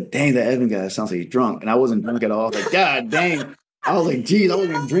 dang, that Evan guy sounds like he's drunk. And I wasn't drunk at all. I was like, God dang. I was like, geez, I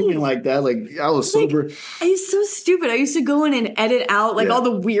wasn't drinking like that. Like, I was sober. It's so stupid. I used to go in and edit out all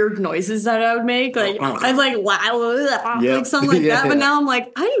the weird noises that I would make. Like, I'd like something like that. But now I'm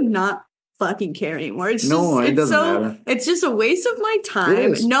like, I do not fucking care anymore. It doesn't matter. It's just a waste of my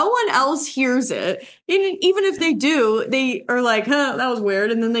time. No one else hears it. And even if they do, they are like, huh, that was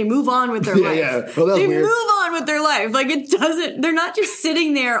weird. And then they move on with their life. Yeah. Well, that was weird. Move on with their life. Like, they're not just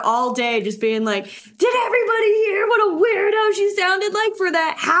sitting there all day just being like, did everybody hear what a weirdo she sounded like for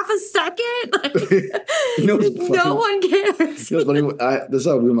that half a second? Like, no one cares. You know what's funny? This is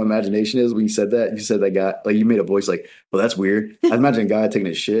how weird my imagination is when you said that. You said that guy, like, you made a voice like, well, that's weird. I imagine a guy taking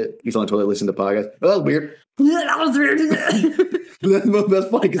a shit. He's on the toilet listening to podcasts. Oh, that's weird. That was weird. That's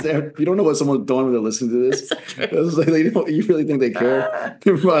funny because you don't know what someone's doing when they're listening to this. It's like, you really think they care?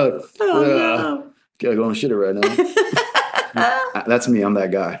 They're probably like, gotta go on shit it right now. That's me. I'm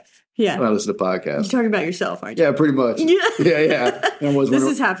that guy. Yeah. When I listen to podcasts. You're talking about yourself, aren't you? Yeah, pretty much. Yeah. This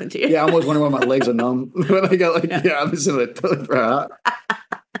has happened to you. Yeah, I'm always wondering why my legs are numb. When I got I'm just in the toilet for hot.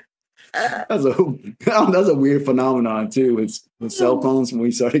 That's a weird phenomenon too. It's with cell phones when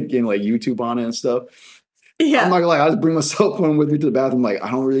we started getting like YouTube on it and stuff. Yeah. I'm not gonna lie, I just bring my cell phone with me to the bathroom. Like, I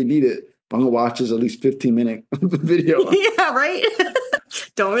don't really need it, but I'm gonna watch this at least 15-minute video. Yeah, right.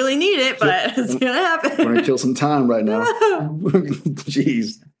 Don't really need it, but it's gonna happen. We're gonna kill some time right now.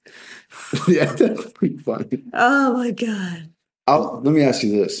 Jeez. Yeah, that's pretty funny. Oh my God. Let me ask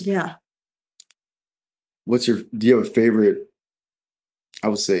you this. Yeah. Do you have a favorite, I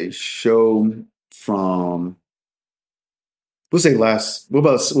would say, show from, we'll say last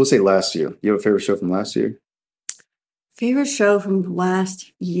year. You have a favorite show from last year? Favorite show from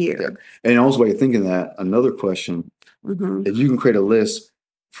last year. Yeah. And also while you're thinking that, another question, if you can create a list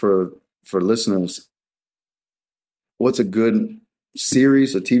for listeners, what's a good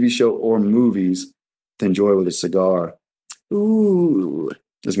series, a TV show, or movies to enjoy with a cigar? Ooh.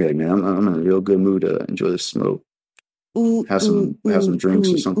 Just be like, man, I'm in a real good mood to enjoy this smoke. Have some drinks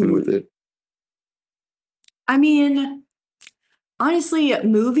or something with it. I mean, honestly,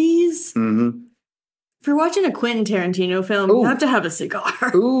 movies. Mm-hmm. If you're watching a Quentin Tarantino film, you have to have a cigar.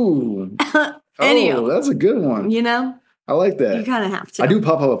 Ooh. That's a good one. You know? I like that. You kind of have to. I do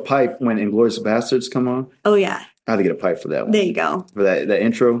pop up a pipe when Inglourious Bastards come on. Oh, yeah. I had to get a pipe for that one. There you go. For that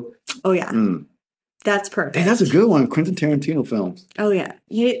intro. Oh, yeah. That's perfect. Hey, that's a good one. Quentin Tarantino films. Oh, yeah.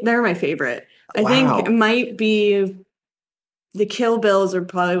 They're my favorite. I think it might be... The Kill Bills are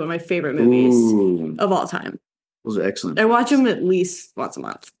probably one of my favorite movies of all time. Those are excellent. I watch them at least once a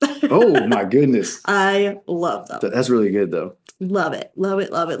month. Oh, my goodness. I love them. That's really good, though. Love it. Love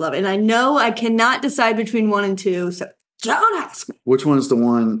it. Love it. Love it. And I know I cannot decide between 1 and 2, so don't ask me. Which one is the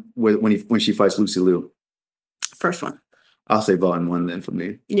one when she fights Lucy Liu? First one. I'll say Volume 1 then for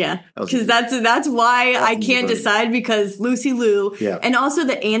me. Yeah, because that's why I can't decide, because Lucy Liu and also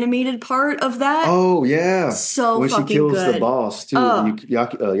the animated part of that. Oh yeah, so when fucking she kills good. The boss too,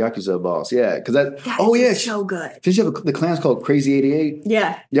 Yakuza boss. Yeah, because is so good. Did you have the clan's called Crazy 88?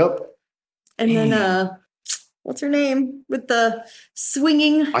 Yeah. Yep. And then what's her name with the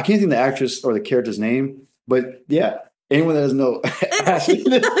swinging? I can't think of the actress or the character's name, but yeah. anyone that doesn't know, Ashley,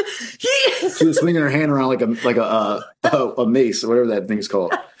 she was swinging her hand around like a mace or whatever that thing's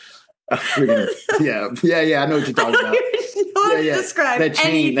called. Yeah. I know what you're talking about. Describe that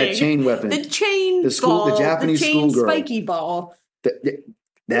chain weapon, the chain ball, the Japanese the chain schoolgirl, spiky ball.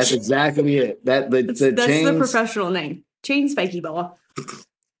 That's exactly it. That's the professional name, chain spiky ball.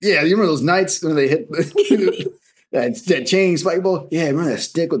 Yeah, you remember those nights when they hit that chain spiky ball? Yeah, remember that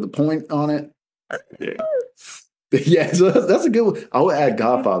stick with the point on it? Yeah, so that's a good one. I would add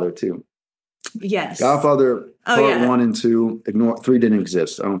Godfather too. Yes, Godfather part 1 and 2. Ignore 3 didn't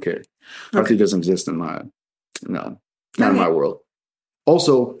exist. I don't care. Part 3 doesn't exist in my not in my world.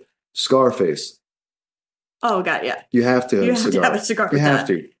 Also, Scarface. Oh God, yeah. You have to have a cigar. You have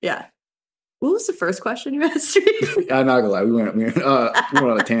to. Yeah. What was the first question you asked me? I'm not gonna lie. We went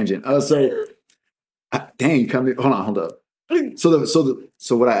on a tangent. Dang, hold up.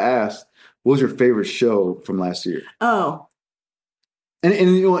 So what I asked, what was your favorite show from last year? Oh. And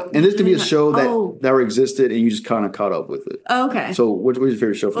you know what? And this could be a show that existed and you just kind of caught up with it. Oh, okay. So what was your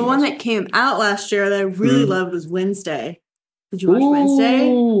favorite show from the one that came out last year that I really loved was Wednesday. Did you watch Wednesday?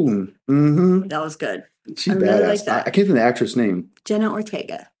 Mm-hmm. That was good. She's badass. Really like that. I can't think of the actress' name. Jenna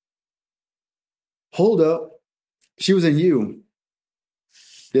Ortega. Hold up. She was in You.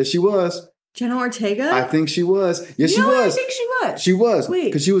 Yes, she was. Jenna Ortega? I think she was. Yes, she was. I think she was. She was. Wait.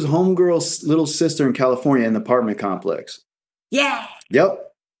 Because she was Homegirl's little sister in California in the apartment complex. Yeah.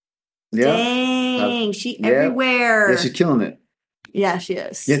 Yep. Dang. She everywhere. Yeah, she's killing it. Yeah, she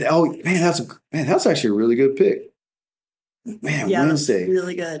is. Yeah. Oh, that's actually a really good pick. Man, yeah, Wednesday.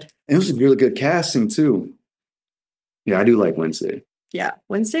 Really good. And it was really good casting, too. Yeah, I do like Wednesday. Yeah,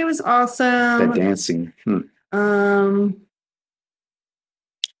 Wednesday was awesome. That dancing.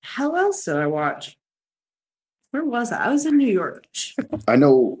 How else did I watch? Where was I? I was in New York. I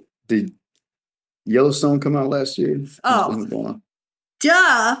know. Did Yellowstone come out last year? Oh.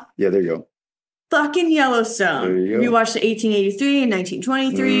 Duh. Yeah, there you go. Fucking Yellowstone. There you go. You watched the 1883 and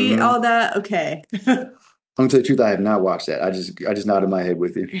 1923, all that. Okay. I'm gonna tell you the truth, I have not watched that. I just nodded my head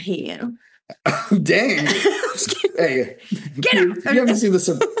with you. I hate you. Dang. Hey, get him. You haven't seen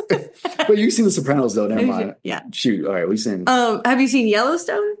but you've seen The Sopranos though. Never mind. Yeah. Shoot. All right, we seen. Have you seen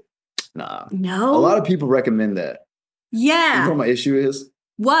Yellowstone? Nah. No. A lot of people recommend that. Yeah. You know what my issue is?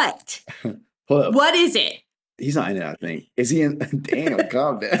 What? Hold up. What is it? He's not in it, I think. Is he in? Damn,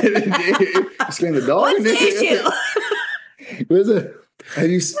 calm down. You scaring the dog? What's the issue? What is it?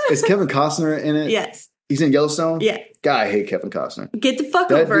 Is Kevin Costner in it? Yes. He's in Yellowstone? Yeah. God, I hate Kevin Costner. Get the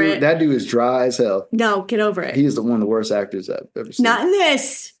fuck over it. That dude is dry as hell. No, get over it. He is one of the worst actors I've ever seen. Not in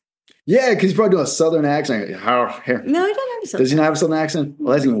this. Yeah, because he's probably doing a southern accent. No, he doesn't have a southern accent. Does he not have a southern accent?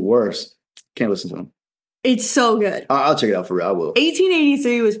 Well, that's even worse. Can't listen to him. It's so good. I'll check it out for real. I will.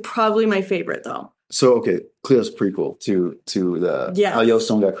 1883 was probably my favorite, though. So, okay, Cleo's prequel to the how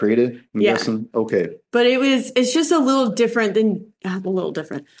Yellowstone got created. I'm guessing. Okay. But it's just a little different than,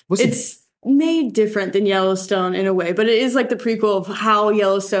 it's made different than Yellowstone in a way, but it is like the prequel of how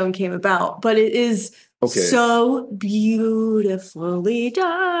Yellowstone came about. But it is so beautifully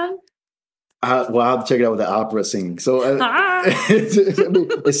done. I'll have to check it out with the opera singing. So,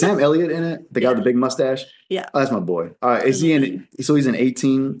 is Sam Elliott in it? The guy with the big mustache? Yeah. Oh, that's my boy. All right, is he in? So he's in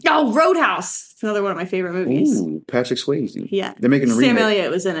 18. Oh, Roadhouse. It's another one of my favorite movies. Ooh, Patrick Swayze. Yeah. They're making a remake. Sam Elliott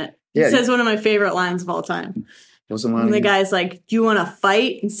was in it. He says one of my favorite lines of all time. What's the line? And the guy's like, "Do you want to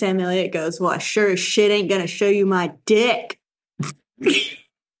fight?" And Sam Elliott goes, "Well, I sure as shit ain't gonna show you my dick."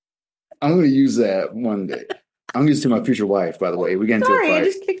 I'm going to use that one day. I'm going to use it to my future wife, by the way. We get into a fight. I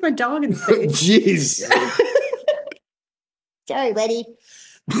just kicked my dog in the face. Jeez. Sorry, buddy.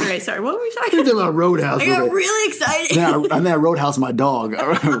 All right, sorry. What were we talking about? About Roadhouse. I got really excited. I'm at Roadhouse, my dog.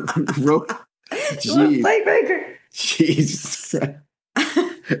 Jeez. Fight breaker. Jeez.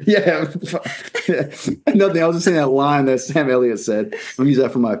 Yeah. Nothing. I was just saying that line that Sam Elliott said. I'm going to use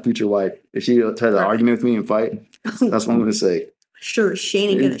that for my future wife. If she tries to argue with me and fight, that's what I'm going to say. Sure, Shane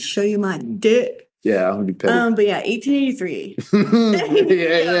ain't going to show you my dick. Yeah, I'm going to be petty. But yeah, 1883.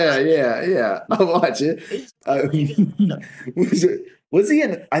 Yeah. I'll watch it. Was he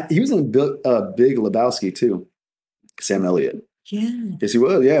in? He was in Big Lebowski too. Sam Elliott. Yeah. Yes, he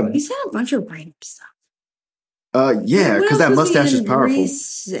was. Yeah. He's had a bunch of random stuff. Yeah, because that mustache is powerful.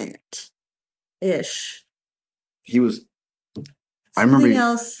 Recent-ish. He was. I Something remember.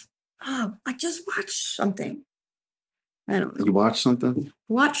 Else. Oh, I just watched something. I don't know. You watched something?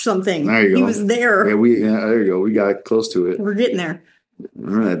 Watch something. There you go. He was there. Yeah, there you go. We got close to it. We're getting there.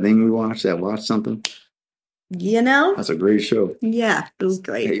 Remember that thing we watched? That Watch Something? You know? That's a great show. Yeah, it was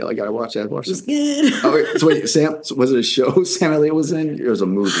great. Hey, y'all gotta watch that. Watch it was good. Oh, wait, Sam, was it a show Sam Elliott was in? It was a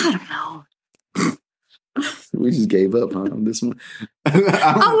movie. I don't know. We just gave up on this one.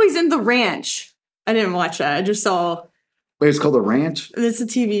 Always in the Ranch. I didn't watch that. I just saw. Wait, it's called The Ranch? It's a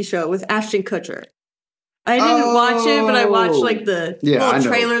TV show with Ashton Kutcher. I didn't watch it, but I watched like the little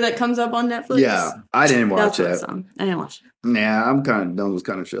trailer that comes up on Netflix. Yeah, I didn't watch that. I didn't watch it. Nah, I'm kind of done with those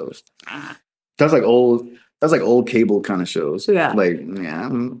kind of shows. That's like old cable kind of shows. Yeah. Like, yeah,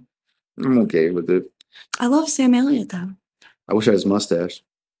 I'm okay with it. I love Sam Elliott though. I wish I had his mustache.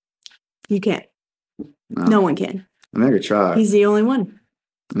 You can't. No one can. I mean, I could try. He's the only one.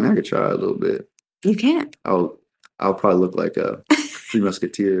 I could try a little bit. You can't. I'll probably look like a Three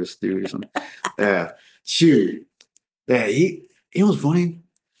Musketeers dude or something. Yeah. Shoot. Yeah, you know what's funny?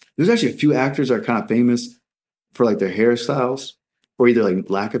 There's actually a few actors that are kind of famous for like their hairstyles or either like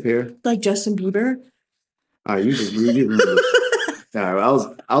lack of hair. Like Justin Bieber? All right, you remember this. All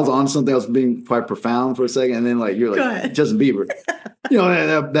right, I was on something else being quite profound for a second, and then like you're like Justin Bieber. You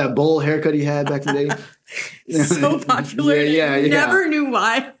know that bowl haircut he had back in the day? So popular. Yeah. Never knew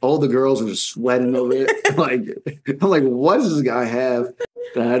why. All the girls were just sweating over it. I'm like, what does this guy have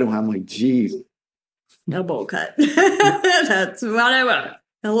that I don't have? I'm like, geez. A bowl cut. That's what I want.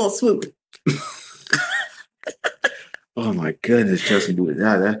 A little swoop. Oh my goodness, Justin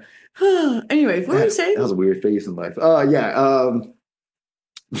Bieber. Anyway, what were you saying? That was a weird phase in life.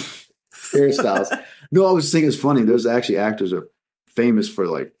 Hairstyles. No, I was thinking it's funny. There's actually actors that are famous for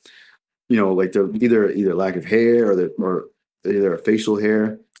like, you know, like they're either lack of hair or either facial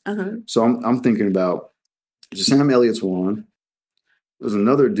hair. Uh-huh. So I'm thinking about Sam Elliott's one. There's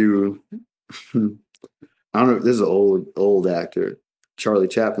another dude. I don't know. This is an old actor, Charlie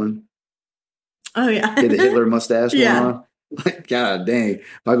Chaplin. Oh yeah, he had the Hitler mustache going yeah. on. Like, God dang,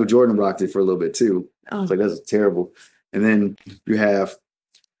 Michael Jordan rocked it for a little bit too. Oh. It's like that's terrible. And then you have,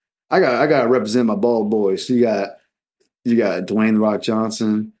 I got to represent my bald boys. So you got Dwayne The Rock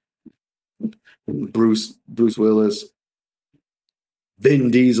Johnson, Bruce Willis, Vin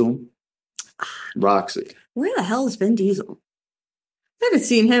Diesel, Roxy. Where the hell is Vin Diesel? I haven't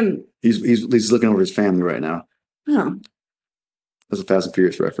seen him. He's looking over his family right now. Oh, that's a Fast and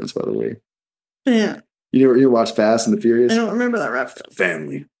Furious reference, by the way. Yeah. You watch Fast and the Furious? I don't remember that reference.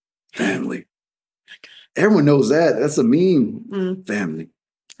 Family. Everyone knows that. That's a meme. Family.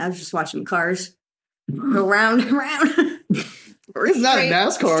 I was just watching Cars go round and round. It's not a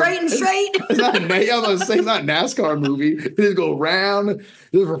NASCAR. Straight and straight. It's not a NASCAR movie. They just go round.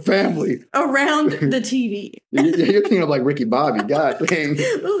 This is for family. Around the TV. You're thinking of like Ricky Bobby. God dang.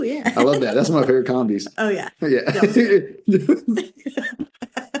 Oh, yeah. I love that. That's one of my favorite comedies. Oh, yeah. Yeah.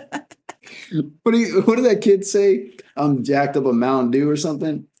 What did that kid say? I'm jacked up a Mountain Dew or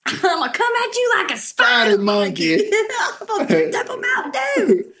something? I'm going to come at you like a spider monkey. I'm going to jacked up a Mountain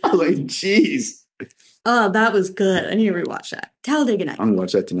Dew. I'm like, jeez. Oh, that was good. I need to rewatch that. Talladega Nights. I'm going to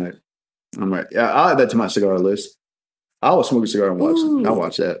watch that tonight. I'm right. Yeah, I'll add that to my cigar list. I will smoke a cigar and watch it. I'll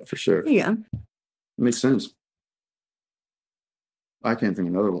watch that for sure. Yeah. Makes sense. I can't think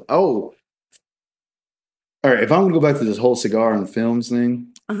of another one. Oh. All right. If I'm going to go back to this whole cigar and films thing,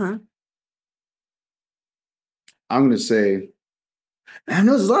 uh-huh. I'm going to say, I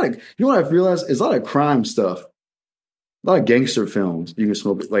know there's a lot of, you know what I've realized? There's a lot of crime stuff. A lot of gangster films. You can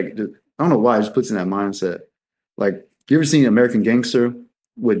smoke it. Like, I don't know why it just puts in that mindset. Like, you ever seen American Gangster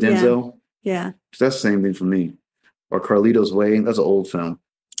with Denzel? Yeah. That's the same thing for me. Or Carlito's Way. That's an old film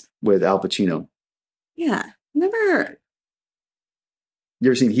with Al Pacino. Yeah. Never. You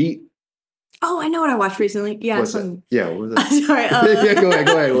ever seen Heat? Oh, I know what I watched recently. Yeah. What's that? Yeah, what was that? Sorry. Yeah, go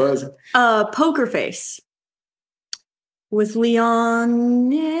ahead. What was it? Poker Face. With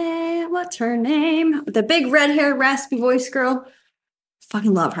Leon, what's her name? The big red-haired, raspy voice girl.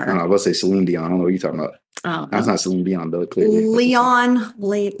 Fucking love her. I don't know. I was about to say Celine Dion. I don't know what you're talking about. Oh, that's not Celine Dion, though, clearly. Leon,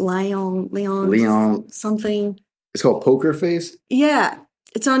 something. It's called Poker Face? Yeah.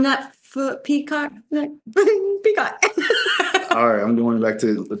 It's on that Peacock. Peacock. All right, I'm going back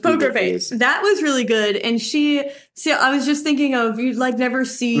to the Poker Face. That was really good. And I was just thinking of, you'd like never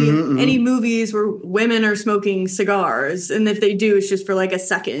see any movies where women are smoking cigars. And if they do, it's just for like a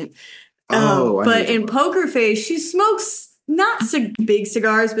second. But in Poker Face, she smokes not big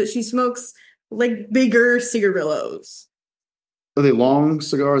cigars, but she smokes like bigger cigarillos. Are they long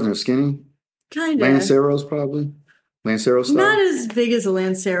cigars and they're skinny? Kind of. Lanceros, probably? Lancero style? Not as big as a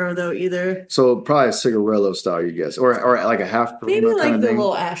Lancero, though, either. So probably a cigarillo style, you guess. Or like a half Corona. Maybe like kind of the thing.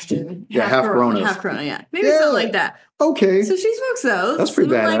 little Ashton. Yeah, half Coronas. Half Corona, yeah. Maybe something like that. Okay. So she smokes those. That's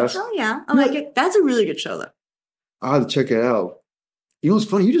pretty and I'm badass. Like, oh, yeah. I like it. That's a really good show, though. I'll have to check it out. You know what's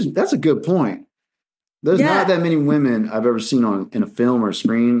funny? That's a good point. There's not that many women I've ever seen in a film or a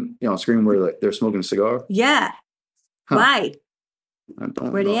screen, a screen where like they're smoking a cigar. Yeah. Huh. Why? I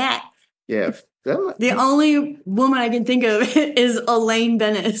don't Where know. they at? Yeah. The only woman I can think of is Elaine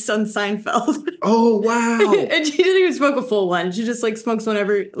Bennis on Seinfeld. Oh, wow. And she doesn't even smoke a full one. She just like smokes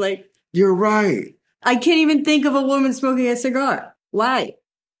whenever, like. You're right. I can't even think of a woman smoking a cigar. Why?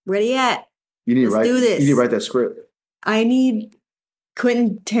 Where you at? You need Let's do this. You need to write that script. I need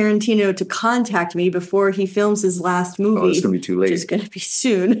Quentin Tarantino to contact me before he films his last movie. Oh, it's going to be too late. Which is going to be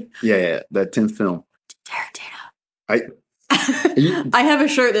soon. Yeah, that 10th film. Tarantino. I have a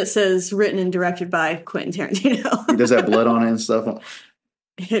shirt that says written and directed by Quentin Tarantino. Does that blood on it and stuff?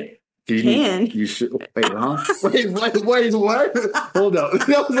 It can. You should. Wait, huh? Wait, what? Hold up.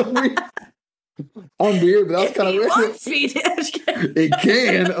 That was a weird. I'm weird, but that was kind of weird. Wants me to. It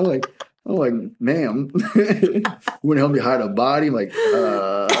can. I'm like, ma'am, you want to help me hide a body? I'm like,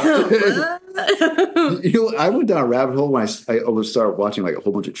 I went down a rabbit hole when I would start watching like a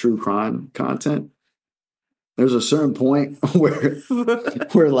whole bunch of true crime content. There's a certain point where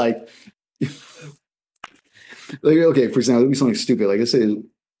like, okay, for example, it'd be something stupid. Like, let's say, it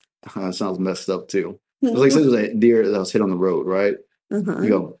sounds messed up too. It's like, say there's a deer that was hit on the road, right? You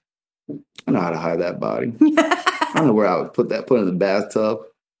go, I know how to hide that body. I don't know where I would put it in the bathtub.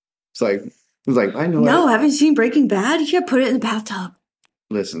 It's like I know. No, haven't you seen Breaking Bad? You gotta put it in the bathtub.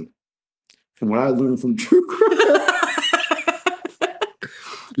 Listen, from what I learned from true crime,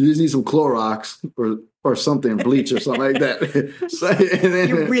 you just need some Clorox or something, bleach or something like that. So, then,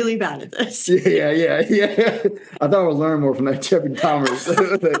 You're really bad at this. Yeah. I thought I would learn more from that Jeffrey Dahmer.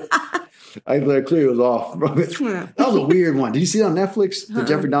 I clearly was off from it. That was a weird one. Did you see it on Netflix? The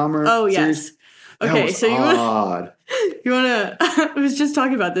Jeffrey Dahmer? Oh, series? yes. Okay, was so odd. you want to? I was just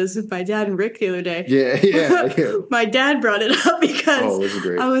talking about this with my dad and Rick the other day. Yeah. My dad brought it up because this is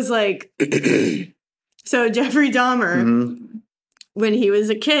great. I was like, so Jeffrey Dahmer, when he was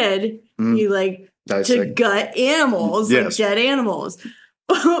a kid, he to gut animals, like dead animals.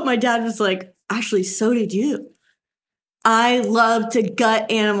 My dad was like, actually, so did you. I loved to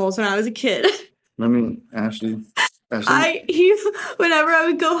gut animals when I was a kid. Ashley. Whenever I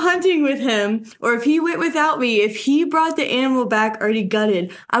would go hunting with him, or if he went without me, if he brought the animal back already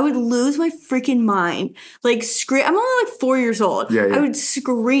gutted, I would lose my freaking mind. Like, scream. I'm only like 4 years old. Yeah. I would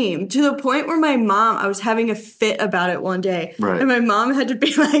scream to the point where I was having a fit about it one day. Right. And my mom had to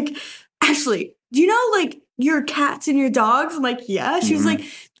be like, Ashley, do you know, like, your cats and your dogs? I'm like, yeah. She was like,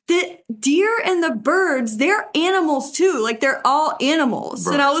 the deer and the birds, they're animals too. Like, they're all animals.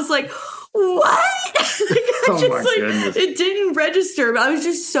 Right. And I was like, what? Goodness. It didn't register, but I was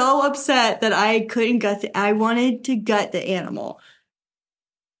just so upset that I couldn't I wanted to gut the animal.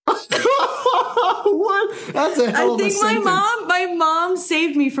 What? That's a hell of a sentence. I think my mom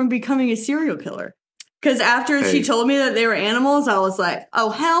saved me from becoming a serial killer. Because after she told me that they were animals, I was like,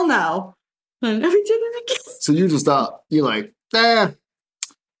 oh, hell no. I never did it again. So you just thought, you're like,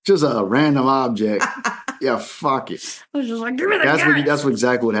 just a random object. Yeah, fuck it. I was just like, give me the gun. That's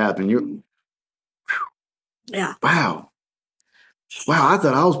exactly what happened. Yeah. Wow, I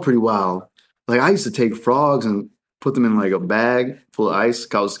thought I was pretty wild. Like, I used to take frogs and put them in like a bag full of ice.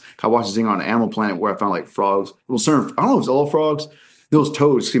 Cause I watched this thing on Animal Planet where I found like frogs. Well, I don't know if it's all frogs. Those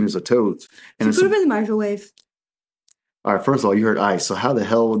toads, excuse me, it's a toads. And put them in the microwave. All right, first of all, you heard ice. So how the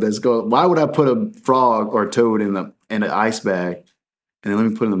hell would this go? Why would I put a frog or a toad in an ice bag? And then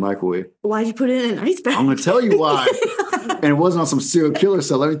let me put it in the microwave. Why'd you put it in an ice bag? I'm going to tell you why. And it wasn't on some serial killer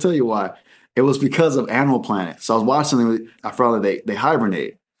stuff. Let me tell you why. It was because of Animal Planet. So I was watching them. I found that they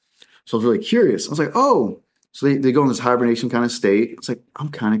hibernate. So I was really curious. I was like, oh. So they go in this hibernation kind of state. It's like, I'm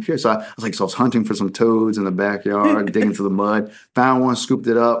kind of curious. So I was hunting for some toads in the backyard, digging through the mud. Found one, scooped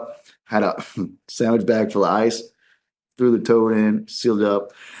it up. Had a sandwich bag full of ice. Threw the toad in, sealed it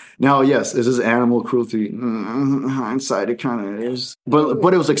up. Now, yes, this is animal cruelty. Hindsight, it kind of is.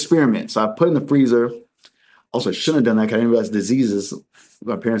 But it was an experiment. So I put it in the freezer. Also, I shouldn't have done that because I didn't realize diseases.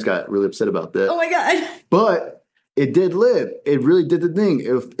 My parents got really upset about that. Oh, my God. But it did live. It really did the thing.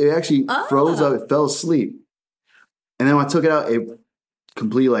 It actually froze up. It fell asleep. And then when I took it out, it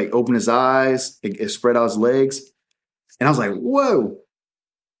completely opened his eyes. It spread out his legs. And I was like, whoa.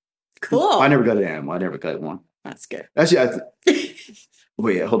 Cool. I never got an animal. I never got one. That's good. Actually,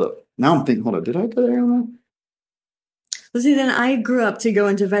 wait, hold up. Now I'm thinking, hold up, did I get an animal? Well, see, then I grew up to go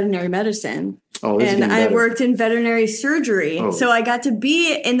into veterinary medicine. Oh, and I worked in veterinary surgery. Oh. So I got to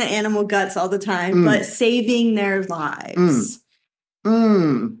be in the animal guts all the time, but saving their lives.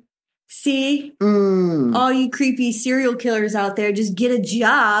 See? All you creepy serial killers out there, just get a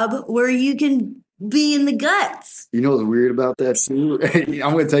job where you can be in the guts. You know what's weird about that, too?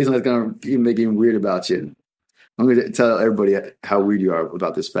 I'm going to tell you something that's going to make it even weird about you. I'm going to tell everybody how weird you are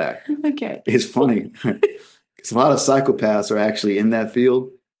about this fact. Okay. It's funny. Because a lot of psychopaths are actually in that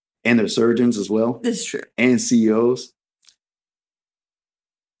field. and they're surgeons as well. That's true. And CEOs.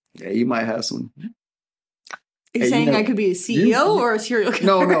 Yeah, you might have some. You're saying I could be a CEO or a serial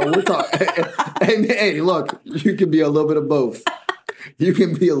killer? No, we're talking. Hey, look, you can be a little bit of both. You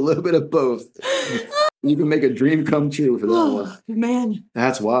can be a little bit of both. You can make a dream come true for that one. Man.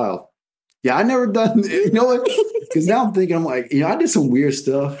 That's wild. Yeah, I never done, you know what? Because now I'm thinking, I'm like, I did some weird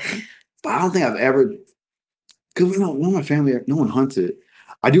stuff, but I don't think I've ever, because none of my family, no one hunted.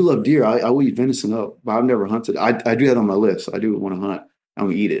 I do love deer. I will eat venison up, but I've never hunted. I do that on my list. I do want to hunt. I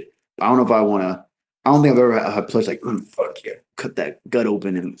want to eat it. But I don't know if I want to. I don't think I've ever had a pleasure like, fuck yeah, cut that gut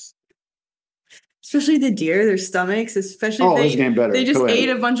open and. Especially the deer, their stomachs, especially it's getting better. They just ate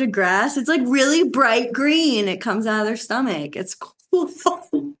a bunch of grass. It's like really bright green. It comes out of their stomach. It's cool.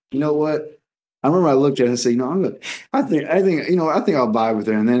 You know what? I remember I looked at it and said, I think I'll buy with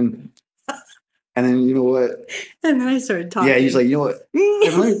her. And then you know what? And then I started talking. Yeah, he's like, you know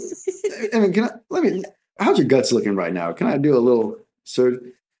what? How's your guts looking right now? Can I do a little search?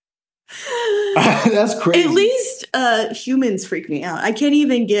 That's crazy. At least humans freak me out. I can't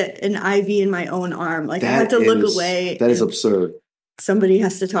even get an IV in my own arm. Like I have to look away. That is absurd. Somebody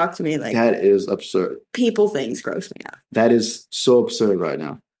has to talk to me. Like that is absurd. People things gross me out. That is so absurd right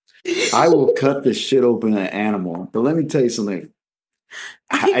now. I will cut this shit open an animal. But let me tell you something.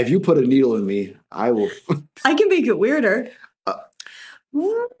 If you put a needle in me, I will. I can make it weirder.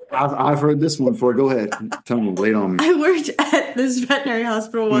 I've heard this one before. Go ahead. Tell me. Lay it on me. I worked at this veterinary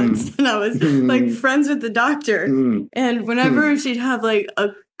hospital once, and I was like friends with the doctor. And whenever she'd have like a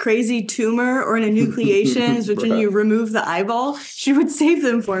crazy tumor or an enucleation, which when you remove the eyeball, she would save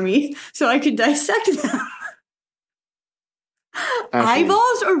them for me so I could dissect them. Actually,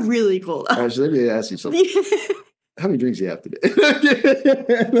 eyeballs are really cool. Actually, let me ask you something. How many drinks do you have today?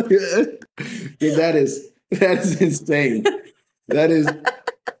 That is insane. That is.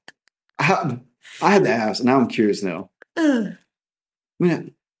 I had to ask. Now I'm curious now.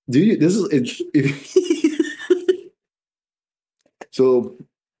 Man, do you? This is. So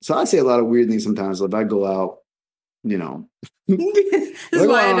I say a lot of weird things sometimes. If I go out, This is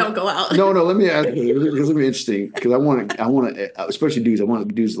why I don't go out. No. Let me ask you. This is gonna be interesting because I want to, especially dudes. I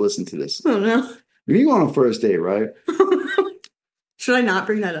want dudes to listen to this. Oh no! If you go on a first date, right? Should I not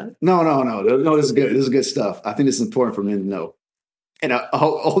bring that up? No. This is good. This is good stuff. I think it's important for men to know. And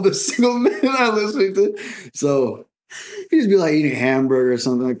all the single men I'm listening to. So you just be like eating a hamburger or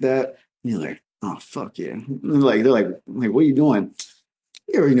something like that. And you're like, oh fuck yeah. And they're like, what are you doing?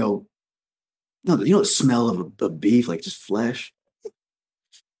 You ever, the smell of beef, like just flesh.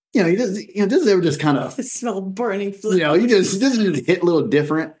 This is ever just kind of the smell of burning flesh. This just hit a little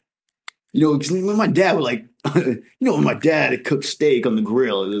different. Because when my dad would like, when my dad had cooked steak on the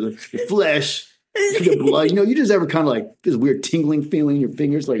grill, the flesh. The blood, you just ever kind of like this weird tingling feeling in your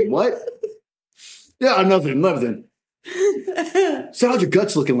fingers, like what? Yeah, nothing. So how's your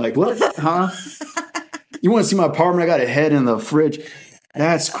guts looking like? What? Huh? You want to see my apartment? I got a head in the fridge.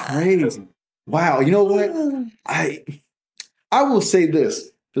 That's crazy. Wow. You know what? I will say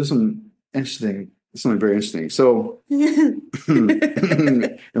this. There's something very interesting. So, and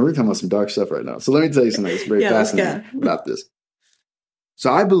we're talking about some dark stuff right now. So let me tell you something that's very fascinating about this.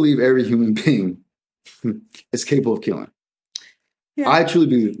 So I believe every human being is capable of killing. Yeah. I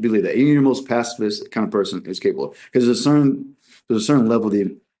truly believe that. Even your most pacifist kind of person is capable. Because there's a certain level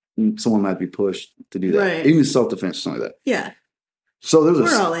that someone might be pushed to do that. Right. Even self-defense, something like that. Yeah. So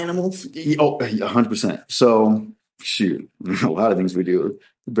we're all animals. 100%. So shoot, a lot of things we do are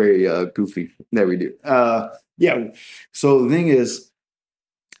very goofy that we do. Yeah. So the thing is,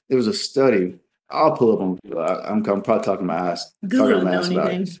 there was a study. I'll pull up on. I'm probably talking my ass. Google don't know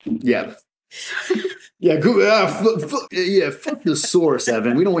anything. Yeah. Yeah. Google. Fuck the source,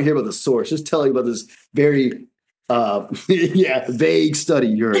 Evan. We don't want to hear about the source. Just tell you about this very, vague study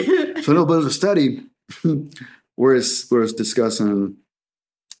you heard. So no, but it was a study where it's discussing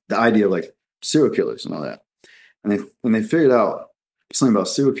the idea of like serial killers and all that, and they figured out something about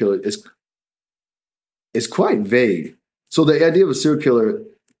serial killers. It's quite vague. So the idea of a serial killer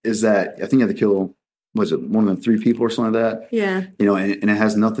is that I think you have to kill, was it more than 3 people or something like that? Yeah. And it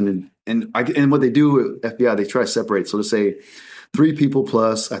has nothing to, and what they do at FBI, they try to separate. So to say 3 people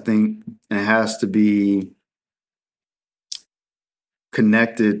plus, I think, and it has to be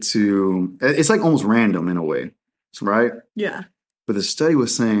connected to, it's like almost random in a way, right? Yeah. But the study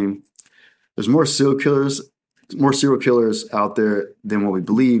was saying there's more serial killers out there than what we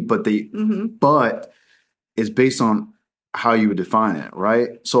believe, but but it's based on how you would define it,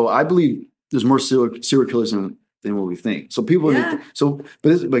 right? So I believe there's more serial killers than what we think. So people,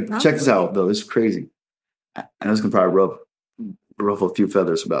 check this out though. This is crazy. I know this can probably ruffle a few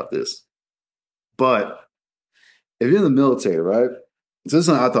feathers about this. But if you're in the military, right? So this is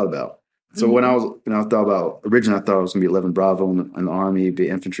something I thought about. So when I thought about originally, I thought it was gonna be 11 Bravo in the Army, be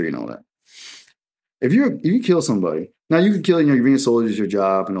infantry and all that. If you kill somebody, now you can kill, you're being a soldier, is your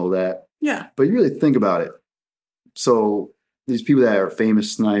job and all that. Yeah. But you really think about it. So these people that are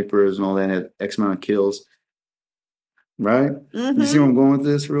famous snipers and all that had X amount of kills, right? You see where I'm going with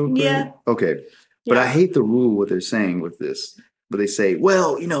this real quick? Yeah. Okay. But I hate the rule, what they're saying with this. But they say,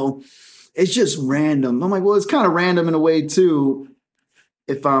 well, it's just random. I'm like, well, it's kind of random in a way too.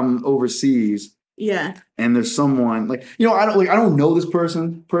 If I'm overseas, and there's someone I don't know this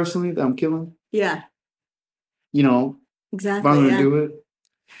person personally that I'm killing. Yeah. If Exactly. I'm going to do it.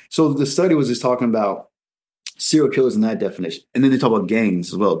 So the study was just talking about serial killers in that definition, and then they talk about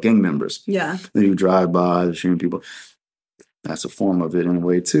gangs as well, gang members. Yeah. They do drive-bys, shooting people. That's a form of it in a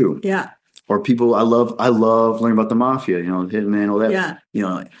way too. Yeah. Or people, I love learning about the mafia. Hitman, all that. Yeah.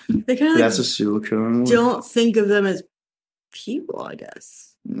 They kind of that's a serial killer. Don't think of them as people, I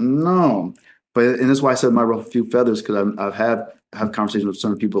guess. No, and that's why I said my ruffle a few feathers, because I've have conversations with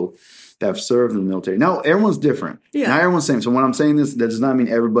certain people that have served in the military. Now everyone's different. Yeah, not everyone's the same. So when I'm saying this, that does not mean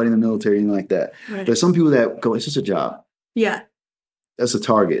everybody in the military, anything like that. Right. There's some people that go, it's just a job. Yeah, that's a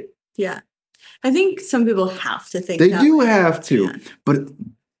target. Yeah, I think some people have to think. They do have to, but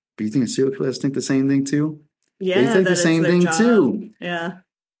you think serial killers think the same thing too? Yeah, they think the same thing too. Yeah,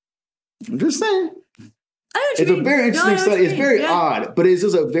 I'm just saying. It's a very interesting study. It's very odd, but it's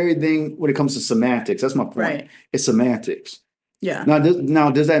just a very thing when it comes to semantics. That's my point. Right. It's semantics. Yeah. Now,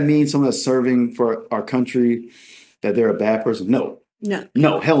 does that mean someone that's serving for our country that they're a bad person? No.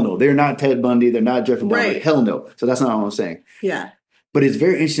 No, hell no. They're not Ted Bundy. They're not Jeffrey Dahmer. Right. Hell no. So that's not what I'm saying. Yeah. But it's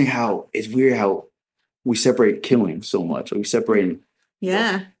very interesting how it's weird how we separate killing so much. Are we separating?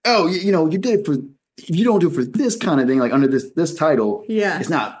 Yeah. Oh, you did it for. If you don't do it for this kind of thing, like under this title, it's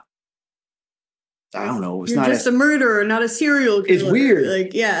not. I don't know. You're just a murderer, not a serial killer. It's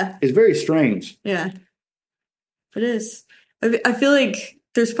weird. It's very strange. Yeah. It is. I feel like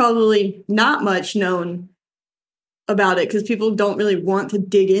there's probably not much known about it because people don't really want to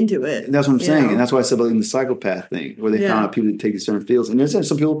dig into it. And that's what I'm saying. And that's why I said about the psychopath thing, where they found out people that take these certain fields. And there's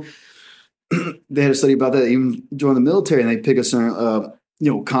some people, they had a study about that, even join the military and they pick a certain,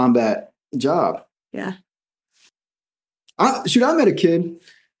 combat job. Yeah. I met a kid.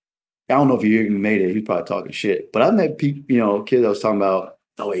 I don't know if you even made it. He's probably talking shit. But I met people, kids that was talking about,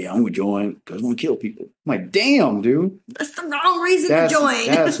 oh, yeah, I'm going to join because I want to kill people. I'm like, damn, dude. That's the wrong reason to join.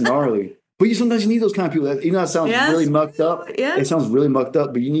 That's gnarly. But sometimes you need those kind of people. Even though it sounds really mucked up. Yeah. It sounds really mucked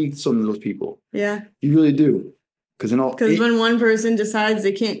up, but you need some of those people. Yeah. You really do. Because when one person decides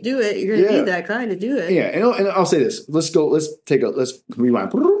they can't do it, you're going to need that guy to do it. Yeah. And I'll say this. Let's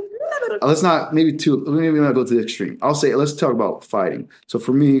rewind. Let's not maybe not go to the extreme. I'll say, let's talk about fighting. So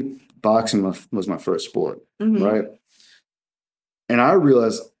for me, boxing was my first sport, right? And I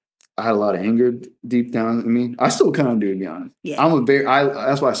realized I had a lot of anger deep down in me. I still kind of do, to be honest. Yeah.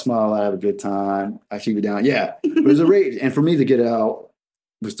 That's why I smile. I have a good time. I keep it down. Yeah. But there's a rage. And for me to get it out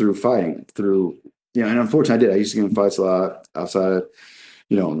was through fighting, and unfortunately I did. I used to get in fights a lot outside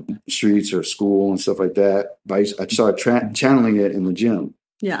of, streets or school and stuff like that. But I started channeling it in the gym.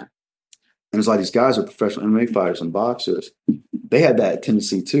 Yeah. And it's like these guys are professional MMA fighters and boxers. They had that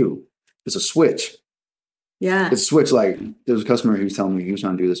tendency too. It's a switch. Yeah. It's a switch. Like, there was a customer who was telling me he was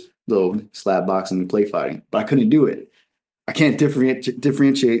trying to do this little slap boxing and play fighting, but I couldn't do it. I can't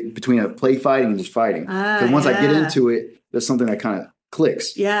differentiate between a play fighting and just fighting. Because once I get into it, there's something that kind of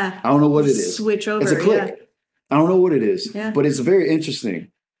clicks. Yeah. I don't know what it is. Switch over. It's a click. Yeah. I don't know what it is, but it's very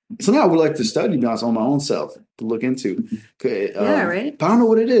interesting. Something I would like to study, to be honest, on my own self, to look into. Right. But I don't know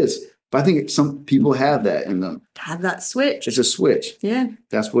what it is. But I think some people have that in them. Have that switch. It's a switch. Yeah.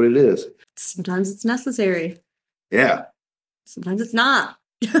 That's what it is. Sometimes it's necessary. Yeah. Sometimes it's not.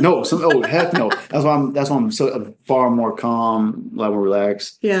 No. Heck no. That's why I'm so far more calm, a lot more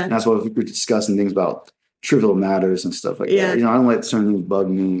relaxed. Yeah. And that's why we're discussing things about trivial matters and stuff like that. I don't let certain things bug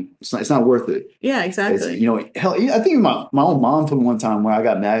me. It's not worth it. Yeah, exactly. Hell, I think my own mom told me one time where I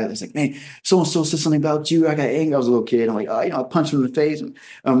got mad. I was like, man, so-and-so said something about you. I got angry. I was a little kid. I'm like, I punched him in the face. And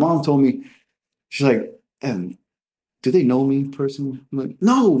my mom told me, she's like, do they know me personally? I'm like,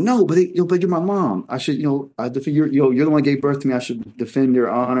 no, but you're my mom. I should, I defend you're the one who gave birth to me. I should defend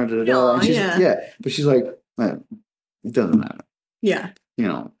your honor. And she's, but she's like, man, it doesn't matter. Yeah.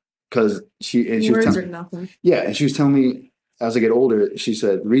 Because she was telling me, nothing. Yeah, and she was telling me as I get older, she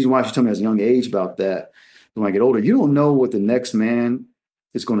said the reason why she told me at a young age about that, when I get older, you don't know what the next man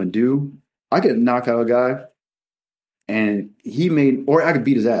is going to do. I could knock out a guy, or I could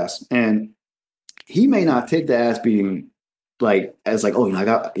beat his ass, and he may not take the ass beating like as like, oh, I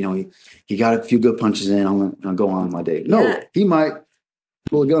got, he got a few good punches in. I'm gonna go on my day. No, Yeah. he might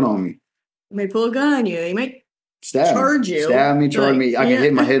pull a gun on me. He might pull a gun on you. He might Stab me. Charge me. I can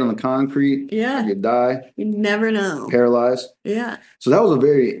hit my head on the concrete. Yeah. I could die. You never know. Paralyzed. Yeah. So that was a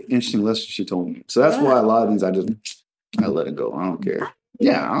very interesting lesson she told me. So that's why a lot of things I let it go. I don't care.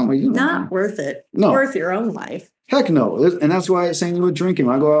 Yeah, I don't. Not worth it. No. Worth your own life. Heck no. And that's why it's saying with drinking.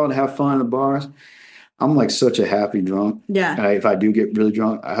 When I go out and have fun at bars, I'm like such a happy drunk. Yeah. If I do get really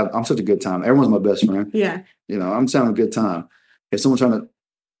drunk, I'm such a good time. Everyone's my best friend. Yeah. I'm just having a good time. If someone's trying to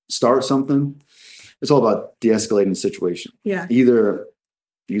start something, it's all about de-escalating the situation. Yeah. Either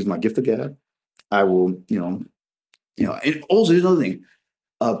use my gift of gab. I will, and also there's another thing.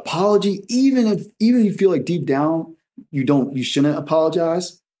 Apology, even if you feel like deep down you shouldn't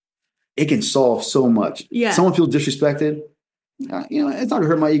apologize, it can solve so much. Yeah. Someone feels disrespected. It's not gonna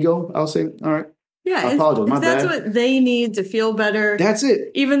hurt my ego. I'll say, all right. Yeah. I apologize. My that's bad. what they need to feel better. That's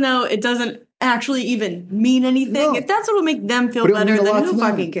it. Even though it doesn't actually even mean anything. No. If that's what will make them feel But it would better, mean a then lot who to them.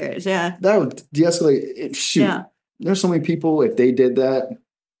 fucking cares? Yeah. That would de-escalate it. Shoot. Yeah. There's so many people, if they did that,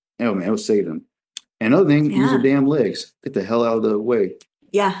 oh man, it would save them. Another thing, use your damn legs. Get the hell out of the way.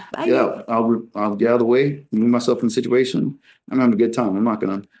 Yeah. Get out. I'll get out of the way, move myself in the situation. I'm having a good time. I'm not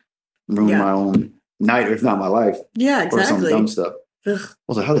going to ruin my own night, or if not my life. Yeah, Or some exactly. dumb stuff. Ugh. I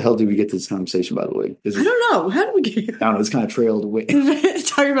was like, how the hell did we get to this conversation, by the way? I don't know. How did we get here? I don't know. It's kind of trailed away.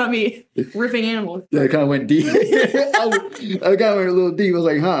 Talking about me ripping animals. Yeah, it kind of went deep. I kind of went a little deep. I was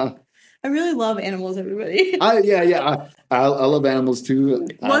like, huh. I really love animals, everybody. I love animals too.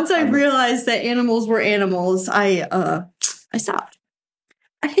 Once I realized that animals were animals, I stopped.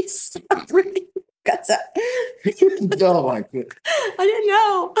 I stopped ripping guts out. Oh my god! I didn't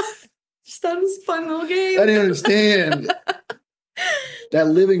know. Just thought it was a fun little game. I didn't understand that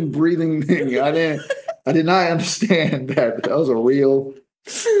living, breathing thing. I did not understand that. That was a real.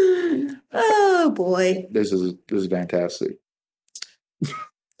 Oh boy! This is fantastic.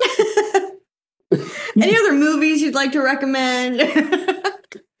 Any other movies you'd like to recommend?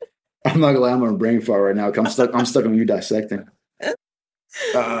 I'm not gonna lie, I'm on a brain fart right now. I'm stuck on you dissecting.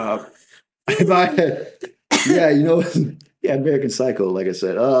 American Psycho, like I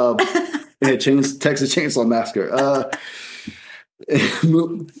said. Texas Chainsaw Massacre.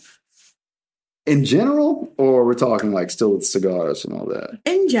 In general, or we're talking like still with cigars and all that?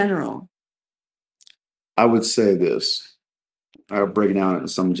 In general. I would say this. I'll break it down into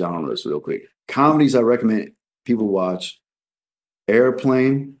some genres real quick. Comedies I recommend people watch: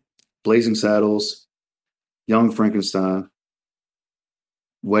 Airplane, Blazing Saddles, Young Frankenstein,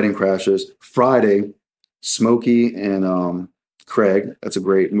 Wedding Crashers, Friday, Smokey and Craig. That's a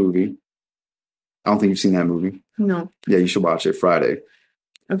great movie. I don't think you've seen that movie. No. Yeah, you should watch it. Friday.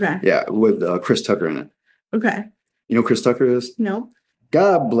 Okay. Yeah, with Chris Tucker in it. Okay. You know who Chris Tucker is? No.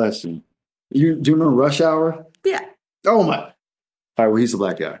 God bless him. Do you remember Rush Hour? Yeah. Oh my. All right, well, he's the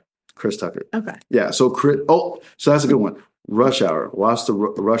black guy. Chris Tucker. Okay. Yeah, so so that's a good one. Rush Hour. Watch the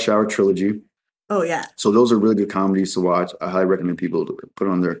Rush Hour trilogy. Oh yeah. So those are really good comedies to watch. I highly recommend people to put it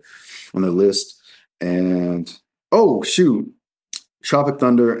on their list. And Tropic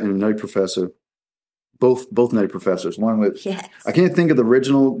Thunder and Nutty Professor. Both Nutty Professors. One with I can't think of the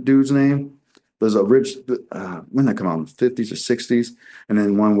original dude's name. There's a when did that come out? In the 50s or 60s, and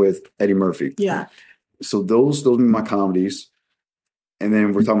then one with Eddie Murphy. Yeah. So those are my comedies. And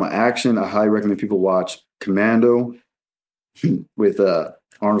then we're talking about action. I highly recommend people watch Commando with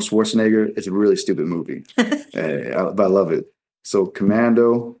Arnold Schwarzenegger. It's a really stupid movie, but I love it. So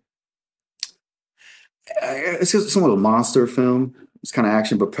Commando. It's just somewhat a monster film. It's kind of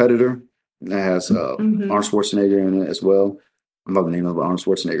action, but Predator. That has Arnold Schwarzenegger in it as well. I'm about the name of Arnold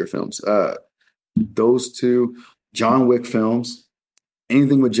Schwarzenegger films. Those two, John Wick films,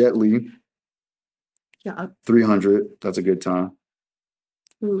 anything with Jet Li. Yeah. 300. That's a good time.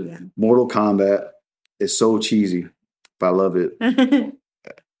 Ooh, yeah. Mortal Kombat is so cheesy, but I love it.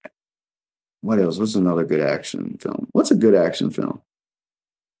 What else? What's another good action film? What's a good action film?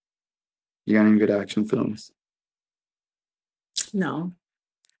 You got any good action films? No.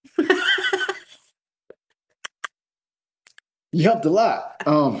 You helped a lot.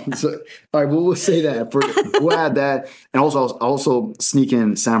 All right, we'll say that. We'll add that, and also sneak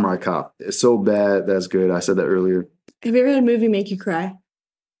in Samurai Cop. It's so bad that's good. I said that earlier. Have you ever had a movie make you cry?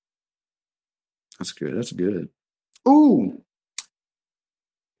 That's good. That's good. Ooh,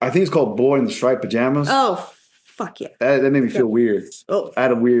 I think it's called Boy in the Striped Pajamas. Oh, fuck yeah! That made me feel weird. Oh, I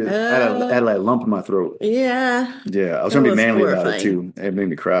had like a lump in my throat. Yeah. Yeah, I was trying to be manly about it horrifying. too. It made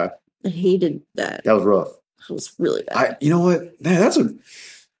me cry. I hated that. That was rough. It was really bad. You know what? Man,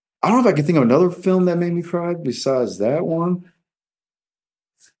 I don't know if I can think of another film that made me cry besides that one.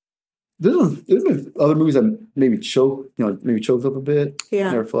 There's been other movies that maybe maybe choked up a bit.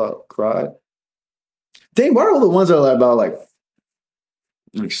 Yeah. Never felt out, cried. Dang, why are all the ones that are about like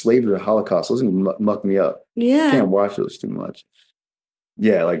slavery or Holocaust? Those muck me up. Yeah. I can't watch those too much.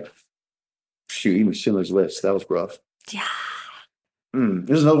 Yeah, like shoot, even Schindler's List. That was rough. Yeah.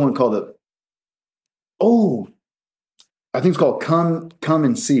 There's another one called I think it's called Come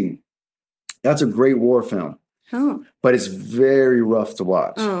and See. That's a great war film. Oh. But it's very rough to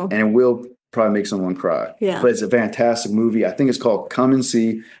watch. Oh. And it will probably make someone cry. Yeah. But it's a fantastic movie. I think it's called Come and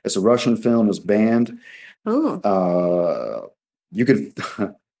See. It's a Russian film. It's banned. Oh. You can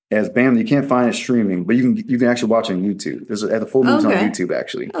it's banned. You can't find it streaming, but you can actually watch it on YouTube. The full movie's on YouTube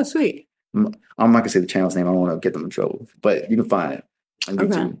actually. Oh, sweet. I'm not gonna say the channel's name. I don't want to get them in trouble, but you can find it on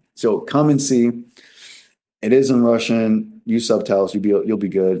YouTube. Okay. So Come and See. It is in Russian. Use subtitles. You'll be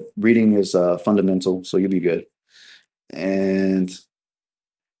good. Reading is fundamental, so you'll be good. And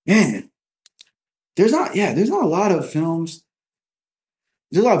man, there's not a lot of films.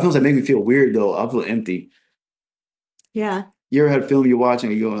 There's a lot of films that make me feel weird though. I feel empty. Yeah. You ever had a film you watch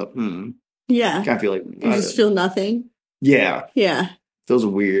and you go, Yeah. I kind of feel like you just feel nothing. Yeah. Yeah. Those are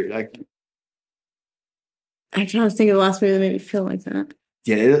weird. I'm trying to think of the last movie that made me feel like that.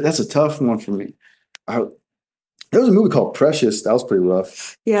 Yeah, that's a tough one for me. There was a movie called Precious. That was pretty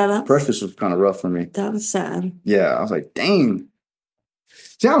rough. Yeah, Precious was kind of rough for me. That was sad. Yeah, I was like, dang.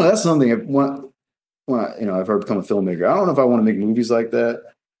 See, I don't know. That's something when I've ever become a filmmaker. I don't know if I want to make movies like that.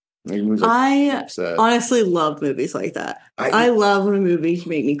 I honestly love movies like that. I love when a movie can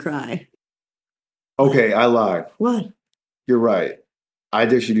make me cry. Okay, I lied. What? You're right. I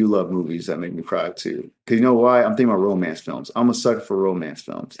actually do love movies that make me cry too. Because you know why? I'm thinking about romance films. I'm a sucker for romance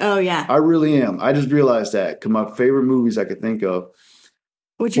films. Oh, yeah. I really am. I just realized that. Because my favorite movies I could think of.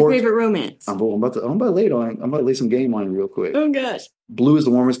 What's your favorite romance? I'm about to lay some game on you real quick. Oh, gosh. Blue is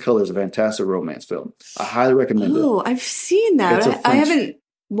the Warmest Color is a fantastic romance film. I highly recommend it. Oh, I've seen that. I haven't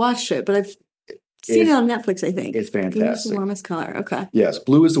watched it, but I've seen it on Netflix, I think. It's fantastic. Blue is the Warmest Color. Okay. Yes.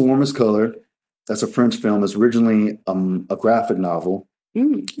 Blue is the Warmest Color. That's a French film. It's originally a graphic novel.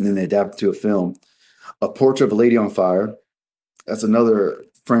 And then they adapted to a film. A Portrait of a Lady on Fire. That's another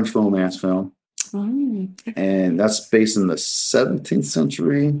French romance film. Oh. And that's based in the 17th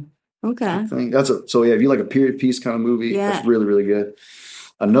century. Okay. I think if you like a period piece kind of movie, that's really, really good.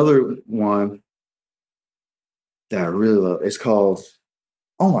 Another one that I really love, it's called,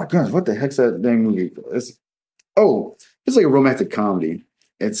 oh my gosh, what the heck's that dang movie? It's like a romantic comedy.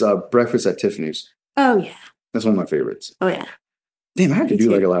 It's Breakfast at Tiffany's. Oh, yeah. That's one of my favorites. Oh, yeah. Damn, I have to do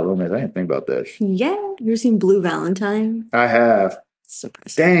like a lot of romance. I didn't think about that. Yeah. You ever seen Blue Valentine? I have. So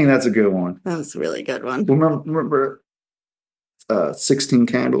precious. Dang, that's a good one. That was a really good one. Remember 16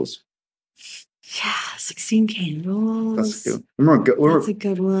 Candles? Yeah, 16 Candles. That's good. That's a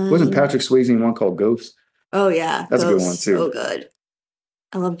good one. Wasn't Patrick Swayze in one called Ghost? Oh, yeah. That's a good one, too. So good.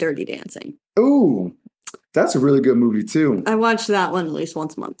 I love Dirty Dancing. Ooh, that's a really good movie, too. I watch that one at least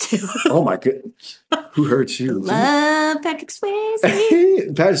once a month, too. Oh, my goodness. Who hurt you? Love Patrick Swayze.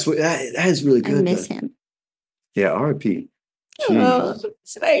 Patrick Swayze, that is really good. I miss him. Yeah, R.I.P. Oh,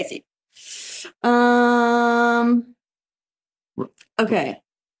 Swayze. Okay.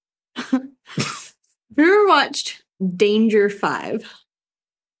 Have you ever watched Danger 5?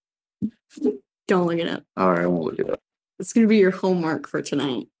 Don't look it up. All right, I won't look it up. It's going to be your homework for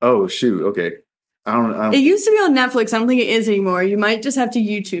tonight. Oh, shoot. Okay. I don't. It used to be on Netflix. I don't think it is anymore. You might just have to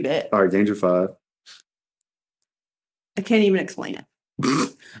YouTube it. All right, Danger 5. I can't even explain it.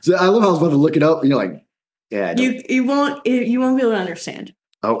 So I love how I was about to look it up, and you're like, yeah. You won't be able to understand.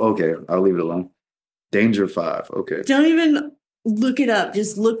 Oh, okay. I'll leave it alone. Danger 5. Okay. Don't even look it up.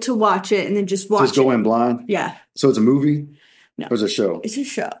 Just look to watch it, and then just watch it. Just go in blind? Yeah. So it's a movie? No. Or is it a show? It's a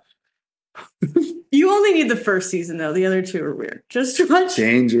show. You only need the first season, though. The other two are weird. Just watch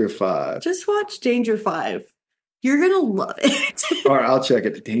Danger 5. Just watch Danger 5. You're going to love it. All right, I'll check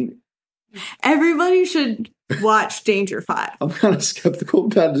it. Everybody should watch Danger 5. I'm kind of skeptical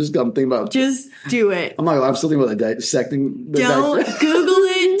about it. I'm thinking about Just do it. I'm still thinking about the dissecting. Don't Google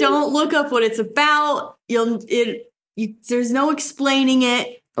it. Don't look up what it's about. There's no explaining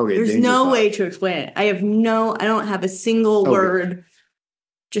it. Okay, there's Danger no 5. way to explain it. I don't have a single word.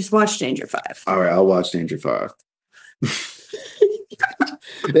 Just watch Danger 5. All right, I'll watch Danger 5.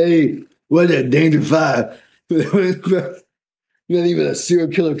 Hey, what's that, Danger 5? You're not even a serial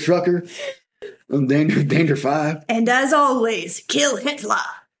killer trucker? I'm Danger 5. And as always, kill Hitler.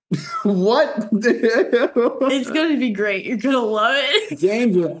 What? It's going to be great. You're going to love it.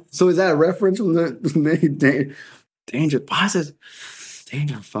 Danger. So is that a reference from the Danger?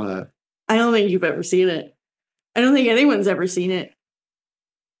 Danger 5. I don't think you've ever seen it. I don't think anyone's ever seen it.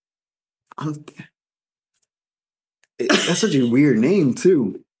 That's such a weird name,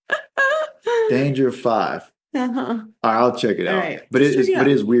 too. Danger 5. Uh-huh. All right, I'll check it out. Right. But it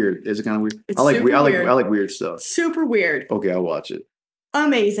is weird. Is it kind of weird? It's I like super weird. I like weird stuff. Super weird. Okay, I'll watch it.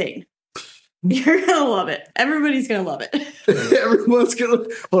 Amazing. You're gonna love it. Everybody's gonna love it. Everyone's gonna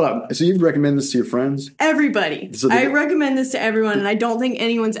hold on. So you recommend this to your friends? Everybody. So I recommend this to everyone, and I don't think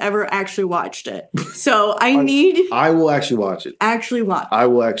anyone's ever actually watched it. So I will actually watch it. Actually watch. I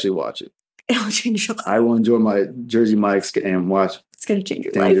will actually watch it. It'll change your life. I will enjoy my Jersey Mike's and watch. It's gonna change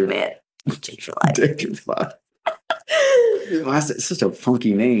your Danger. life, man. It'll change your life. Danger 5. It's such a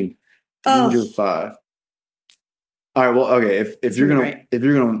funky name. Danger 5. All right. Well, okay. If you're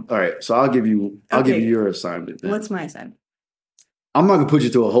gonna, all right. So I'll give you your assignment. Then. What's my assignment? I'm not gonna put you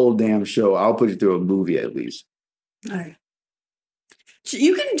through a whole damn show. I'll put you through a movie at least. All right.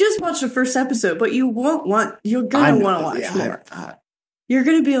 You can just watch the first episode, but you're gonna want to watch more. You're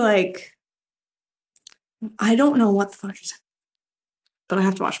gonna be like, I don't know what the fuck is happening, but I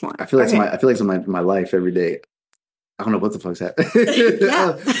have to watch more. I feel like it's my life every day. I don't know what the fuck's happening.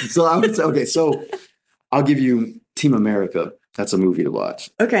 Yeah. So I would say, okay. So I'll give you Team America. That's a movie to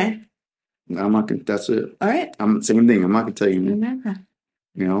watch. Okay. I'm not gonna. That's it. All right. Same thing. I'm not gonna tell you. America.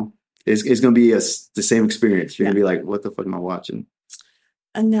 You know, it's gonna be the same experience. You're gonna be like, what the fuck am I watching?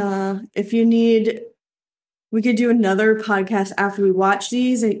 And if you need, we could do another podcast after we watch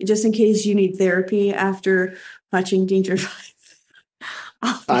these, and just in case you need therapy after watching Danger 5.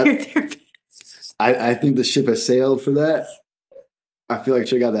 I'll be your therapist. I think the ship has sailed for that. I feel like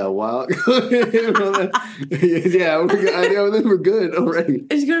check out that a while ago. Yeah, I think we're good already.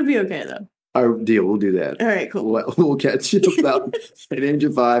 It's gonna be okay though. All right, deal. We'll do that. All right, cool. We'll catch you about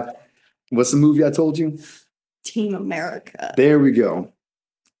Danger 5. What's the movie I told you? Team America. There we go.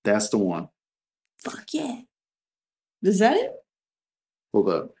 That's the one. Fuck yeah. Is that it? Hold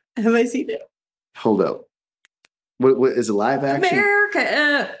up. Have I seen it? Hold up. What is it? Live action?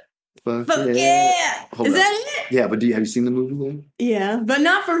 America. Fuck yeah. Hold Is up. that it? Yeah, but have you seen the movie then? Yeah, but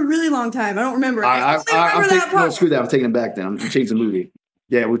not for a really long time. I don't remember. I only remember that part. No, screw that. I'm taking it back then. I'm changing the movie.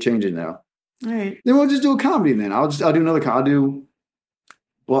 Yeah, we'll change it now. All right. Then we'll just do a comedy then. I'll do another comedy.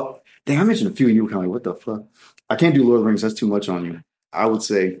 Well, dang, I mentioned a few of you comedy. What the fuck? I can't do Lord of the Rings. That's too much on you. I would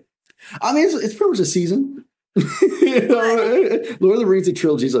say. I mean, it's pretty much a season. You know, Lord of the Rings, the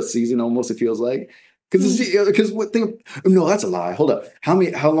trilogy is a season almost. It feels like because what thing? No, that's a lie. Hold up.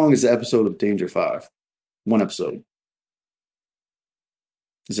 How long is the episode of Danger 5? One episode.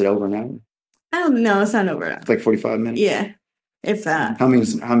 Is it over an hour? I don't know. It's not over an hour. It's like 45 minutes. Yeah, if that. How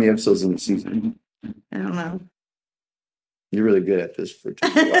many episodes in the season? I don't know. You're really good at this.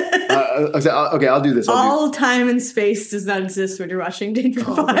 Okay, I'll do this. All time and space does not exist when you're watching Danger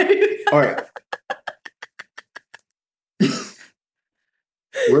 5. All right.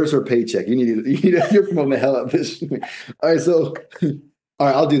 Where's her paycheck? You're promoting the hell out of this. All right, so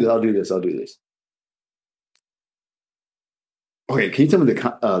I'll do this. Okay, can you tell me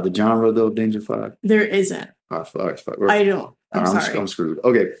the genre though of Danger 5? There isn't. All right, I don't. I'm sorry. I'm screwed.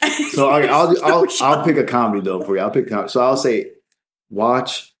 Okay, so I'll pick a comedy though for you. I'll pick comedy. So I'll say,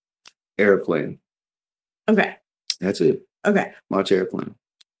 watch Airplane. Okay. That's it. Okay. Watch Airplane.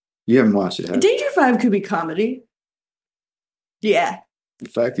 You haven't watched it, have you? Danger 5 could be comedy. Yeah. The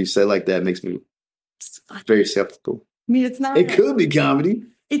fact you say like that makes me very skeptical. I mean, it's not. It could be comedy.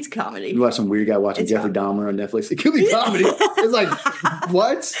 It's comedy. You watch some weird guy watching Jeffrey Dahmer on Netflix. It could be comedy. It's like,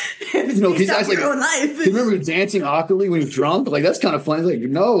 what? You know, he's actually like, life. You remember dancing awkwardly when he's drunk? Like, that's kind of funny. Like,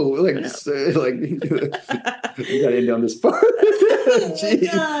 no. Like you got to end on this part.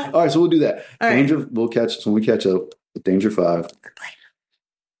 All right, so we'll do that. Danger, right. When we catch up with Danger 5.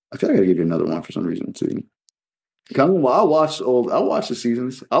 I feel like I got to give you another one for some reason, too. I'll watch the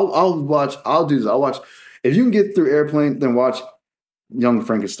seasons. I'll do this. I'll watch. If you can get through Airplane, then watch Young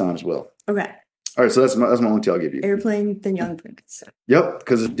Frankenstein as well. Okay. All right, so that's my only two I'll give you. Airplane, then Young Frankenstein. Yep,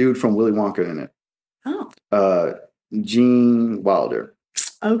 because there's a dude from Willy Wonka in it. Oh. Gene Wilder.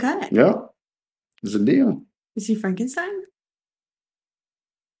 Okay. Yep. It's a deal. Is he Frankenstein?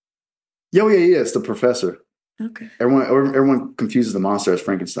 Yeah, it's the professor. Okay. Everyone confuses the monster as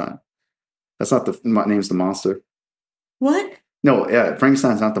Frankenstein. That's not my name's the monster. What? No, yeah,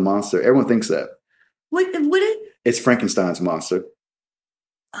 Frankenstein's not the monster. Everyone thinks that. What? It's Frankenstein's monster.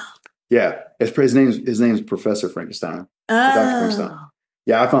 Oh. Yeah, his name's Professor Frankenstein. Dr. Frankenstein.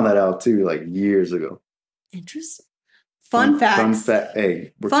 Yeah, I found that out too, like years ago. Interesting. Fun facts.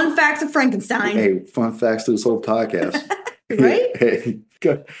 Fun facts of Frankenstein. Hey, fun facts to this whole podcast. Right? Hey,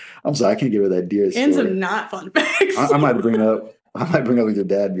 I'm sorry, I can't give her that dear story. And some not fun facts. I might bring it up. I might bring up with your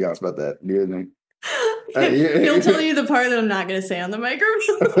dad, to be honest about that. Do you think? He'll tell you the part that I'm not going to say on the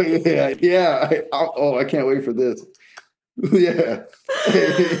microphone. I can't wait for this. Yeah.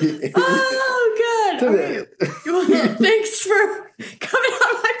 Oh, good. Right. Well, thanks for coming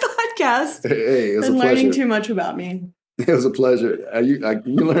on my podcast. Hey, it was and a pleasure. learning too much about me. It was a pleasure. You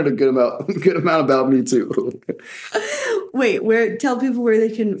learned a good amount about me too. Wait, tell people where they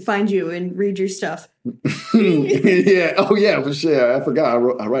can find you and read your stuff. Yeah. Oh yeah, for sure. I forgot.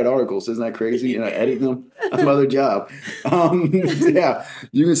 I write articles. Isn't that crazy? And I edit them. That's my other job. Yeah.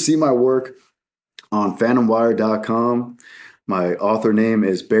 You can see my work on phantomwire.com. My author name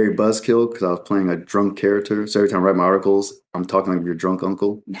is Barry Buzzkill because I was playing a drunk character. So every time I write my articles, I'm talking like your drunk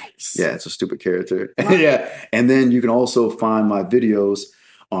uncle. Nice. Yeah, it's a stupid character. Wow. Yeah. And then you can also find my videos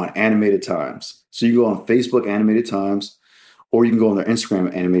on Animated Times. So you go on Facebook, Animated Times, or you can go on their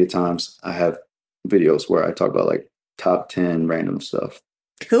Instagram, Animated Times. I have videos where I talk about like top 10 random stuff.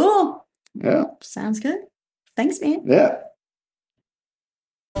 Cool. Yeah. Sounds good. Thanks, man. Yeah.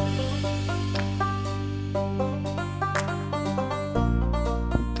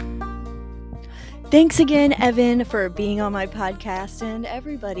 Thanks again, Evan, for being on my podcast, and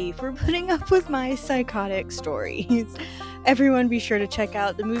everybody for putting up with my psychotic stories. Everyone be sure to check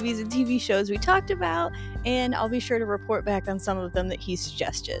out the movies and TV shows we talked about, and I'll be sure to report back on some of them that he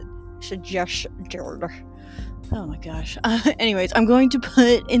suggested. Oh my gosh. Anyways, I'm going to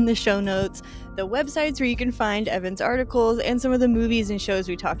put in the show notes the websites where you can find Evan's articles and some of the movies and shows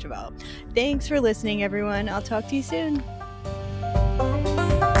we talked about. Thanks for listening, everyone. I'll talk to you soon.